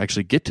it is to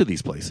actually get to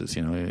these places.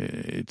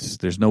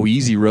 There's no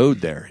easy road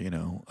there,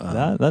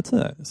 That's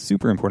a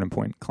super important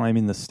point.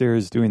 Climbing the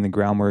stairs, doing the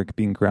groundwork,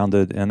 being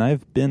grounded. And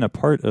I've been a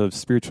part of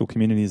spiritual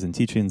communities and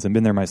teachings, and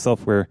been there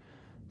myself, where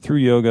through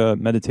yoga,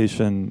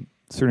 meditation,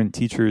 certain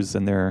teachers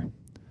and their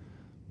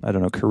I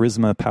don't know,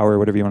 charisma, power,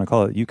 whatever you want to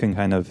call it. You can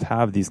kind of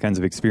have these kinds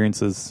of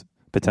experiences,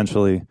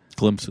 potentially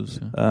glimpses.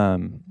 Yeah.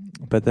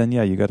 But then,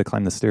 you got to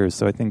climb the stairs.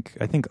 So I think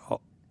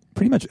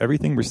pretty much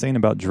everything we're saying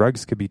about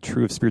drugs could be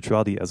true of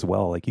spirituality as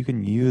well. Like you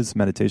can use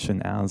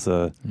meditation as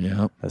a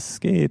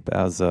escape,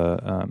 as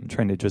a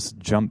trying to just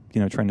jump,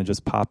 trying to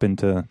just pop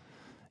into,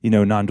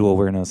 non-dual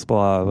awareness,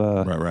 blah,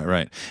 blah.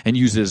 Right. And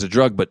use it as a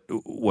drug. But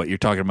what you're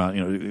talking about,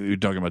 you're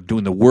talking about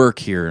doing the work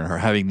here or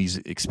having these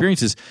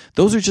experiences.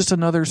 Those are just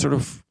another sort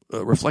of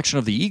reflection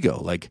of the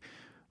ego. Like,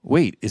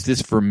 wait, is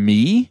this for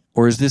me,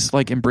 or is this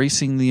like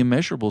embracing the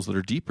immeasurables that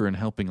are deeper and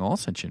helping all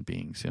sentient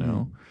beings,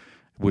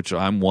 which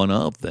I'm one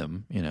of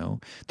them,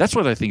 That's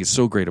what I think is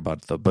so great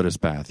about the Buddhist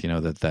path,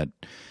 that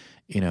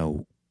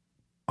I'm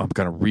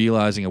kind of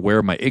realizing, aware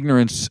of my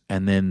ignorance,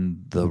 and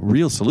then the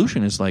real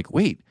solution is like,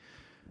 wait,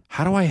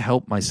 how do I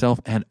help myself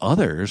and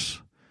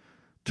others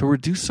to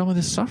reduce some of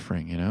this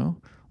suffering,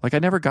 Like I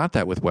never got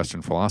that with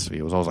Western philosophy.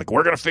 It was always like,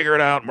 we're going to figure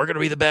it out, and we're going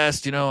to be the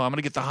best, I'm going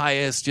to get the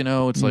highest,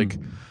 It's like,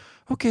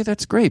 okay,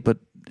 that's great, but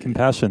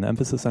compassion,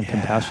 emphasis on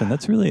compassion.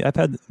 That's really, I've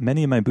had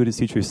many of my Buddhist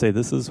teachers say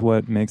this is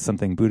what makes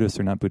something Buddhist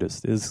or not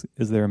Buddhist. Is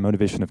there a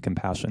motivation of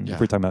compassion? Yeah. If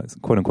we're talking about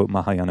quote unquote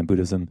Mahayana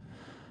Buddhism,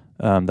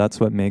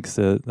 that's what makes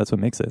it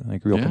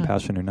like real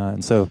compassion or not.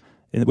 And so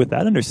with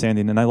that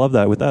understanding, and I love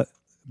that,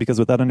 because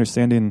with that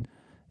understanding,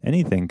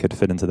 anything could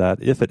fit into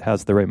that if it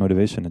has the right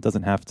motivation. It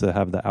doesn't have to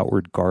have the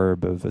outward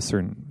garb of a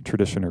certain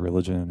tradition or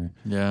religion.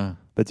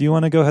 But do you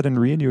want to go ahead and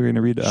read? You were going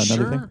to read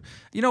another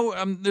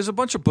thing? There's a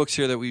bunch of books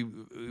here that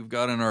we've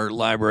got in our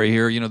library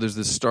here. There's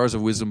this Stars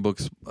of Wisdom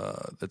books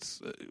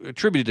that's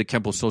attributed to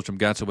Khenpo Tsogyam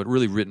Gyatso, but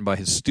really written by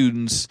his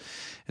students.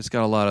 It's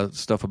got a lot of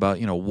stuff about,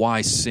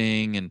 why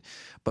sing,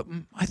 but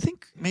I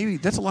think maybe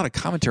that's a lot of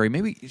commentary.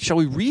 Maybe shall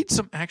we read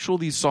some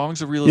these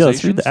songs of realization? Yeah,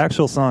 let's read the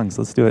actual songs.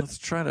 Let's do it. Let's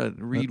try to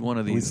read one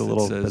of these. A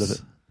little bit of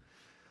it.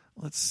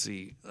 Let's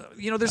see.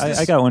 There's this.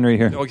 I got one right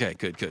here. Okay,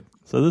 good.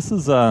 So this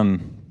is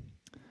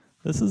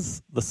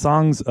the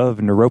songs of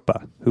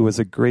Naropa, who was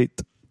a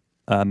great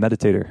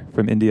meditator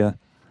from India.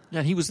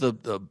 Yeah, he was the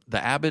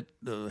abbot,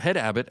 the head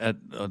abbot at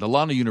the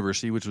Lana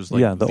University, which was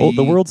like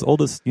the world's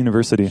oldest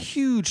university,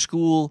 huge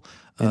school,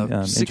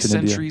 in 6 India.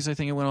 centuries I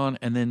think it went on,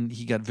 and then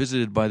he got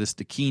visited by this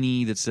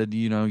Dakini that said,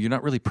 you're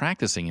not really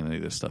practicing any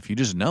of this stuff, you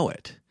just know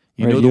it,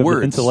 you know the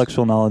words, the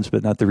intellectual knowledge,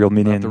 but not the real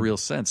meaning, not the real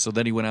sense. So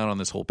then he went out on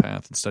this whole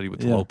path and studied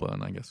with Tilopa,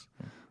 and I guess.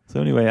 So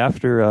anyway,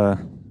 after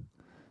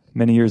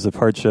many years of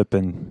hardship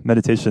and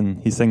meditation,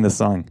 he sang this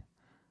song.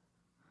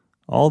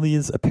 All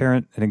these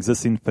apparent and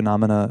existing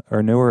phenomena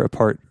are nowhere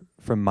apart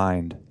from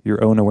mind,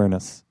 your own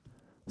awareness.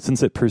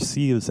 Since it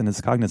perceives and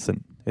is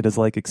cognizant, it is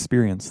like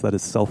experience that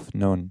is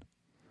self-known.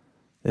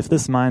 If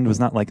this mind was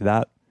not like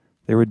that,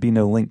 there would be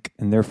no link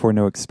and therefore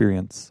no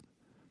experience.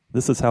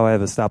 This is how I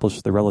have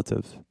established the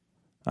relative.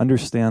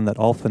 Understand that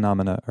all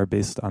phenomena are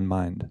based on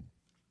mind.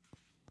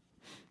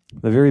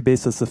 The very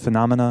basis of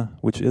phenomena,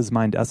 which is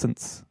mind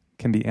essence,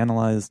 can be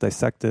analyzed,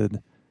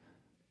 dissected,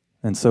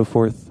 and so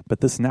forth,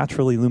 but this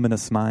naturally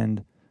luminous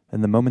mind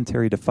and the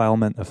momentary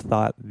defilement of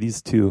thought, these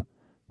two,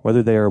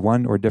 whether they are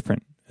one or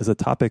different, is a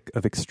topic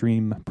of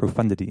extreme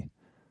profundity.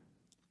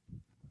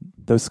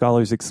 Those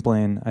scholars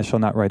explain, I shall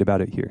not write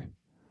about it here.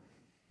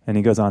 And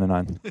he goes on and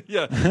on.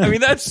 Yeah, I mean,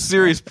 that's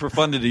serious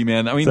profundity,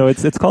 man. I mean, so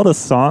it's called a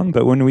song,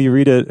 but when we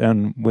read it,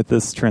 and with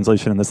this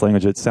translation in this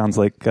language, it sounds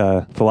like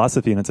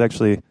philosophy, and it's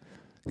actually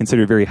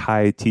considered very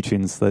high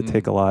teachings that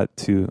take a lot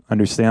to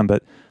understand.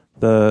 But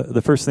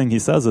the first thing he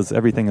says is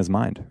everything is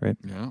mind, right?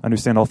 Yeah.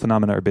 Understand all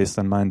phenomena are based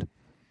on mind.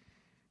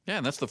 Yeah,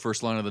 and that's the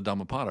first line of the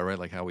Dhammapada, right?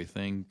 Like how we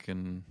think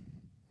and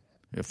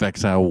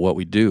affects what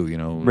we do,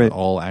 Right.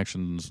 All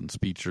actions and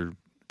speech are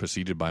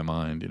preceded by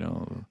mind,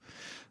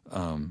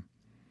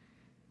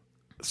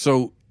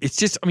 So it's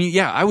just,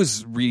 I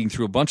was reading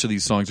through a bunch of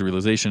these songs of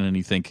realization, and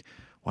you think,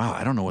 wow,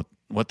 I don't know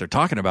what they're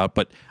talking about,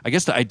 but I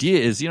guess the idea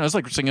is, it's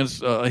like singing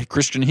a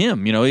Christian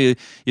hymn, you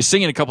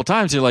sing it a couple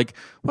times, you're like,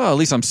 well, at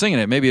least I'm singing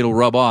it, maybe it'll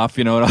rub off,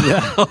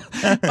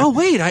 Oh,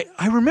 wait,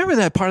 I remember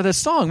that part of that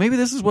song, maybe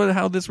this is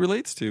how this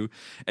relates to.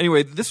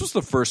 Anyway, this was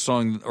the first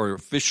song, or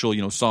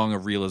official, song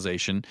of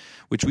realization,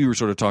 which we were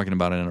sort of talking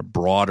about in a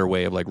broader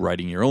way of like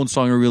writing your own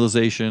song of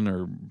realization,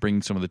 or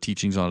bringing some of the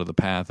teachings onto the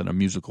path in a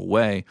musical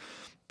way.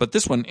 But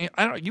this one,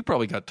 you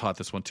probably got taught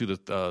this one too,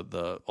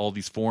 the all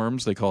these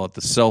forms, they call it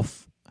the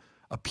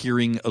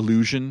self-appearing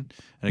illusion.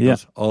 And it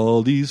goes,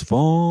 all these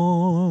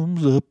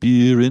forms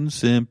appear in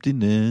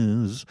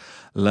emptiness,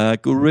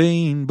 like a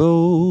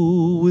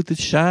rainbow with a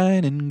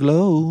shining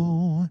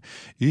glow,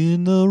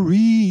 in the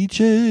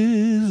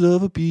reaches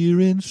of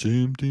appearance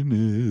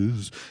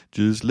emptiness.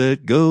 Just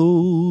let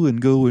go and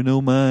go where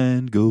no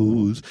mind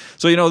goes.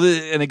 So,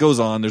 and it goes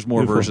on. There's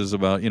more verses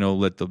about,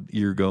 let the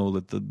ear go,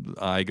 let the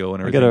eye go,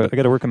 and everything. I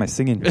got to work on my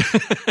singing.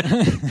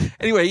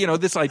 Anyway,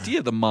 this idea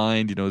of the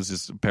mind, is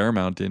just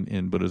paramount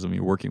in Buddhism.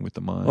 You're working with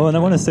the mind. Oh, and I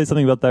want to say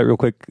something about that real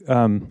quick.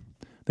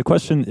 The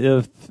question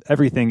if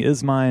everything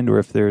is mind or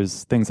if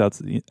there's things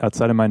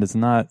outside of mind is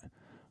not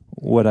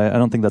what I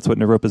don't think that's what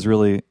Naropa is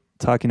really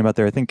talking about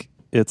there. I think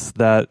it's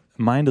that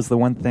mind is the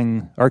one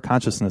thing, our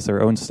consciousness,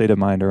 our own state of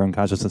mind, our own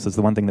consciousness is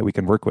the one thing that we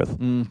can work with.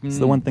 Mm-hmm. It's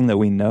the one thing that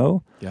we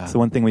know. Yeah. It's the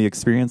one thing we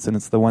experience, and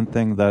it's the one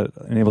thing that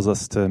enables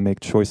us to make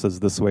choices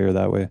this way or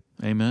that way.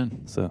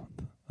 Amen. So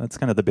that's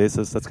kind of the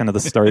basis. That's kind of the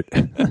start.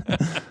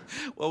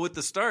 Well, with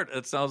the start,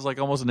 it sounds like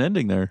almost an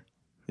ending there.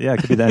 Yeah, it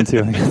could be the end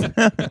too.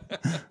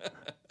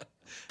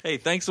 Hey,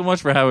 thanks so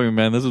much for having me,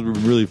 man. This has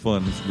been really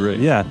fun. It's great.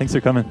 Yeah, thanks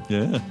for coming.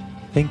 Yeah.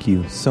 Thank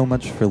you so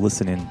much for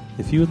listening.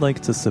 If you would like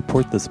to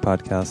support this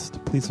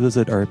podcast, please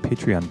visit our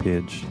Patreon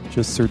page.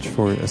 Just search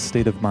for A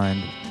State of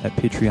Mind at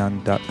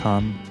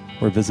patreon.com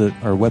or visit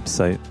our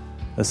website,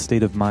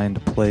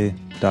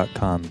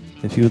 astateofmindplay.com.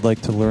 If you would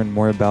like to learn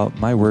more about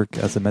my work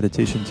as a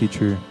meditation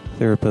teacher,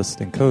 therapist,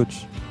 and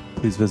coach,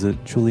 please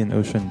visit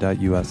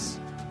julianocean.us.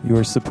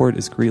 Your support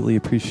is greatly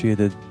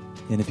appreciated.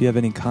 And if you have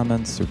any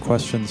comments or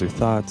questions or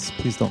thoughts,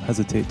 please don't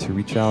hesitate to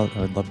reach out.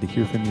 I would love to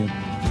hear from you.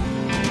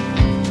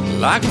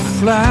 Like a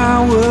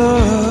flower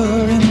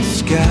in the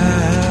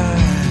sky,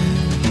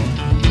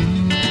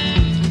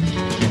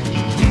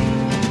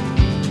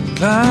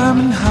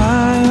 climbing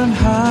higher and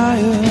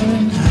higher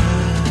and higher.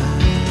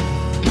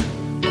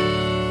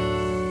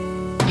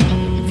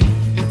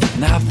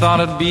 Now I thought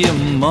it'd be a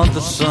month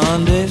of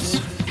Sundays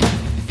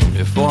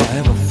before I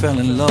ever fell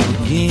in love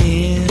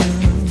again.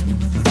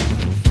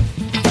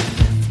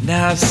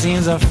 Now it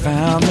seems I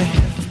found me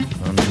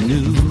a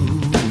new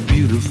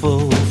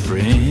beautiful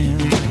friend.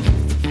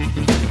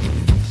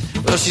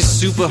 Well, she's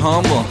super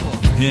humble,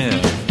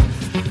 yeah.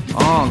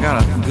 Oh,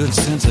 got a good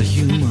sense of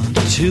humor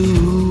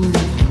too.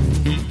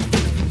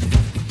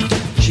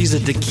 She's a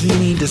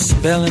bikini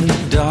dispelling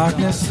the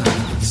darkness,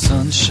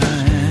 sun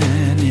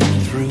shining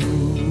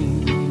through.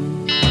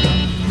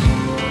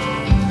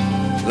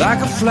 Like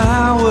a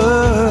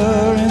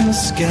flower in the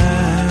sky,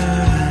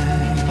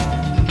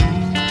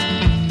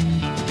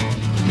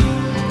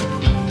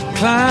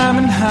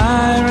 climbing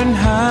higher and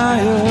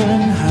higher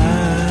and higher.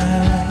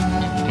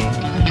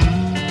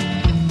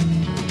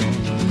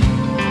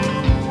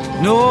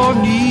 No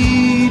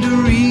need to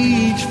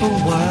reach for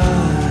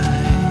wide.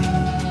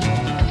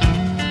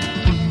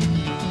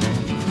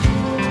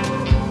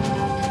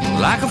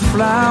 Like a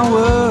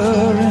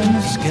flower in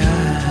the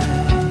sky,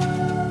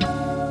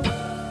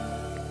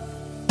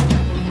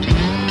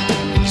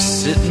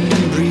 sitting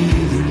and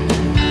breathing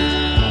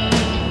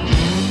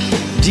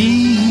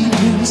deep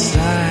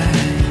inside.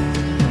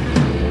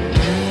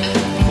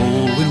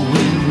 Cold when the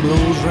wind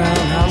blows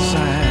round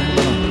outside,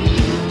 but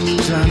I'm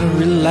just trying to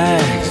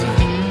relax,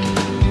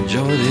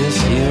 enjoy this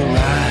here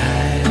ride.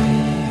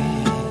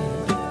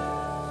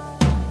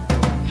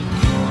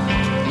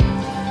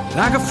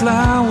 Like a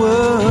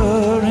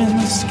flower in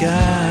the sky,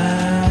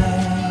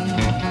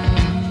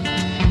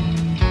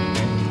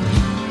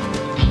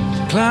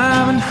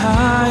 climbing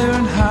higher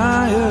and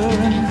higher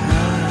and higher.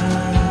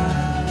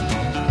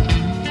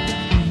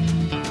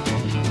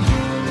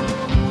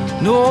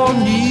 No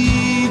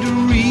need to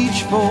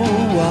reach for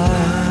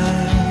wide.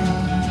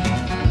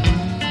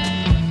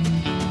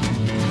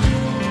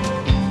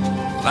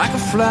 Like a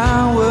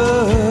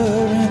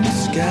flower in the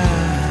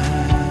sky.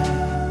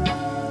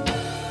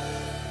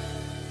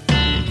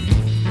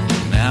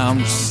 Now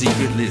I'm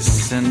secretly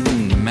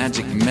sending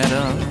magic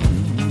meta,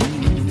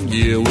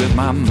 yeah, with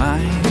my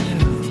mind.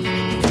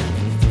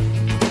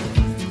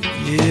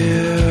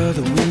 Yeah,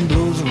 the wind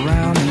blows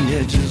around the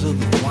edges of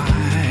the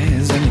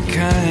wise and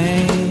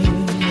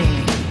kind.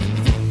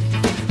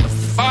 The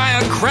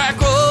fire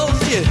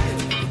crackles, yeah,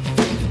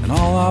 and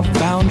all our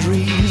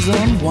boundaries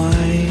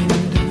unwind.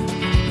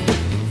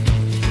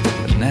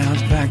 Now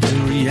it's back to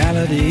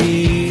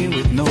reality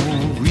with no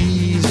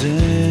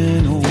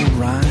reason or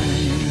rhyme.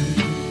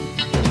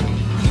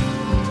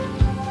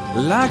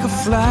 Like a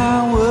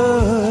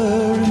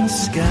flower in the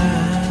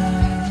sky,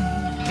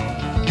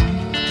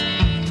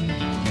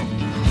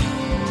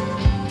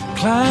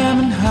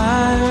 climbing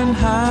higher and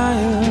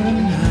higher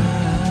and higher.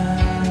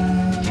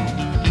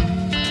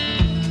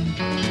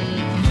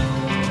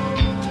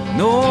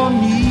 No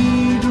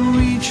need to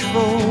reach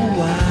for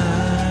wide.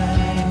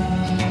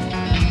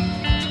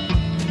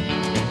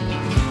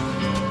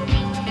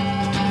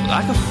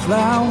 Like a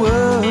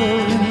flower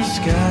in the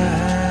sky,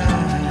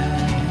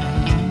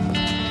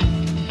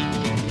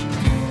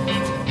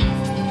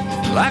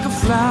 like a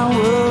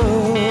flower